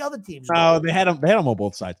screw up the other teams. Oh, they had them on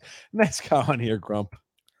both sides. Let's go on here, Grump.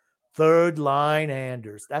 Third line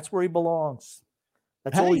Anders. That's where he belongs.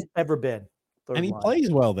 That's all he's ever been. And he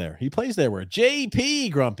plays well there. He plays there where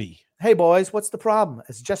JP, Grumpy. Hey, boys, what's the problem?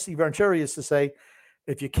 As Jesse Ventura used to say,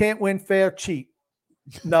 if you can't win fair, cheat.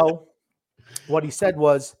 No. What he said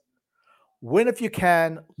was, win if you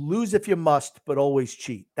can, lose if you must, but always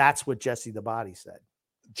cheat. That's what Jesse the Body said.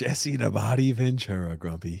 Jesse the Body Ventura,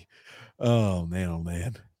 Grumpy. Oh,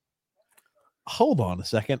 man. Hold on a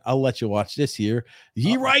second. I'll let you watch this here.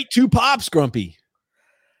 Ye right two pops, Grumpy.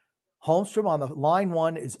 Holmstrom on the line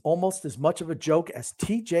one is almost as much of a joke as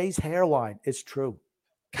TJ's hairline. It's true.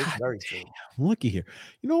 It's very true. Looky here.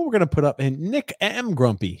 You know what we're going to put up? And Nick M.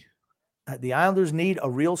 Grumpy. The Islanders need a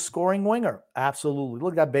real scoring winger. Absolutely.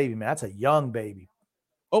 Look at that baby, man. That's a young baby.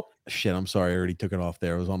 Oh, shit. I'm sorry. I already took it off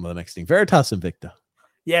there. I was on to the next thing. Veritas Invicta.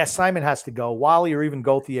 Yeah, Simon has to go. Wally or even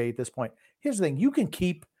Gauthier at this point. Here's the thing. You can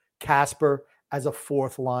keep Casper as a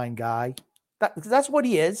fourth line guy. That's what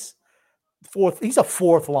he is. He's a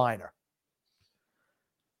fourth liner.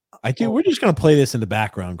 We're just going to play this in the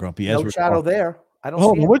background, Grumpy. No shadow there. I don't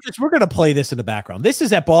see it. We're going to play this in the background. This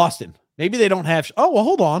is at Boston. Maybe they don't have. Oh, well,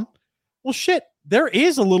 hold on. Well, shit. There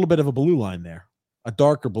is a little bit of a blue line there, a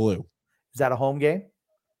darker blue. Is that a home game?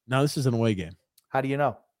 No, this is an away game. How do you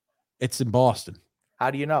know? It's in Boston.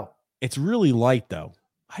 How do you know? It's really light, though.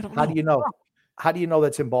 I don't How know. do you know? How do you know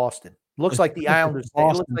that's in Boston? Looks like the Islanders. It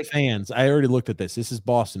Boston looks like fans. I already looked at this. This is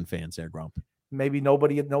Boston fans there, Grump. maybe no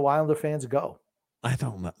Islander fans go. I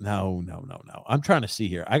don't know. No. I'm trying to see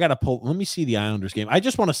here. I got to pull. Let me see the Islanders game. I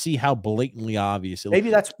just want to see how blatantly obvious.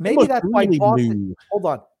 Maybe that's really why Boston. blue. Hold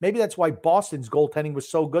on. Maybe that's why Boston's goaltending was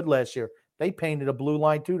so good last year. They painted a blue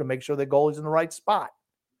line too to make sure their goalie's in the right spot.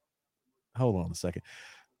 Hold on a second.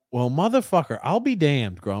 Well, motherfucker, I'll be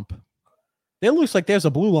damned, Grump. It looks like there's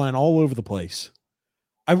a blue line all over the place.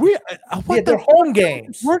 They're home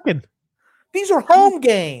games. Working. These are home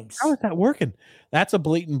games. How is that working? That's a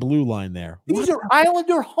blatant blue line there. These are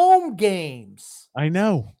Islander home games. I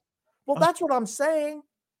know. Well, that's what I'm saying.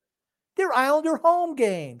 They're Islander home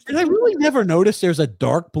games. Did I really never notice there's a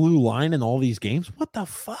dark blue line in all these games? What the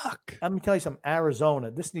fuck? Let me tell you something.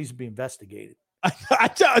 Arizona, this needs to be investigated.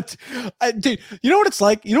 Dude, you know what it's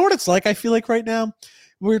like? You know what it's like? I feel like right now,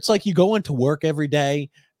 where it's like you go into work every day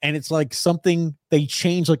and it's like something they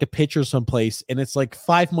change like a picture someplace, and it's like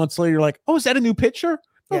 5 months later, you're like, oh, is that a new picture?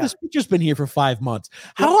 Oh, this picture's been here for 5 months.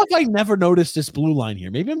 How have I never noticed this blue line here?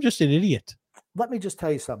 Maybe I'm just an idiot. Let me just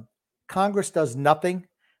tell you something. Congress does nothing,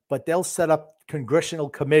 but they'll set up congressional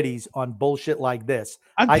committees on bullshit like this.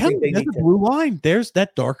 I think they need a blue line. There's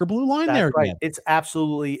that darker blue line there. Right. Again. It's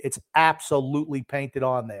absolutely painted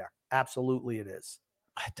on there. Absolutely it is.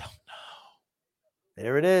 I don't know.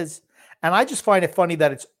 There it is. And I just find it funny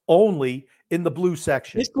that it's only in the blue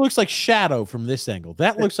section. This looks like shadow from this angle.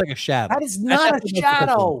 That looks like a shadow. That is not a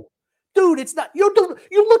shadow. Dude, it's not. You're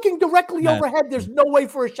looking directly overhead. There's no way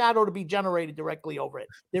for a shadow to be generated directly over it.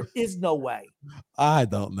 There is no way. I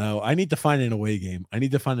don't know. I need to find an away game. I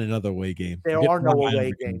need to find another away game. There are no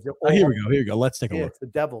away games. Here we go. Let's take a look. It's the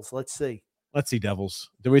Devils. Let's see. Let's see,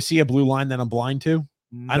 Devils. Do we see a blue line that I'm blind to?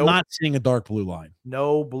 Nope. I'm not seeing a dark blue line.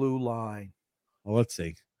 No blue line. Well, let's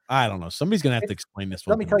see. I don't know. Somebody's going to have to explain this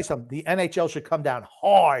one. Let me tell you something. The NHL should come down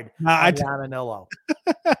hard on Yananillo.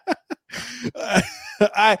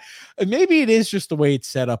 Maybe it is just the way it's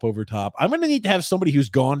set up over top. I'm going to need to have somebody who's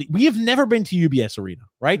gone. We have never been to UBS Arena,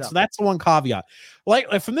 right? No. So that's the one caveat.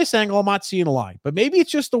 Like from this angle, I'm not seeing a line, but maybe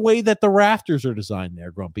it's just the way that the rafters are designed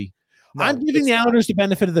there, Grumpy. No, I'm giving the Islanders the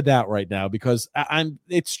benefit of the doubt right now because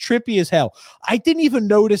it's trippy as hell. I didn't even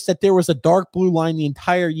notice that there was a dark blue line the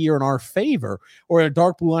entire year in our favor, or a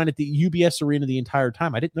dark blue line at the UBS Arena the entire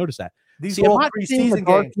time. I didn't notice that. These are all preseason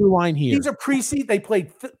games. Blue line here. These are preseason. They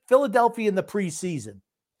played Philadelphia in the preseason.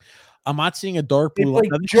 I'm not seeing a dark blue line.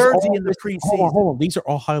 Jersey in the preseason. Hold on. These are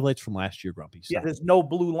all highlights from last year, Grumpy. Yeah, there's no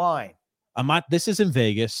blue line. This is in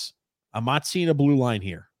Vegas. I'm not seeing a blue line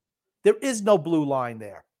here. There is no blue line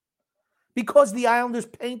there. Because the Islanders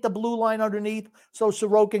paint the blue line underneath so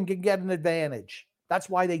Sorokin can get an advantage. That's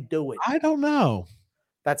why they do it. I don't know.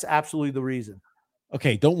 That's absolutely the reason.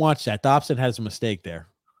 Okay, don't watch that. Dobson has a mistake there.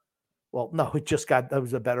 Well, no, that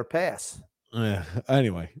was a better pass.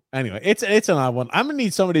 Anyway, it's an odd one. I'm gonna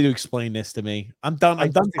need somebody to explain this to me. I'm done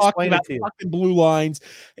talking about fucking blue lines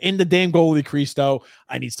in the damn goalie crease, though.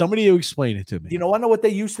 I need somebody to explain it to me. You know, I know what they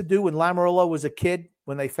used to do when Lamoriello was a kid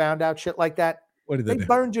when they found out shit like that. What did they do?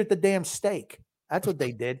 Burned you at the damn stake. That's what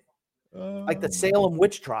they did. Like the Salem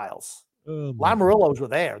witch trials. Lamoriellos were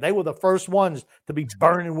there. They were the first ones to be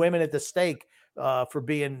burning women at the stake for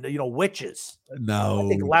being, witches. No. I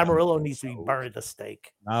think Lamoriello needs to be burned at the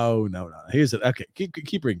stake. No. Here's it. Okay,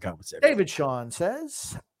 keep reading comments there. David Sean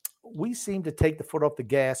says, we seem to take the foot off the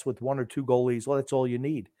gas with one or two goalies. Well, that's all you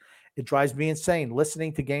need. It drives me insane.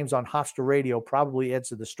 Listening to games on Hofstra Radio probably adds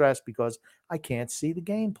to the stress because I can't see the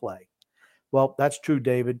gameplay. Well, that's true,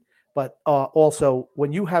 David. But also,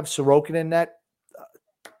 when you have Sorokin in net,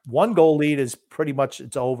 one goal lead is pretty much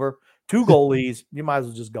it's over. Two goal leads, you might as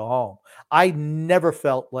well just go home. I never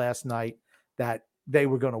felt last night that they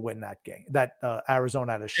were going to win that game. That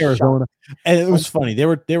Arizona had a shot. And it was funny. They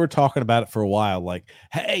were talking about it for a while. Like,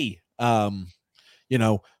 hey, we're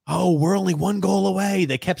only one goal away.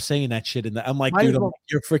 They kept saying that shit. And I'm like, dude,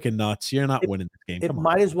 you're freaking nuts. You're not winning this game. It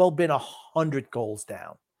might as well been 100 goals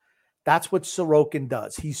down. That's what Sorokin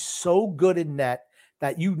does. He's so good in net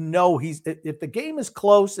that if the game is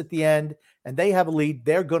close at the end and they have a lead,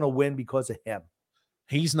 they're going to win because of him.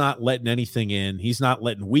 He's not letting anything in. He's not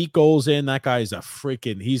letting weak goals in. That guy is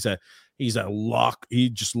he's a lock. He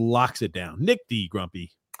just locks it down. Nick D, Grumpy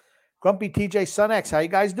TJ Sunex. How you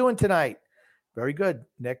guys doing tonight? Very good,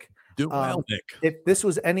 Nick. Doing well, Nick. If this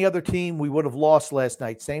was any other team, we would have lost last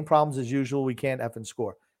night. Same problems as usual. We can't effing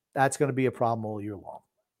score. That's going to be a problem all year long.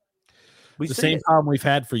 The same problem we've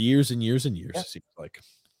had for years and years and years, it seems like.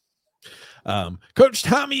 Coach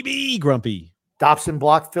Tommy B, Grumpy. Dobson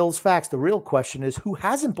blocked Phil's fax. The real question is, who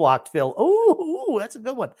hasn't blocked Phil? Oh, Ooh, that's a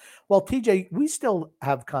good one. Well, TJ, we still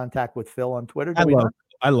have contact with Phil on Twitter. Do we not?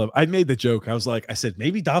 I made the joke. I said,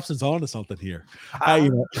 maybe Dobson's on to something here. I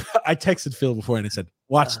texted Phil before and I said,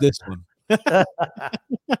 watch this one.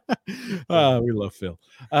 We love Phil.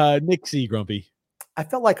 Nick C. Grumpy. I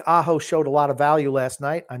felt like Aho showed a lot of value last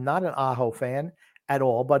night. I'm not an Aho fan at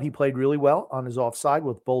all, but he played really well on his offside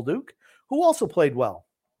with Bull Duke, who also played well.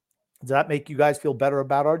 Does that make you guys feel better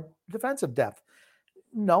about our defensive depth?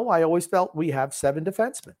 No, I always felt we have 7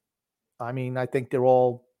 defensemen. I mean, I think they're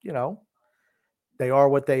all, they are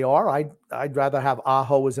what they are. I'd rather have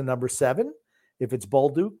Aho as a number 7. If it's Bull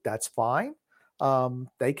Duke, that's fine.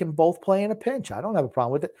 They can both play in a pinch. I don't have a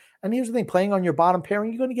problem with it. And here's the thing, playing on your bottom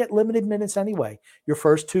pairing, you're going to get limited minutes anyway. Your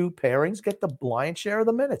first 2 pairings get the lion's share of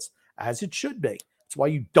the minutes, as it should be. That's why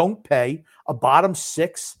you don't pay a bottom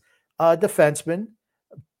 6 defenseman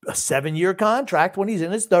a 7-year contract when he's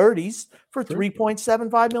in his 30s for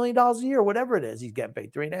 $3.75 million a year, whatever it is. He's getting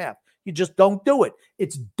paid 3.5. You just don't do it.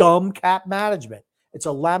 It's dumb cap management. It's a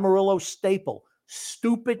Lamoriello staple.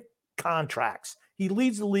 Stupid contracts. He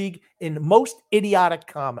leads the league in most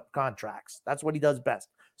idiotic contracts. That's what he does best.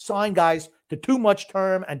 Sign guys to too much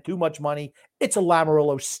term and too much money. It's a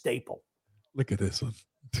Lamoriello staple. Look at this one.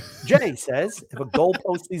 Jay says, if a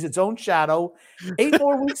goalpost sees its own shadow, 8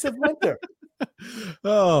 more weeks of winter.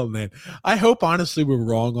 Oh, man. I hope, honestly, we're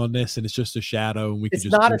wrong on this and it's just a shadow. And it's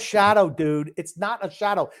not a shadow, dude. It's not a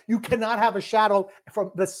shadow. You cannot have a shadow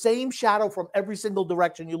from the same shadow from every single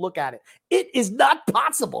direction you look at it. It is not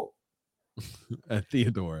possible.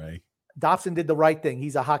 Theodore, eh? Dobson did the right thing.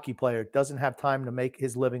 He's a hockey player. Doesn't have time to make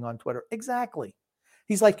his living on Twitter. Exactly.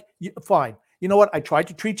 He's like, fine. You know what? I tried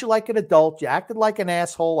to treat you like an adult. You acted like an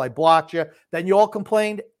asshole. I blocked you. Then you all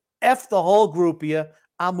complained. F the whole group of you.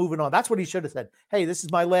 I'm moving on. That's what he should have said. Hey, this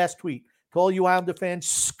is my last tweet. To all you Islander fans,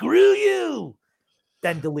 screw you.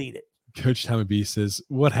 Then delete it. Coach Tommy B says,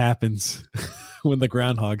 what happens when the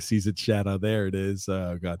groundhog sees its shadow? There it is.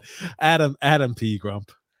 Oh, God. Adam P.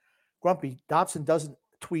 Grumpy, Dobson doesn't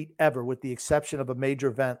tweet ever with the exception of a major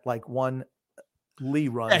event like one Lee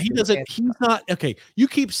runs. Yeah, he doesn't. He's not. Okay, you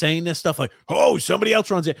keep saying this stuff like, oh, somebody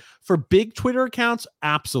else runs it. For big Twitter accounts,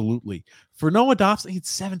 absolutely. For Noah Dobson, he had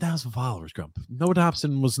 7,000 followers, Grump. Noah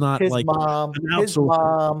Dobson was not his like mom, his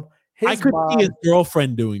mom. I could see his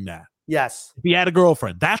girlfriend doing that. Yes. If he had a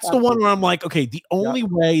girlfriend. That's the one where I'm like, okay, the only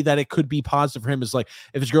way that it could be positive for him is like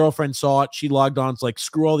if his girlfriend saw it, she logged on, it's like,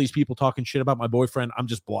 screw all these people talking shit about my boyfriend. I'm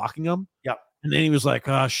just blocking them. Yep. And then he was like,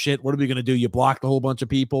 oh, shit, what are we going to do? You blocked a whole bunch of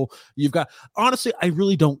people. Honestly, I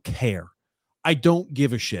really don't care. I don't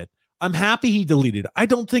give a shit. I'm happy he deleted it. I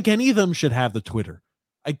don't think any of them should have the Twitter.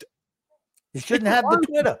 You shouldn't have the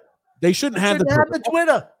Twitter. They shouldn't have the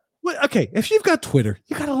Twitter. Okay, if you've got Twitter,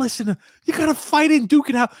 you got to listen. You got to fight and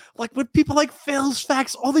duke it out. Like with people like Phil's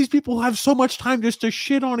Facts, all these people who have so much time just to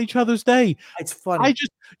shit on each other's day. It's funny.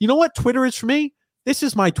 You know what Twitter is for me? This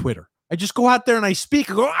is my Twitter. I just go out there and I speak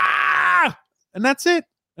and go, and that's it.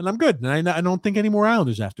 And I'm good. And I don't think any more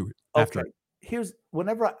Islanders after it. Here's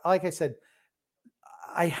whenever, like I said,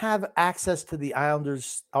 I have access to the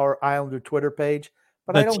our Islander Twitter page,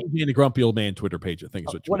 but I don't. The Grumpy Old Man Twitter page, I think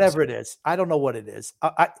is what you whatever it is. I don't know what it is.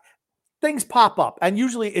 Things pop up, and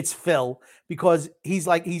usually it's Phil because he's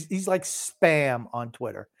like spam on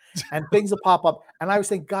Twitter, and things will pop up. And I was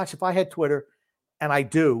thinking, gosh, if I had Twitter, and I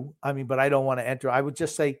do, but I don't want to enter. I would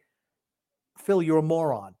just say, Phil, you're a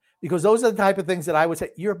moron, because those are the type of things that I would say.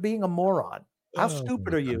 You're being a moron. How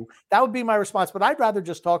stupid are you? That would be my response. But I'd rather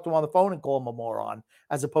just talk to him on the phone and call him a moron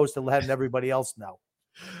as opposed to letting everybody else know.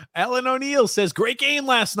 Ellen O'Neill says, great game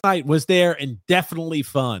last night. Was there and definitely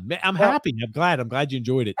fun. I'm happy. I'm glad you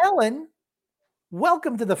enjoyed it. Ellen,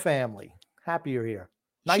 welcome to the family. Happy you're here.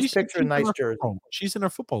 Nice picture and nice jersey. She's in our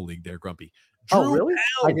football league there, Grumpy. Oh, really?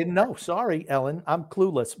 I didn't know. Sorry, Ellen. I'm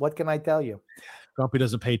clueless. What can I tell you? Grumpy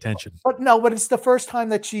doesn't pay attention. But it's the first time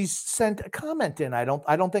that she's sent a comment in. I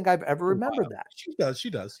don't think I've ever remembered that. She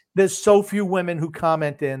does. There's so few women who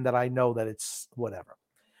comment in that I know that it's whatever.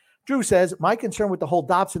 Drew says, my concern with the whole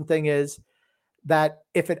Dobson thing is that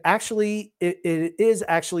if it is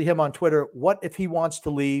actually him on Twitter, what if he wants to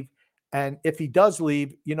leave? And if he does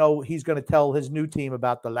leave, he's going to tell his new team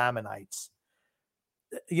about the Lamanites.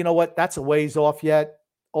 You know what? That's a ways off yet.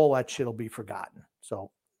 All that shit will be forgotten.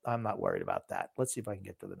 So I'm not worried about that. Let's see if I can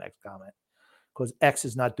get to the next comment, because X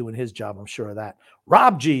is not doing his job. I'm sure of that.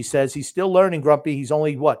 Rob G says he's still learning, Grumpy. He's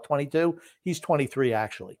only 22? He's 23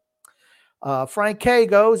 actually. Frank K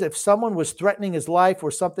goes, if someone was threatening his life or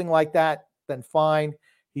something like that, then fine.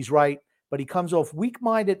 He's right. But he comes off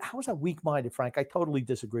weak-minded. How is that weak-minded, Frank? I totally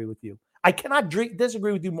disagree with you. I cannot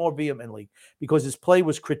disagree with you more vehemently because his play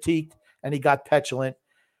was critiqued and he got petulant.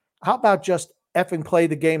 How about just effing play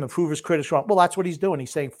the game and prove his critics wrong. Well, that's what he's doing.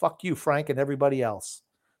 He's saying, fuck you, Frank, and everybody else.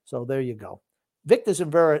 So there you go. Victus in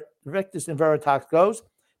Veritas goes,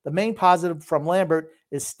 the main positive from Lambert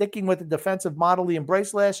is sticking with the defensive model he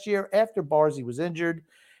embraced last year after Barzy was injured.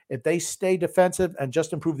 If they stay defensive and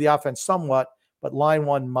just improve the offense somewhat, but line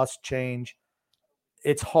one must change.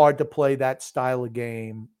 It's hard to play that style of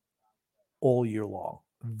game all year long.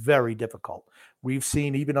 Very difficult. We've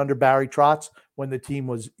seen even under Barry Trotz, when the team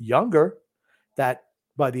was younger, that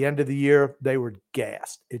by the end of the year, they were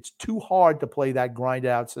gassed. It's too hard to play that grind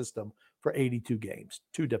out system for 82 games.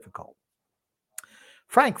 Too difficult.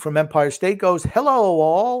 Frank from Empire State goes, hello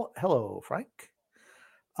all. Hello, Frank.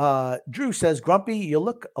 Drew says, Grumpy, you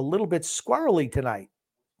look a little bit squirrely tonight.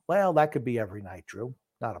 Well, that could be every night, Drew.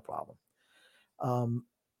 Not a problem.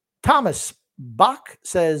 Thomas Bach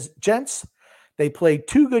says, gents, they played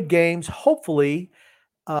 2 good games. Hopefully,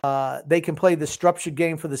 they can play the structured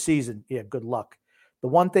game for the season. Yeah, good luck. The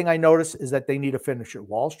one thing I noticed is that they need a finisher.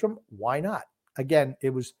 Wahlstrom, why not? Again, it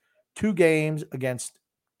was 2 games against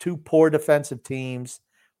 2 poor defensive teams.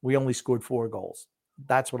 We only scored 4 goals.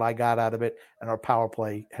 That's what I got out of it. And our power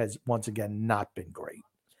play has once again not been great.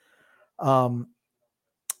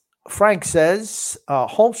 Frank says,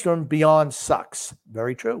 Holmstrom beyond sucks.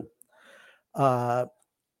 Very true. Frank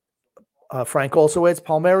also adds,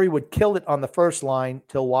 Palmieri would kill it on the first line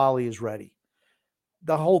till Wally is ready.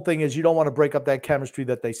 The whole thing is you don't want to break up that chemistry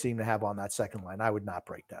that they seem to have on that second line. I would not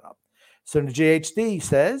break that up. So the GHD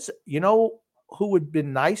says, you know who would have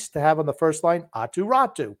been nice to have on the first line? Atu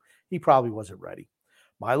Ratu. He probably wasn't ready.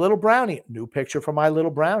 My Little Brownie, new picture from My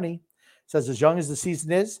Little Brownie, says as young as the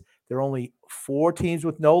season is, there are only 4 teams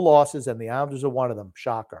with no losses, and the Islanders are one of them.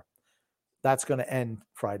 Shocker. That's going to end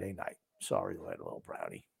Friday night. Sorry, Little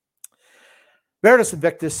Brownie. Veritas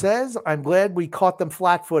Invictus says, I'm glad we caught them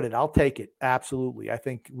flat-footed. I'll take it. Absolutely. I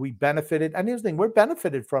think we benefited. And here's the thing, we're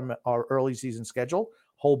benefited from our early season schedule.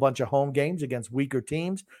 Whole bunch of home games against weaker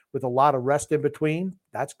teams with a lot of rest in between.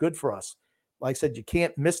 That's good for us. Like I said, you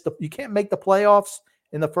can't make the playoffs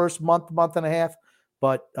in the first month and a half,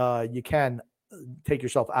 but you can take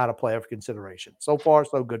yourself out of playoff consideration. So far,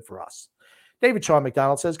 so good for us. David Sean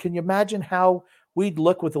McDonald says, can you imagine how we'd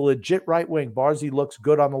look with a legit right wing? Barzy looks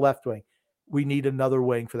good on the left wing. We need another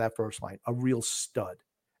wing for that first line, a real stud.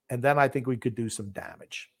 And then I think we could do some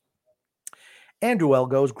damage. Andrew L.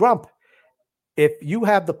 goes, Grump, if you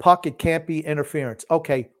have the puck, it can't be interference.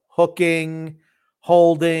 Okay, hooking,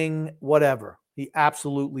 holding, whatever. He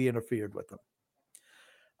absolutely interfered with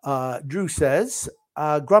them. Drew says,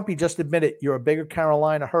 Grumpy, just admit it. You're a bigger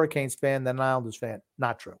Carolina Hurricanes fan than an Islanders fan.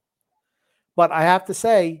 Not true. But I have to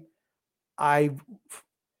say,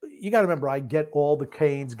 you got to remember, I get all the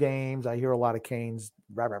Canes games. I hear a lot of Canes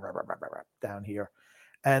down here.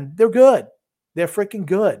 And they're good. They're freaking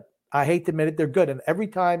good. I hate to admit it, they're good. And every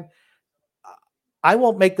time, I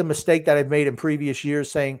won't make the mistake that I've made in previous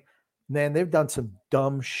years saying, man, they've done some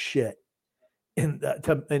dumb shit in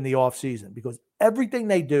the offseason, because everything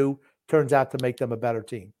they do turns out to make them a better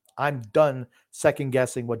team. I'm done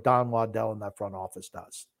second-guessing what Don Waddell in that front office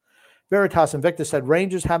does. Veritas Invictus said,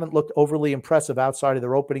 Rangers haven't looked overly impressive outside of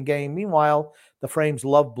their opening game. Meanwhile, the Frames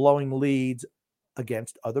love blowing leads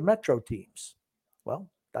against other Metro teams. Well,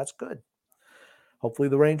 that's good. Hopefully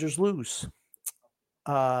the Rangers lose.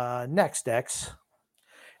 Next, X.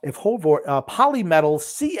 If Polymetal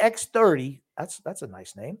CX30, that's a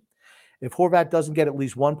nice name. If Horvat doesn't get at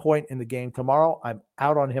least 1 point in the game tomorrow, I'm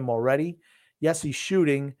out on him already. Yes, he's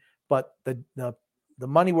shooting, but the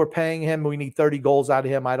money we're paying him, we need 30 goals out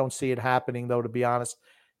of him. I don't see it happening, though, to be honest.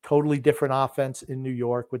 Totally different offense in New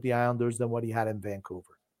York with the Islanders than what he had in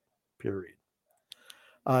Vancouver, period.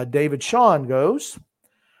 David Sean goes,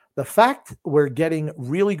 the fact we're getting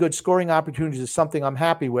really good scoring opportunities is something I'm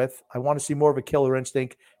happy with. I want to see more of a killer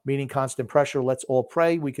instinct, meaning constant pressure. Let's all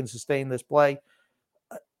pray we can sustain this play.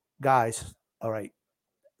 Guys, all right.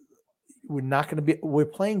 We're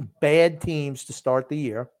playing bad teams to start the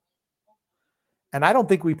year. And I don't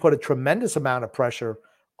think we put a tremendous amount of pressure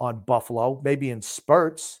on Buffalo, maybe in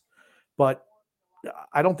spurts, but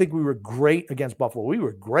I don't think we were great against Buffalo. We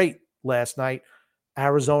were great last night.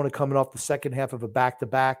 Arizona coming off the second half of a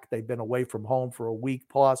back-to-back. They've been away from home for a week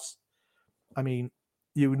plus. I mean,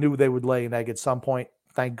 you knew they would lay an egg at some point.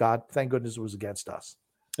 Thank God. Thank goodness it was against us.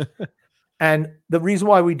 And the reason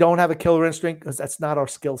why we don't have a killer instinct is that's not our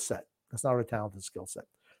skill set. That's not our talented skill set.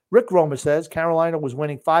 Rick Roma says Carolina was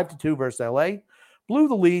winning 5-2 versus LA, blew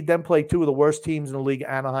the lead, then played 2 of the worst teams in the league,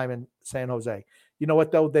 Anaheim and San Jose. You know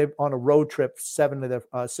what, though? They're on a road trip 6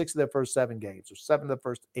 of their first 7 games, or 7 of their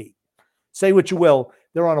first 8. Say what you will.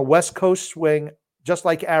 They're on a West Coast swing, just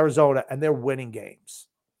like Arizona, and they're winning games.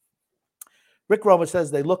 Rick Roma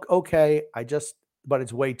says they look okay. But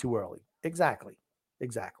it's way too early. Exactly.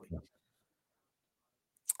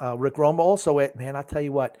 Rick Roma also, man, I'll tell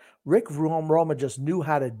you what, Rick Roma just knew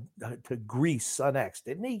how to grease Son X,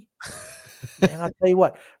 didn't he? Man, I'll tell you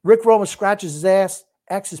what, Rick Roma scratches his ass.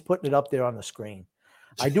 X is putting it up there on the screen.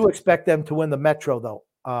 I do expect them to win the Metro, though.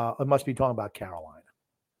 I must be talking about Carolina.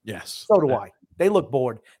 Yes. So do I. They look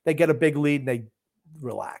bored. They get a big lead and they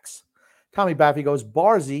relax. Tommy Baffy goes,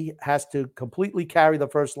 Barzy has to completely carry the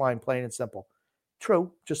first line, plain and simple.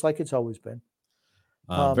 True, just like it's always been.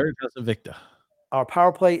 Veritas Invicta. Our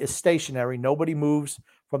power play is stationary. Nobody moves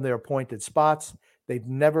from their appointed spots. They've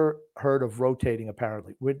never heard of rotating,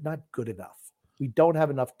 apparently. We're not good enough. We don't have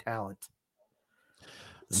enough talent.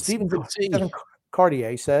 Stephen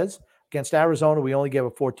Cartier says, against Arizona, we only gave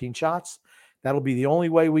up 14 shots. That'll be the only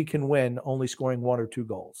way we can win, only scoring 1 or 2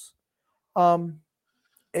 goals.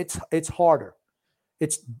 It's harder.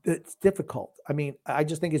 It's difficult. I mean, I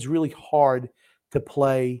just think it's really hard to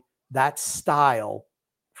play that style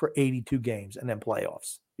for 82 games and then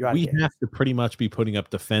playoffs. We have to pretty much be putting up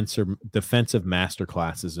defensive master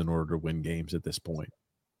classes in order to win games at this point.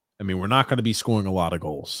 I mean, we're not going to be scoring a lot of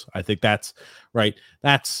goals. I think that's right.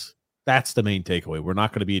 That's the main takeaway. We're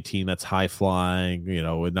not going to be a team that's high flying.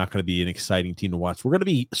 We're not going to be an exciting team to watch. We're going to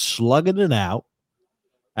be slugging it out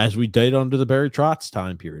as we did under the Barry Trotz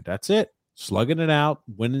time period. That's it. Slugging it out,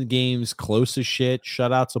 winning games, close as shit,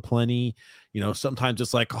 shutouts aplenty. Sometimes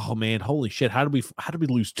it's like, oh man, holy shit, how did we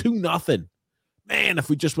lose 2-0? Man, if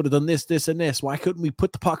we just would have done this, this, and this, why couldn't we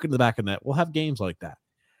put the puck in the back of net? We'll have games like that.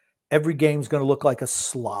 Every game's going to look like a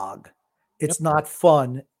slog. It's not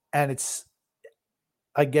fun, and it's,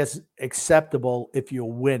 I guess, acceptable if you're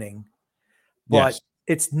winning, but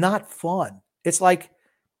it's not fun. It's like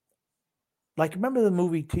remember the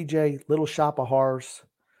movie TJ, Little Shop of Horrors,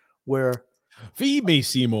 where Feed Me,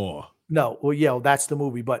 Seymour. No, well, yeah, that's the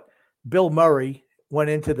movie. But Bill Murray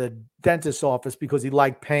went into the dentist's office because he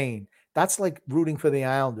liked pain. That's like rooting for the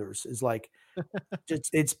Islanders. Is like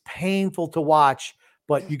it's painful to watch,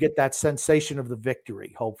 but you get that sensation of the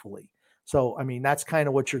victory, hopefully. So, I mean, that's kind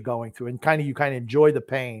of what you're going through, and you enjoy the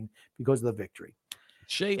pain because of the victory.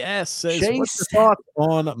 Shay S says, what's the thought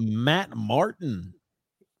on Matt Martin?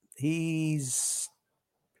 This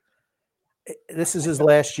is his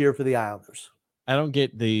last year for the Islanders. I don't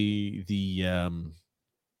get the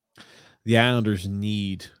Islanders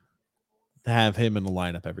need to have him in the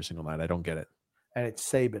lineup every single night. I don't get it. And it's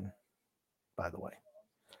Saban, by the way.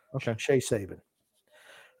 Okay. Shea Saban.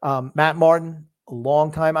 Matt Martin, a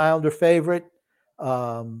longtime Islander favorite.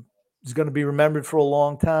 He's going to be remembered for a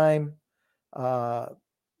long time.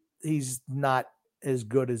 He's not as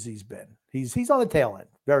good as he's been. He's on the tail end,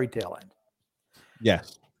 very tail end.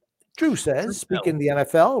 Yes. Drew says, speaking of the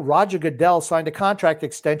NFL, Roger Goodell signed a contract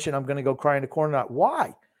extension. I'm going to go cry in the corner.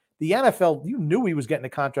 Why? The NFL, you knew he was getting a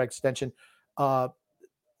contract extension. The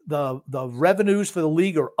revenues for the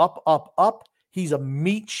league are up, up, up. He's a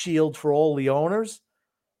meat shield for all the owners.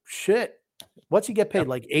 Shit. What's he get paid?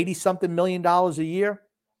 Like $80-something million a year?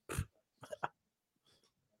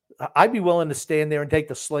 I'd be willing to stand there and take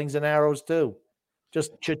the slings and arrows too.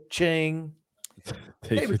 Just cha-ching.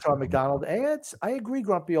 David Sean McDonald adds, I agree,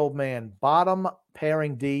 grumpy old man. Bottom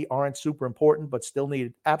pairing D aren't super important, but still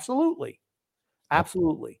needed. Absolutely.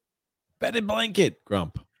 Absolutely. Bedded blanket,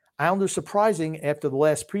 Grump. Islanders surprising after the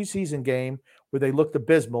last preseason game where they looked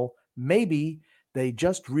abysmal. Maybe they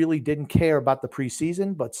just really didn't care about the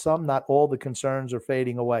preseason, but not all the concerns are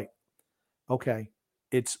fading away. Okay.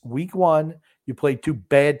 It's week 1. You played 2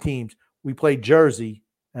 bad teams. We played Jersey,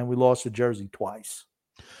 and we lost to Jersey twice.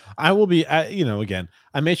 I will be, again,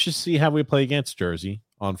 I'm anxious to see how we play against Jersey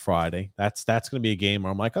on Friday. That's going to be a game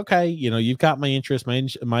where I'm like, okay, you've got my interest.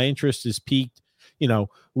 My interest is peaked.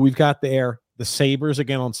 We've got the Sabres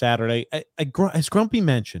again on Saturday. As Grumpy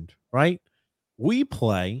mentioned, right? We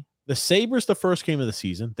play the Sabres the first game of the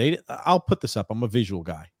season. I'll put this up. I'm a visual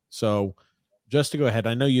guy. So just to go ahead,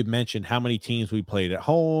 I know you'd mentioned how many teams we played at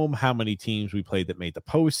home, how many teams we played that made the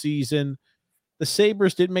postseason. The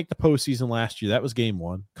Sabres didn't make the postseason last year. That was game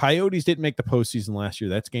 1. Coyotes didn't make the postseason last year.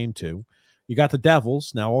 That's game 2. You got the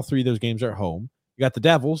Devils. Now all 3 of those games are at home. You got the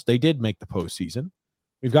Devils. They did make the postseason.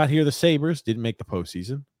 We've got here the Sabres didn't make the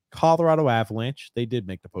postseason. Colorado Avalanche. They did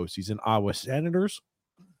make the postseason. Ottawa Senators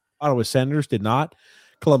did not.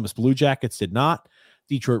 Columbus Blue Jackets did not.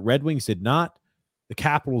 Detroit Red Wings did not. The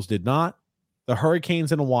Capitals did not. The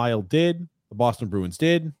Hurricanes in a while did. The Boston Bruins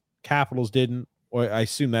did. Capitals didn't. Or I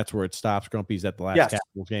assume that's where it stops. Grumpy's at the last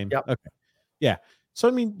Capitals game. Yep. Okay. Yeah. So,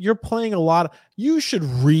 I mean, you're playing a lot. You should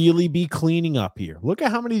really be cleaning up here. Look at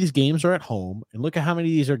how many of these games are at home, and look at how many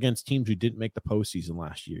of these are against teams who didn't make the postseason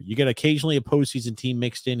last year. You get occasionally a postseason team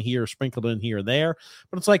mixed in here, sprinkled in here or there,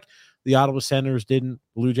 but it's like the Ottawa Senators didn't,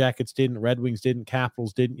 Blue Jackets didn't, Red Wings didn't,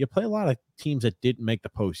 Capitals didn't. You play a lot of teams that didn't make the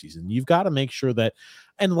postseason. You've got to make sure that,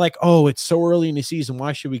 and like, oh, it's so early in the season.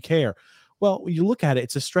 Why should we care? Well, when you look at it,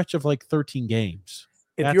 it's a stretch of like 13 games.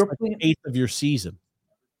 That's you're like playing, the eighth of your season.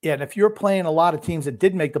 Yeah, and if you're playing a lot of teams that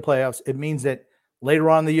did make the playoffs, it means that later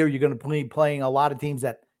on in the year you're going to be playing a lot of teams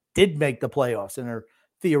that did make the playoffs and are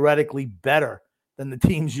theoretically better than the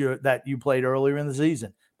teams that you played earlier in the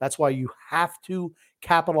season. That's why you have to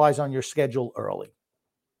capitalize on your schedule early.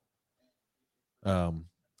 Oh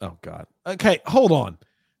God. Okay, hold on.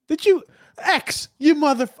 Did you X, you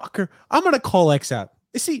motherfucker? I'm gonna call X out.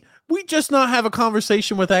 You see, we just not have a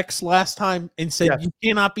conversation with X last time and said you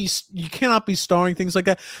cannot be starring things like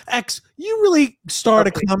that. X, you really start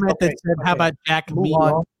a comment that said, "How about Jack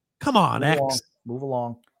Meehl?" Come on, X. Move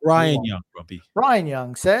along. Ryan Young, Grumpy. Ryan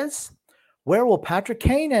Young says, "Where will Patrick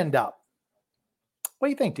Kane end up?" What do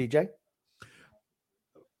you think, DJ?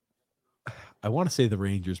 I want to say the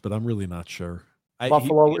Rangers, but I'm really not sure.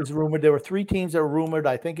 Buffalo is rumored. There were 3 teams that were rumored.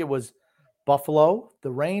 I think it was Buffalo,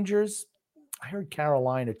 the Rangers. I heard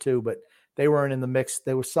Carolina too, but they weren't in the mix.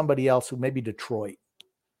 There was somebody else who maybe Detroit.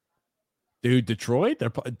 Dude, Detroit?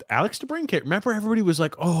 They're Alex DeBrincat. Remember, everybody was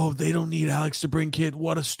like, "Oh, they don't need Alex DeBrincat.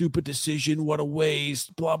 What a stupid decision. What a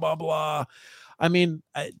waste. Blah blah blah." I mean,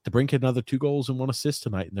 DeBrincat another 2 goals and 1 assist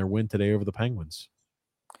tonight in their win today over the Penguins.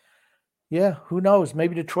 Yeah, who knows?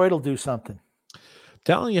 Maybe Detroit will do something. I'm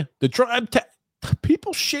telling you, Detroit.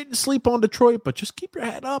 People shit and sleep on Detroit, but just keep your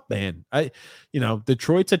head up, man.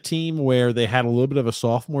 Detroit's a team where they had a little bit of a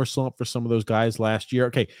sophomore slump for some of those guys last year.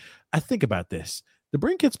 Okay, I think about this.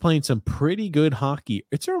 DeBrincat's playing some pretty good hockey.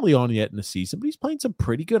 It's early on yet in the season, but he's playing some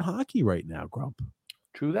pretty good hockey right now, Grump.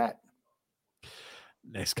 True that.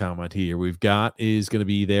 Next comment here we've got is going to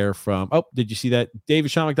be there from, did you see that? David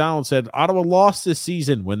Sean McDonald said Ottawa lost this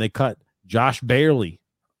season when they cut Josh Bailey.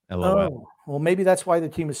 LOL. Oh, well, maybe that's why the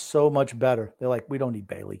team is so much better. They're like, we don't need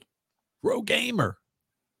Bailey. Pro gamer.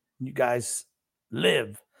 You guys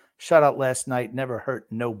live. Shutout last night never hurt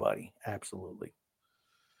nobody. Absolutely.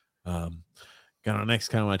 Got our next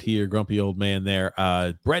comment here. Grumpy old man there.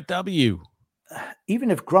 Brett W.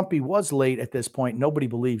 Even if Grumpy was late at this point, nobody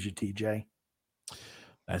believes you, TJ.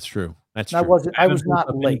 That's true. That's true. I was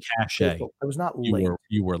not late. Cachet. I was not late.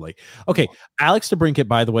 You were late. Okay. Alex DeBrincat,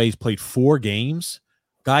 by the way, he's played 4 games.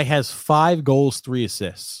 Guy has 5 goals, 3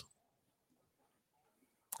 assists.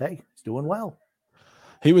 Hey, he's doing well.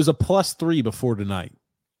 He was a +3 before tonight.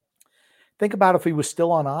 Think about if he was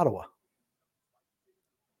still on Ottawa.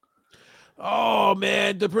 Oh,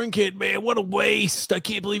 man, DeBrincat, man, what a waste. I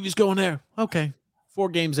can't believe he's going there. Okay. 4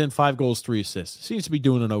 games in, 5 goals, 3 assists. Seems to be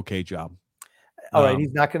doing an okay job. All right,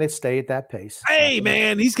 he's not going to stay at that pace. Hey,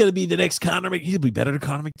 man, he's going to be the next Connor. He'll be better than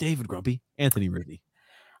Connor McDavid, Grumpy. Anthony Rudy.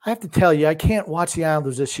 I have to tell you, I can't watch the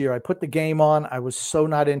Islanders this year. I put the game on. I was so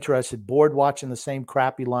not interested, bored watching the same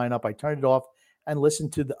crappy lineup. I turned it off and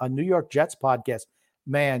listened to a New York Jets podcast.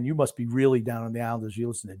 Man, you must be really down on the Islanders. You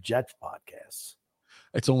listen to Jets podcasts.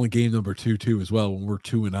 It's only game number 2, too, as well, when we're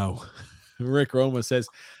 2-0. Rick Roma says,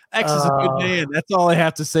 X is a good man. That's all I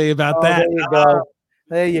have to say about that. There you go.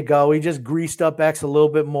 There you go. He just greased up X a little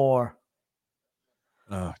bit more.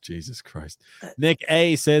 Oh, Jesus Christ. Nick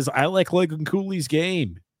A says, I like Logan Cooley's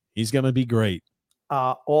game. He's going to be great.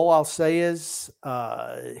 All I'll say is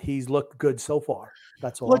he's looked good so far.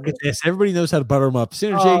 That's all. Look at this. Everybody knows how to butter him up.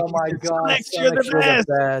 Oh, my God. You're the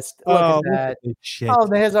best. Look at that. Oh,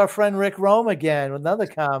 there's our friend Rick Rome again with another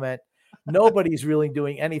comment. Nobody's really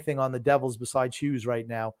doing anything on the Devils besides Hughes right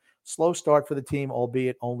now. Slow start for the team,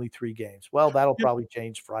 albeit only 3 games. Well, that'll probably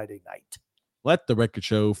change Friday night. Let the record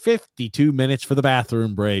show 52 minutes for the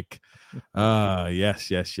bathroom break. Yes.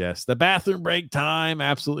 The bathroom break time.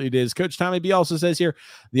 Absolutely it is. Coach Tommy B also says here,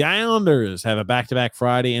 the Islanders have a back-to-back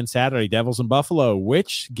Friday and Saturday, Devils and Buffalo.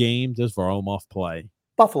 Which game does Varlamov play?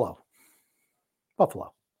 Buffalo.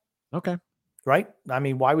 Okay. Right? I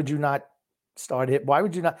mean, why would you not start it? Why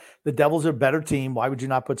would you not? The Devils are a better team. Why would you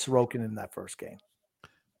not put Sorokin in that first game?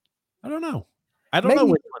 I don't know. I don't know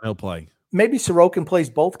which one he'll play. Maybe Sorokin plays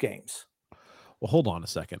both games. Well, hold on a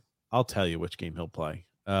second. I'll tell you which game he'll play.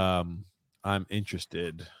 I'm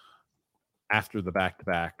interested after the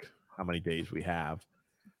back-to-back, how many days we have.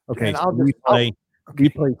 Okay, so we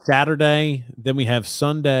play Saturday, then we have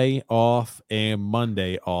Sunday off and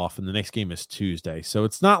Monday off, and the next game is Tuesday. So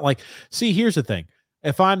it's not like – see, here's the thing.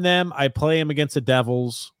 If I'm them, I play them against the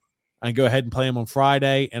Devils. I go ahead and play them on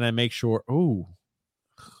Friday, and I make sure – ooh.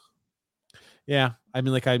 Yeah, I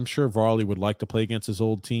mean, like, I'm sure Varley would like to play against his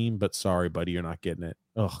old team, but sorry, buddy, you're not getting it.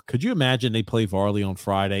 Oh, could you imagine they play Varley on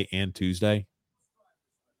Friday and Tuesday?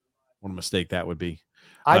 What a mistake that would be.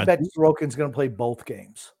 I bet Sorokin's going to play both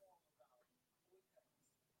games.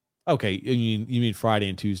 Okay, you mean Friday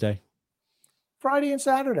and Tuesday? Friday and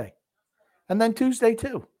Saturday. And then Tuesday,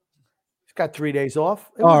 too. He's got 3 days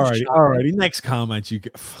off. All righty. Next comment. You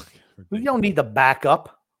don't need the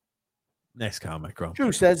backup. Next comment, Grump.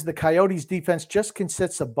 Drew says the Coyotes defense just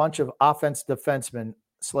consists of a bunch of offense defensemen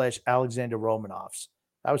 / Alexander Romanovs.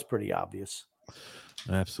 That was pretty obvious.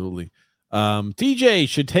 Absolutely. TJ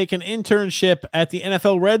should take an internship at the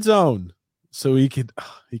NFL Red Zone so he could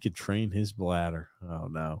train his bladder. Oh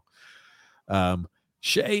no.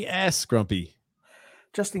 Shay S. Grumpy.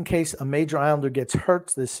 Just in case a major Islander gets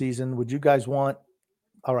hurt this season, would you guys want?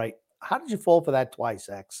 All right. How did you fall for that twice,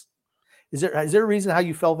 X? Is there a reason how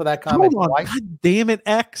you fell for that comment twice? God damn it,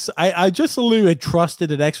 X. I just a little bit trusted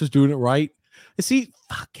that X was doing it right. See,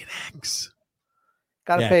 fucking X.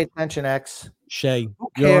 Gotta pay attention, X. Shay. Who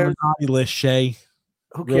cares? You're on the naughty list, Shay.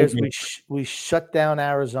 Who cares? We shut down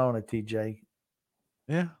Arizona, TJ.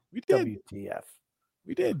 Yeah, we did. WTF.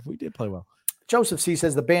 We did play well. Joseph C.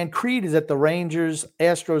 says the band Creed is at the Rangers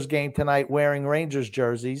Astros game tonight wearing Rangers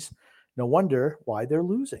jerseys. No wonder why they're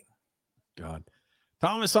losing. God.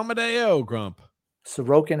 Thomas Amadeo, Grump.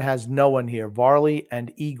 Sorokin has no one here. Varley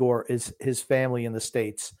and Igor is his family in the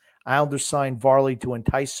States. Islanders signed Varley to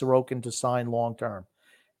entice Sorokin to sign long-term.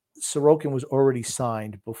 Sorokin was already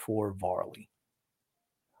signed before Varley.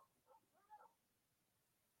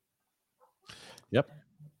 Yep.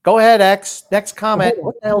 Go ahead, X. Next comment.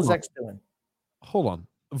 What the hell is X doing? Hold on.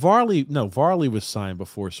 Varley was signed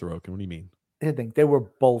before Sorokin. What do you mean? I think they were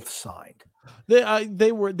both signed. I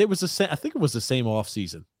think it was the same off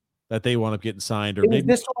season that they wound up getting signed, or maybe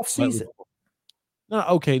this off season. No,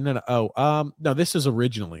 okay, no. No, this is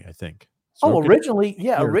originally, I think.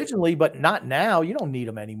 Originally, but not now. You don't need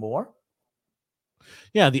them anymore.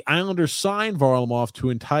 Yeah, the Islanders signed Varlamov to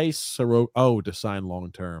entice Sorokin to sign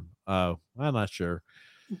long term. I'm not sure.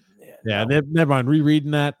 Never mind.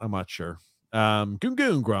 Rereading that, I'm not sure.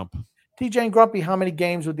 Goon Grump. TJ and Grumpy, how many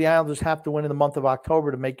games would the Islanders have to win in the month of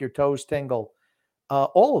October to make your toes tingle?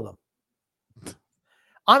 All of them.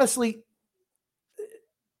 Honestly,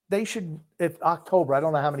 they should, if October, I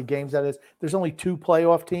don't know how many games that is. There's only 2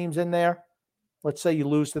 playoff teams in there. Let's say you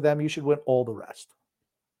lose to them, you should win all the rest.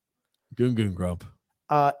 Goon Grump.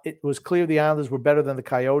 It was clear the Islanders were better than the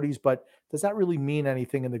Coyotes, but does that really mean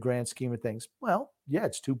anything in the grand scheme of things? Well, yeah,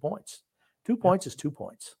 it's 2 points. 2 points is 2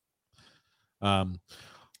 points.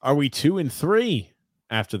 Are we 2-3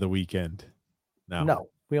 after the weekend? No,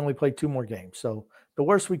 we only played 2 more games. So the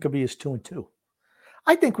worst we could be is 2-2.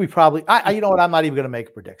 I think we probably, you know what? I'm not even going to make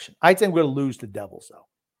a prediction. I think we're going to lose the Devils, though.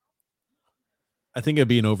 I think it'd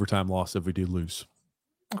be an overtime loss if we do lose.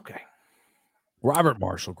 Okay. Robert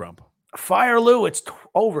Marshall, Grump. Fire Lou. It's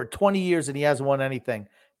over 20 years and he hasn't won anything.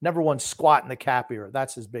 Never won squat in the cap era.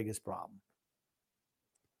 That's his biggest problem.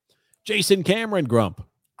 Jason Cameron, Grump.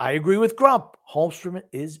 I agree with Grump. Holmstrom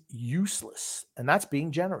is useless, and that's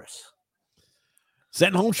being generous.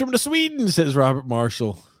 Send Holmstrom to Sweden, says Robert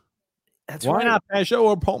Marshall. Why not Pajot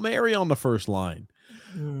or Palmieri on the first line?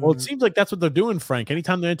 Well, it seems like that's what they're doing, Frank.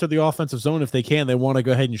 Anytime they enter the offensive zone, if they can, they want to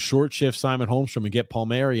go ahead and short shift Simon Holmstrom and get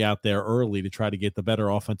Palmieri out there early to try to get the better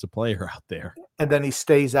offensive player out there. And then he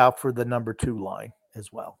stays out for the number 2 line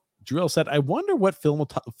as well. Drill said, I wonder what Philip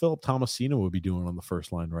Tomasino would be doing on the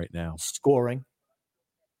first line right now. Scoring.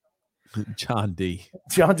 John D.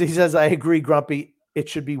 Says, I agree, Grumpy. It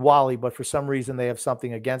should be Wally, but for some reason they have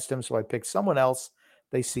something against him, so I picked someone else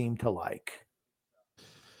they seem to like.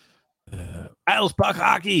 Isles Puck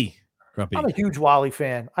Hockey. Grumpy. I'm a huge Wally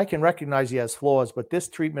fan. I can recognize he has flaws, but this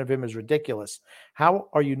treatment of him is ridiculous. How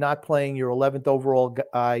are you not playing your 11th overall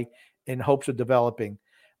guy in hopes of developing?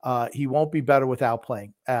 He won't be better without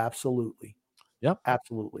playing. Absolutely. Yep.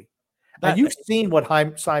 Absolutely. And you've seen what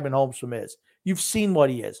Simon Holmstrom is. You've seen what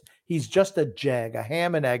he is. He's just a jag, a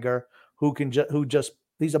ham and egger who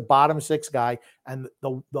he's a bottom 6 guy, and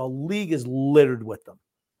the league is littered with them.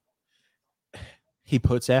 He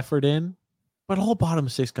puts effort in, but all bottom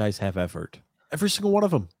 6 guys have effort. Every single one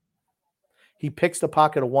of them. He picks the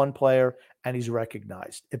pocket of one player, and he's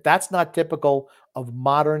recognized. If that's not typical of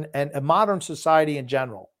modern society in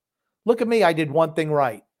general, look at me. I did one thing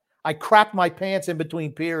right. I crapped my pants in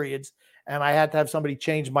between periods, and I had to have somebody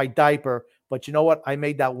change my diaper. But you know what? I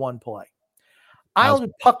made that one play.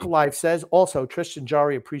 Island Puck Life says, also, Tristan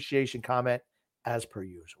Jarry appreciation comment, as per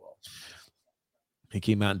usual. He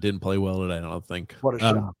came out and didn't play well today, I don't think. What a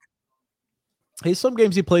shock. Hey, some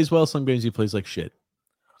games he plays well, some games he plays like shit.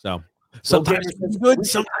 So Sometimes Gamer says good,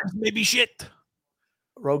 sometimes maybe shit.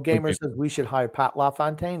 Road Gamer says we should hire Pat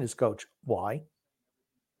LaFontaine as coach. Why?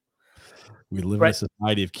 We live in a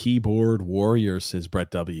society of keyboard warriors, says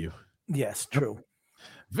Brett W. Yes, true.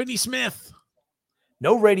 Vinny Smith.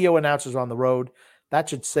 No radio announcers on the road. That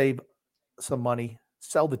should save some money.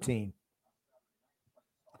 Sell the team.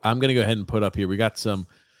 I'm going to go ahead and put up here. We got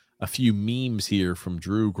a few memes here from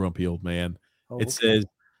Drew, grumpy old man. It says,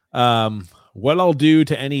 what I'll do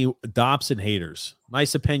to any Dobson haters.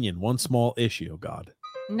 Nice opinion. One small issue. Oh, God.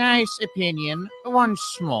 Nice opinion. One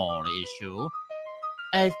small issue.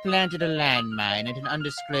 I've planted a landmine at an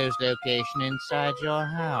undisclosed location inside your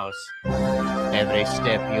house. Every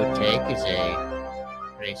step you take is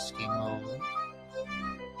a risky move.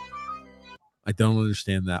 I don't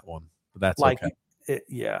understand that one, but that's like okay.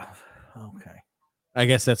 Yeah. Okay. I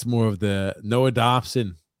guess that's more of the Noah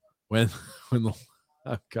Dobson when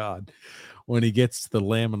oh God, when he gets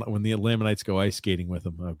when the Lamanites go ice skating with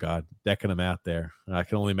him. Oh God, decking him out there. I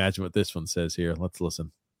can only imagine what this one says here. Let's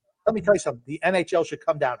listen. Let me tell you something. The NHL should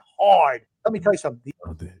come down hard. Let me tell you something.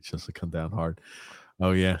 It should come down hard.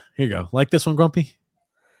 Oh yeah, here you go. Like this one, Grumpy.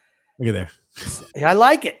 Look at there. Yeah, I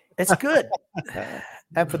like it. It's good.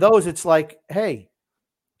 And for those, it's like, hey,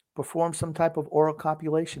 perform some type of oral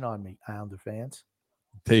copulation on me, Islander fans.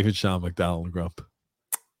 David Sean McDonald, Grump.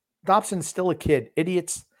 Dobson's still a kid.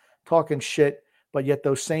 Idiots talking shit, but yet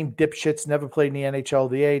those same dipshits never played in the NHL,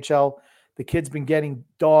 the AHL. The kid's been getting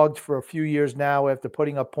dogged for a few years now after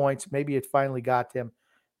putting up points. Maybe it finally got him.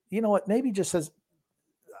 You know what? Maybe he just says,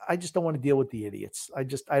 I just don't want to deal with the idiots. I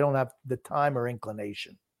don't have the time or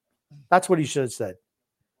inclination. That's what he should have said.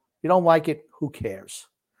 You don't like it, who cares?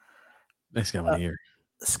 Next guy here.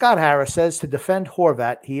 Scott Harris says to defend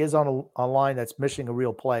Horvat, he is on a line that's missing a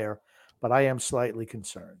real player, but I am slightly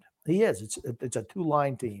concerned. He is. It's a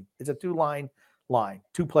two-line team. It's a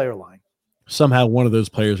two-player line. Somehow one of those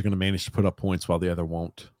players are going to manage to put up points while the other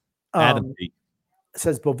won't. Adam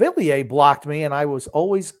says Beauvillier blocked me, and I was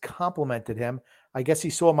always complimented him. I guess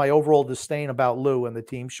he saw my overall disdain about Lou and the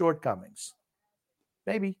team's shortcomings.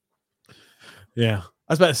 Maybe. Yeah.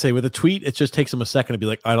 I was about to say, with a tweet, it just takes them a second to be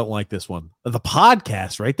like, I don't like this one. The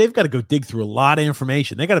podcast, right? They've got to go dig through a lot of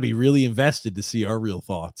information. They got to be really invested to see our real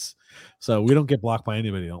thoughts. So we don't get blocked by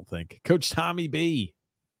anybody, I don't think. Coach Tommy B.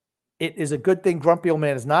 It is a good thing Grumpy Old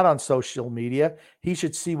Man is not on social media. He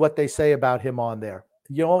should see what they say about him on there.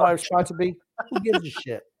 You know what my response would be? Who gives a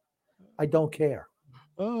shit? I don't care.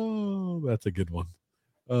 Oh, that's a good one.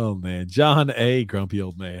 Oh, man. John A., grumpy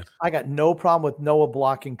old man. I got no problem with Noah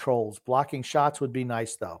blocking trolls. Blocking shots would be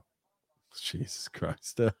nice, though. Jesus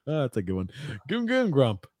Christ. That's a good one. Goon,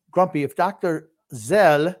 Grump. Grumpy, if Dr.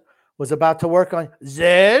 Zell was about to work on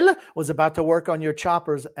your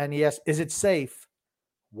choppers and he asked, is it safe?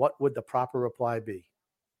 What would the proper reply be?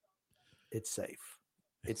 It's safe.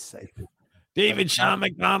 It's safe. David Sean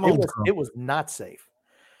McDonald. It was not safe.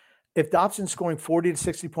 If Dobson's scoring 40 to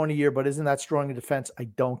 60 points a year, but isn't that strong in defense, I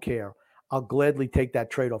don't care. I'll gladly take that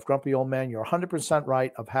trade-off. Grumpy old man, you're 100%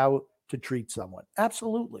 right of how to treat someone.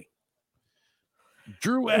 Absolutely.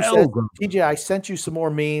 Drew L. TJ, I sent you some more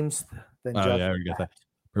memes than just yeah, we got that.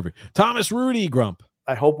 Perfect. Thomas Rudy, Grump.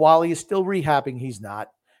 I hope Wally is still rehabbing. He's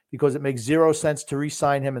not, because it makes zero sense to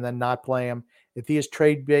re-sign him and then not play him. If he is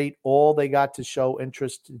trade bait, all they got to show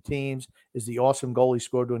interest to teams is the awesome goal he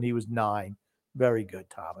scored when he was 9. Very good,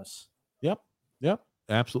 Thomas. Yep.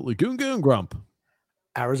 Absolutely. Goon, Grump.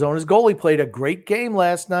 Arizona's goalie played a great game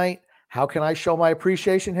last night. How can I show my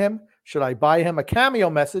appreciation to him? Should I buy him a cameo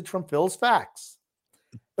message from Phil's Facts?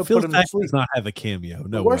 Phil's Facts does not have a cameo.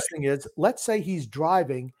 No The worst thing is, let's say he's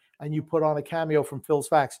driving and you put on a cameo from Phil's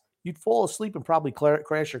Facts. You'd fall asleep and probably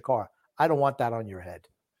crash your car. I don't want that on your head.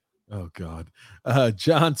 Oh, God.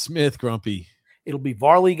 John Smith, Grumpy. It'll be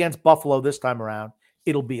Varley against Buffalo this time around.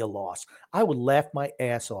 It'll be a loss. I would laugh my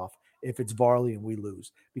ass off if it's Varley and we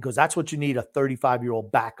lose, because that's what you need a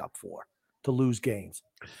 35-year-old backup for, to lose games.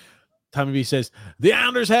 Tommy B says, the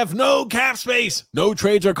Islanders have no cap space. No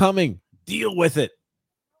trades are coming. Deal with it.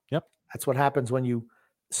 Yep. That's what happens when you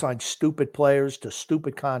sign stupid players to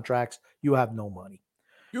stupid contracts. You have no money.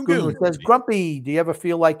 Goon says, Grumpy, do you ever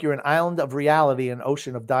feel like you're an island of reality, an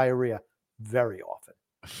ocean of diarrhea? Very often.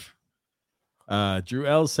 Drew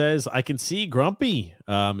L says, I can see Grumpy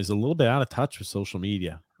is a little bit out of touch with social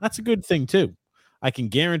media. That's a good thing, too. I can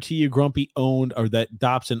guarantee you Grumpy owned, or that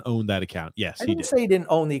Dobson owned that account. Yes, he did. Say he didn't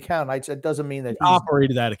own the account. It doesn't mean that he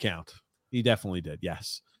operated that account. He definitely did,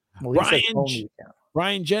 yes. Well,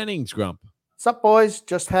 Brian Jennings, Grump. What's up, boys?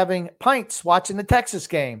 Just having pints watching the Texas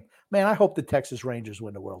game. Man, I hope the Texas Rangers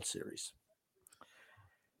win the World Series.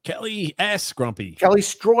 Kelly S. Grumpy. Kelly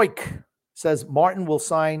Stroik says Martin will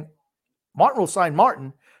sign Martin will sign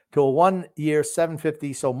Martin to a 1 year,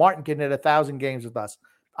 $750. So Martin can hit 1,000 games with us.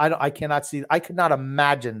 I could not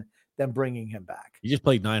imagine them bringing him back. He just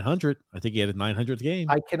played 900. I think he had a 900th game.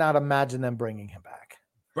 I cannot imagine them bringing him back.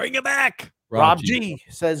 Bring him back. Rob G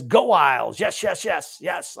says, go Isles. Yes, yes, yes,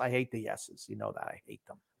 yes. I hate the yeses. You know that. I hate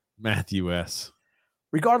them. Matthew S.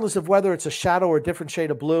 Regardless of whether it's a shadow or a different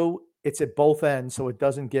shade of blue, it's at both ends, so it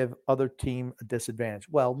doesn't give other team a disadvantage.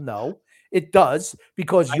 Well, no, it does,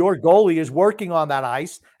 because your goalie is working on that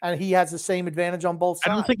ice, and he has the same advantage on both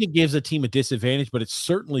sides. I don't think it gives a team a disadvantage, but it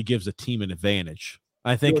certainly gives a team an advantage.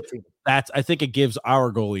 I think it gives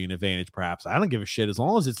our goalie an advantage, perhaps. I don't give a shit as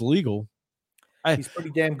long as it's legal. He's pretty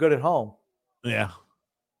damn good at home. Yeah.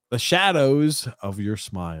 The shadows of your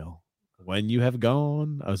smile when you have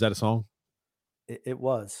gone. Oh, is that a song? It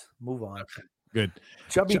was. Move on. Okay. Good.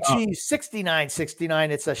 Chubby Cheese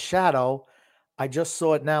 6969. It's a shadow. I just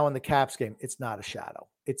saw it now in the Caps game. It's not a shadow.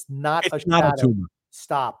 It's not a shadow.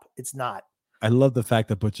 Stop. It's not. I love the fact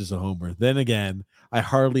that Butch is a homer. Then again, I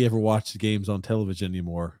hardly ever watch the games on television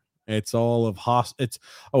anymore. It's all of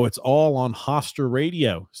it's all on Hoster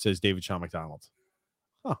Radio, says David Shaw McDonald.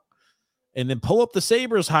 Huh. And then pull up the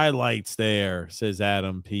Sabres highlights there, says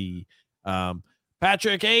Adam P.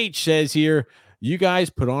 Patrick H says here, you guys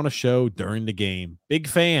put on a show during the game. Big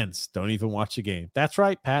fans. Don't even watch the game. That's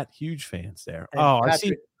right, Pat. Huge fans there. And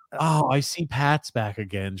Patrick, I see Pat's back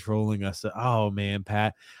again, trolling us. Oh man,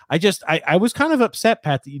 Pat. I was kind of upset,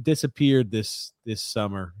 Pat, that you disappeared this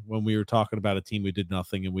summer when we were talking about a team we did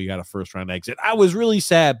nothing and we got a first round exit. I was really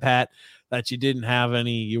sad, Pat, that you didn't have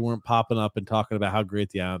any. You weren't popping up and talking about how great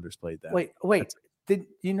the Islanders played that. Wait. Didn't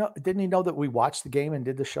you know that we watched the game and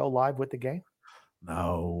did the show live with the game?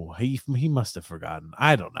 No, he must have forgotten.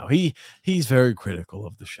 I don't know. He's very critical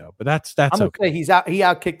of the show, but that's I'm gonna okay. Say he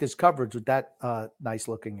outkicked his coverage with that nice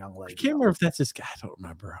looking young lady. I can't remember if that's his guy. I don't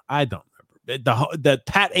remember. The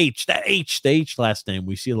Pat H, the H last name.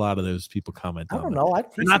 We see a lot of those people comment. I don't know.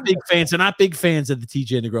 They're not big fans. They're not big fans of the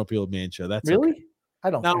TJ and the Grumpy Old Man show. That's really. Okay.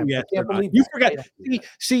 I don't know. Yeah, I can't believe you forgot.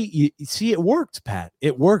 See, it worked, Pat.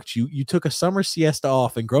 It worked. You took a summer siesta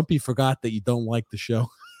off, and Grumpy forgot that you don't like the show.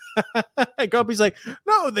 Grumpy's like,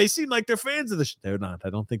 no, they seem like they're fans of the show. They're not. I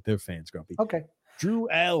don't think they're fans, Grumpy. Okay. Drew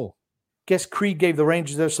L. Guess Creed gave the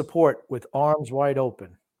Rangers their support with arms wide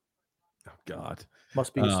open. Oh God.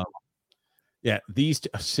 Must be. Yeah. These two,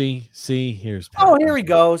 see. Here's. Pat. Oh, here he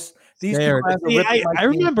goes. These there. I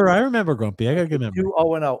remember Grumpy. I got a good memory.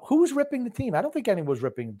 2-0-0. Who's ripping the team? I don't think anyone was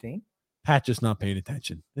ripping the team. Pat just not paying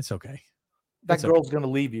attention. It's okay. That girl's going to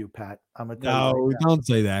leave you, Pat. I'm going to tell you. No, don't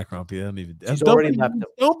say that, Grumpy. She's already left him.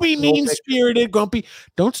 Don't be mean-spirited, Grumpy.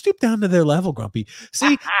 Don't stoop down to their level, Grumpy.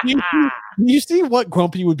 See, you see what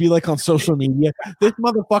Grumpy would be like on social media? This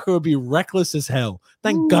motherfucker would be reckless as hell.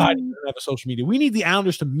 Thank God he doesn't have a social media. We need the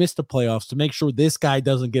Islanders to miss the playoffs to make sure this guy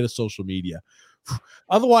doesn't get a social media.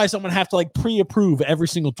 Otherwise, I'm going to have to pre-approve every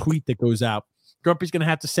single tweet that goes out. Grumpy's going to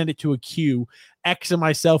have to send it to a queue. X and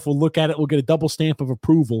myself will look at it. We'll get a double stamp of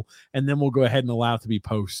approval, and then we'll go ahead and allow it to be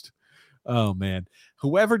post. Oh, man.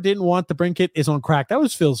 Whoever didn't want the Brinkett is on crack. That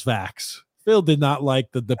was Phil's facts. Phil did not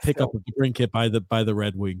like the pickup of the Brinkett by the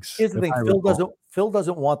Red Wings. Here's the thing. Phil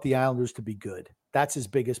doesn't want the Islanders to be good. That's his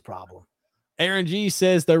biggest problem. Aaron G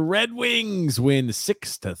says the Red Wings win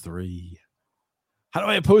 6-3. How do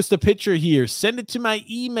I post a picture here? Send it to my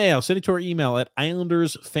email. Send it to our email at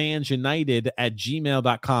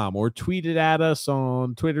IslandersFansUnited@gmail.com or tweet it at us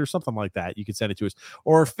on Twitter, something like that. You can send it to us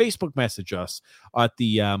or Facebook message us at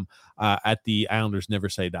the Islanders Never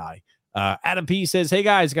Say Die. Adam P says, hey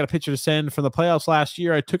guys, I got a picture to send from the playoffs last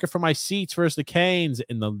year. I took it from my seats versus the Canes,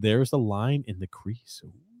 and there's the line in the crease.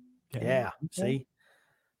 Okay. Yeah, see?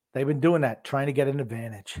 They've been doing that, trying to get an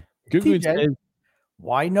advantage. TJ, says,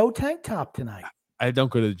 why no tank top tonight? I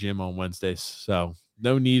don't go to the gym on Wednesdays, so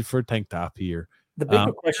no need for a tank top here. The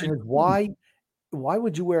bigger question is why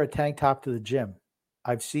would you wear a tank top to the gym?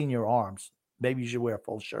 I've seen your arms. Maybe you should wear a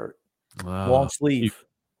full shirt. Long sleeve. Cute.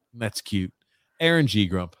 That's cute. Aaron G.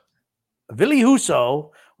 Grump. Ville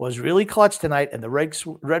Husso was really clutch tonight, and the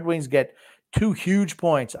Red Wings get 2 huge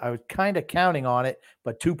points. I was kind of counting on it,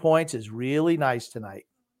 but 2 points is really nice tonight.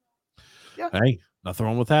 Yeah. Hey, nothing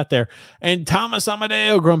wrong with that there. And Thomas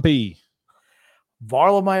Amadeo, Grumpy.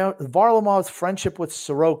 Varlamov's friendship with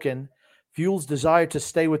Sorokin fuels desire to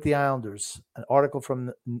stay with the Islanders. An article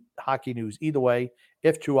from Hockey News. Either way,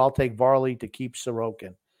 if true, I'll take Varley to keep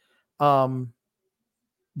Sorokin. Varlamov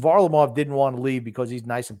didn't want to leave because he's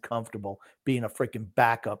nice and comfortable being a freaking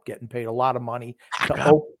backup, getting paid a lot of money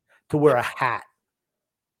to wear a hat.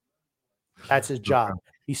 That's his job.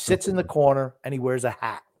 He sits in the corner and he wears a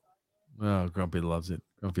hat. Oh, Grumpy loves it.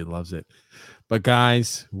 Grumpy loves it. But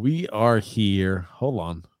guys, we are here. Hold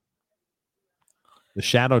on. The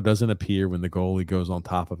shadow doesn't appear when the goalie goes on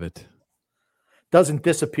top of it. Doesn't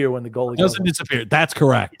disappear when the goalie Doesn't goes. disappear. That's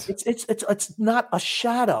correct. It's not a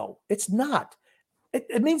shadow. It's not.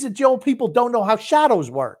 It means that old people don't know how shadows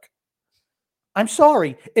work. I'm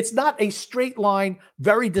sorry. It's not a straight line,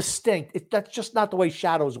 very distinct. That's just not the way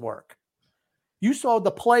shadows work. You saw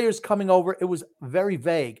the players coming over. It was very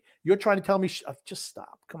vague. You're trying to tell me, just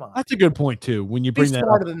stop. Come on. That's a good point too. When you Be bring that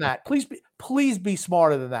smarter up. than that. Please be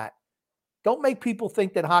smarter than that. Don't make people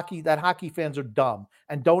think that hockey fans are dumb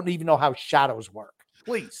and don't even know how shadows work.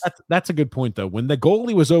 Please. That's a good point, though. When the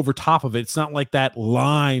goalie was over top of it, it's not like that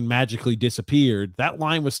line magically disappeared. That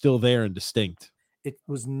line was still there and distinct. It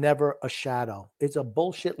was never a shadow. It's a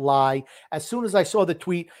bullshit lie. As soon as I saw the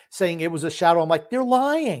tweet saying it was a shadow, I'm like, they're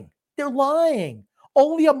lying. They're lying.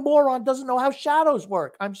 Only a moron doesn't know how shadows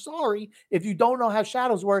work. I'm sorry. If you don't know how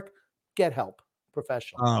shadows work, get help.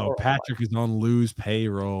 Professional. Oh, Patrick is on Lou's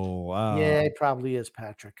payroll. Yeah, it probably is,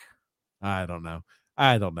 Patrick. I don't know.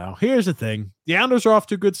 Here's the thing. The Islanders are off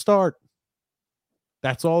to a good start.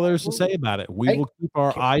 That's all there's to say about it. We will keep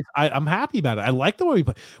our eyes. I'm happy about it. I like the way we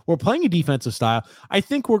play. We're playing a defensive style. I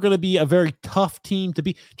think we're going to be a very tough team to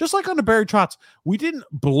beat. Just like on the Barry Trotz, we didn't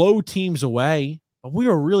blow teams away.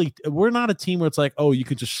 We're not a team where it's like, oh, you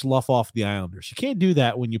could just slough off the Islanders. You can't do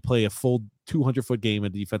that when you play a full 200-foot game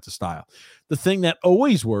in defensive style. The thing that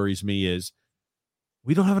always worries me is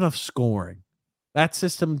we don't have enough scoring. That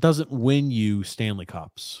system doesn't win you Stanley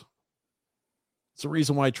Cups. It's the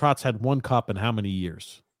reason why Trotz had one cup in how many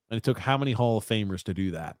years? And it took how many Hall of Famers to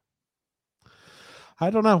do that?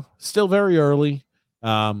 I don't know. Still very early.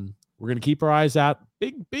 We're going to keep our eyes out.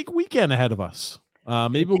 Big weekend ahead of us.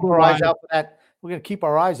 Maybe we'll keep our eyes out for that. We're going to keep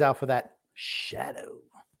our eyes out for that shadow.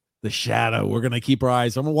 The shadow. We're going to keep our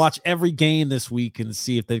eyes. I'm going to watch every game this week and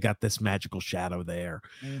see if they've got this magical shadow there.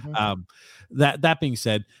 Mm-hmm. That being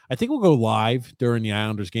said, I think we'll go live during the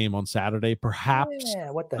Islanders game on Saturday, perhaps. Yeah,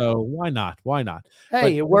 what the hell? Why not?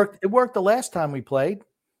 Hey, it worked. It worked the last time we played.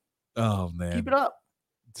 Oh, man. Keep it up.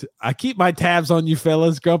 I keep my tabs on you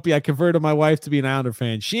fellas. Grumpy, I converted my wife to be an Islander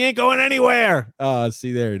fan. She ain't going anywhere.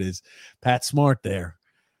 See, there it is. Pat Smart there.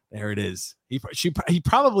 There it is. He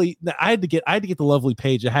probably. I had to get the lovely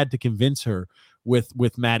page. I had to convince her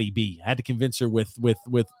with Maddie B. I had to convince her with.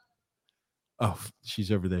 Oh,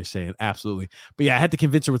 she's over there saying absolutely. But yeah, I had to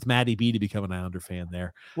convince her with Maddie B to become an Islander fan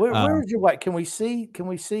there. Where is your wife? Can we see?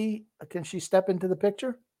 Can she step into the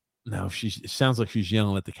picture? No, it sounds like she's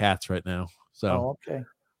yelling at the cats right now. So okay.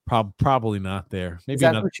 Probably not there. Maybe is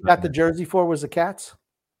that what she got the jersey for? Was the cats?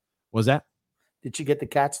 Was that? Did she get the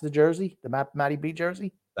cats the jersey? The Maddie B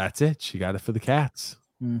jersey? That's it. She got it for the cats.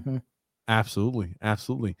 Mm-hmm. Absolutely.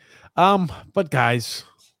 But guys,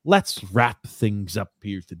 let's wrap things up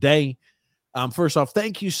here today. First off,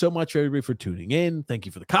 thank you so much, everybody, for tuning in. Thank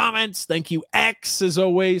you for the comments. Thank you, X, as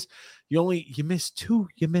always. You missed two.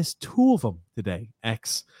 You missed two of them today,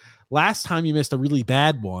 X. Last time you missed a really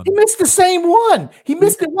bad one. He missed the same one. He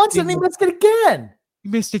missed it once and he missed it again. He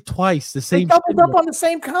missed it twice. The same. He doubled up on the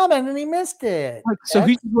same comment and he missed it. So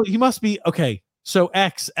he must be okay. So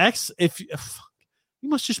X, if you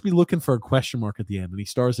must just be looking for a question mark at the end, and he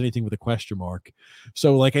stars anything with a question mark.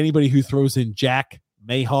 So like anybody who throws in Jack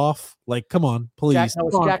Mayhoff, like come on, please. Jack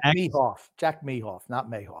Mehoff. Jack Mehoff, not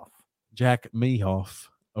Mayhoff. Jack Mehoff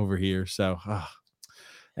over here. So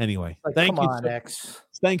anyway, thank you, X.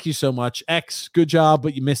 Thank you so much, X. Good job,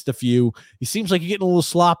 but you missed a few. It seems like you're getting a little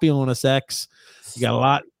sloppy on us, X. You got a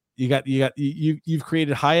lot. You've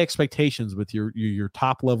created high expectations with your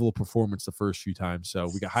top level of performance the first few times. So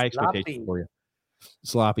we got high expectations for you.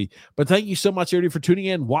 Sloppy. But thank you so much, everybody, for tuning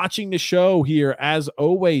in, watching the show here as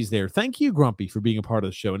always there. Thank you, Grumpy, for being a part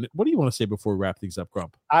of the show. And what do you want to say before we wrap things up,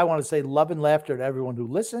 Grump? I want to say love and laughter to everyone who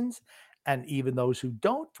listens and even those who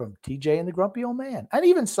don't, from TJ and the Grumpy Old Man, and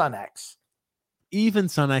even Son X. Even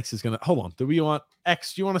Son X is going to hold on. Do you want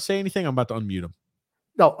X? Do you want to say anything? I'm about to unmute him.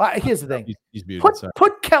 No, here's the thing. He's muted.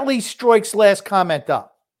 Put Kelly Stroike's last comment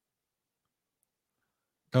up.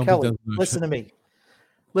 Kelly, listen to me.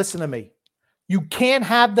 Listen to me. You can't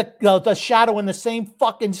have the shadow in the same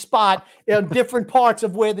fucking spot in different parts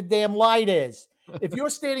of where the damn light is. If you're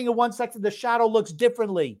standing in one section, the shadow looks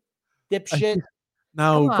differently. Dipshit.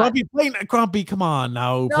 No, Grumpy, come on.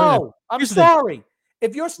 No, I'm sorry.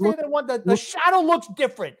 If you're standing in one, the shadow looks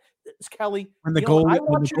different. Kelly, I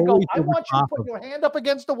want you to put your hand up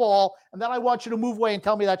against the wall, and then I want you to move away and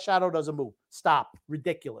tell me that shadow doesn't move. Stop.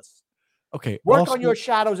 Ridiculous. Okay. Work on your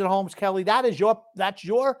shadows at home, Kelly.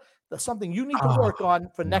 That's something you need to work on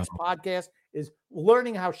for next podcast is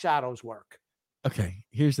learning how shadows work. Okay.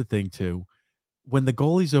 Here's the thing too. when the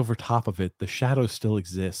goalie's over top of it, the shadow still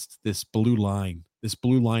exists. This blue line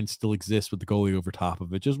still exists with the goalie over top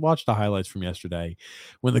of it. Just watch the highlights from yesterday.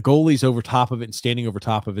 When the goalie's over top of it and standing over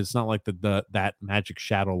top of it, it's not like that magic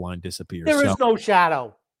shadow line disappears. There is no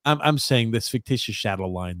shadow. I'm saying this fictitious shadow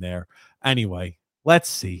line there. Anyway, let's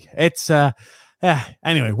see. It's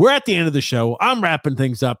anyway, we're at the end of the show. I'm wrapping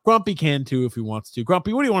things up. Grumpy can too if he wants to.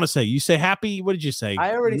 Grumpy, what do you want to say? You say happy? What did you say?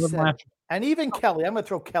 I already said it. And even Kelly. I'm going to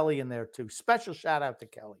throw Kelly in there too. Special shout out to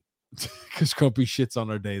Kelly. Because Grumpy shits on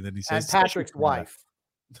our day. Then he says, and Patrick's wife.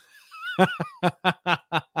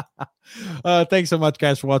 Thanks so much,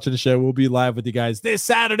 guys, for watching the show. We'll be live with you guys this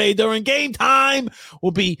Saturday during game time.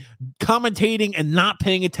 We'll be commentating and not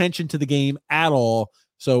paying attention to the game at all.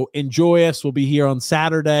 So enjoy us. We'll be here on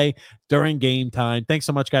Saturday during game time. Thanks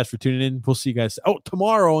so much, guys, for tuning in. We'll see you guys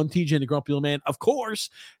tomorrow on TJ and the Grumpy Little Man, of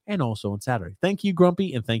course, and also on Saturday. Thank you,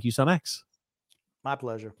 Grumpy, and thank you, Son X. My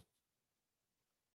pleasure.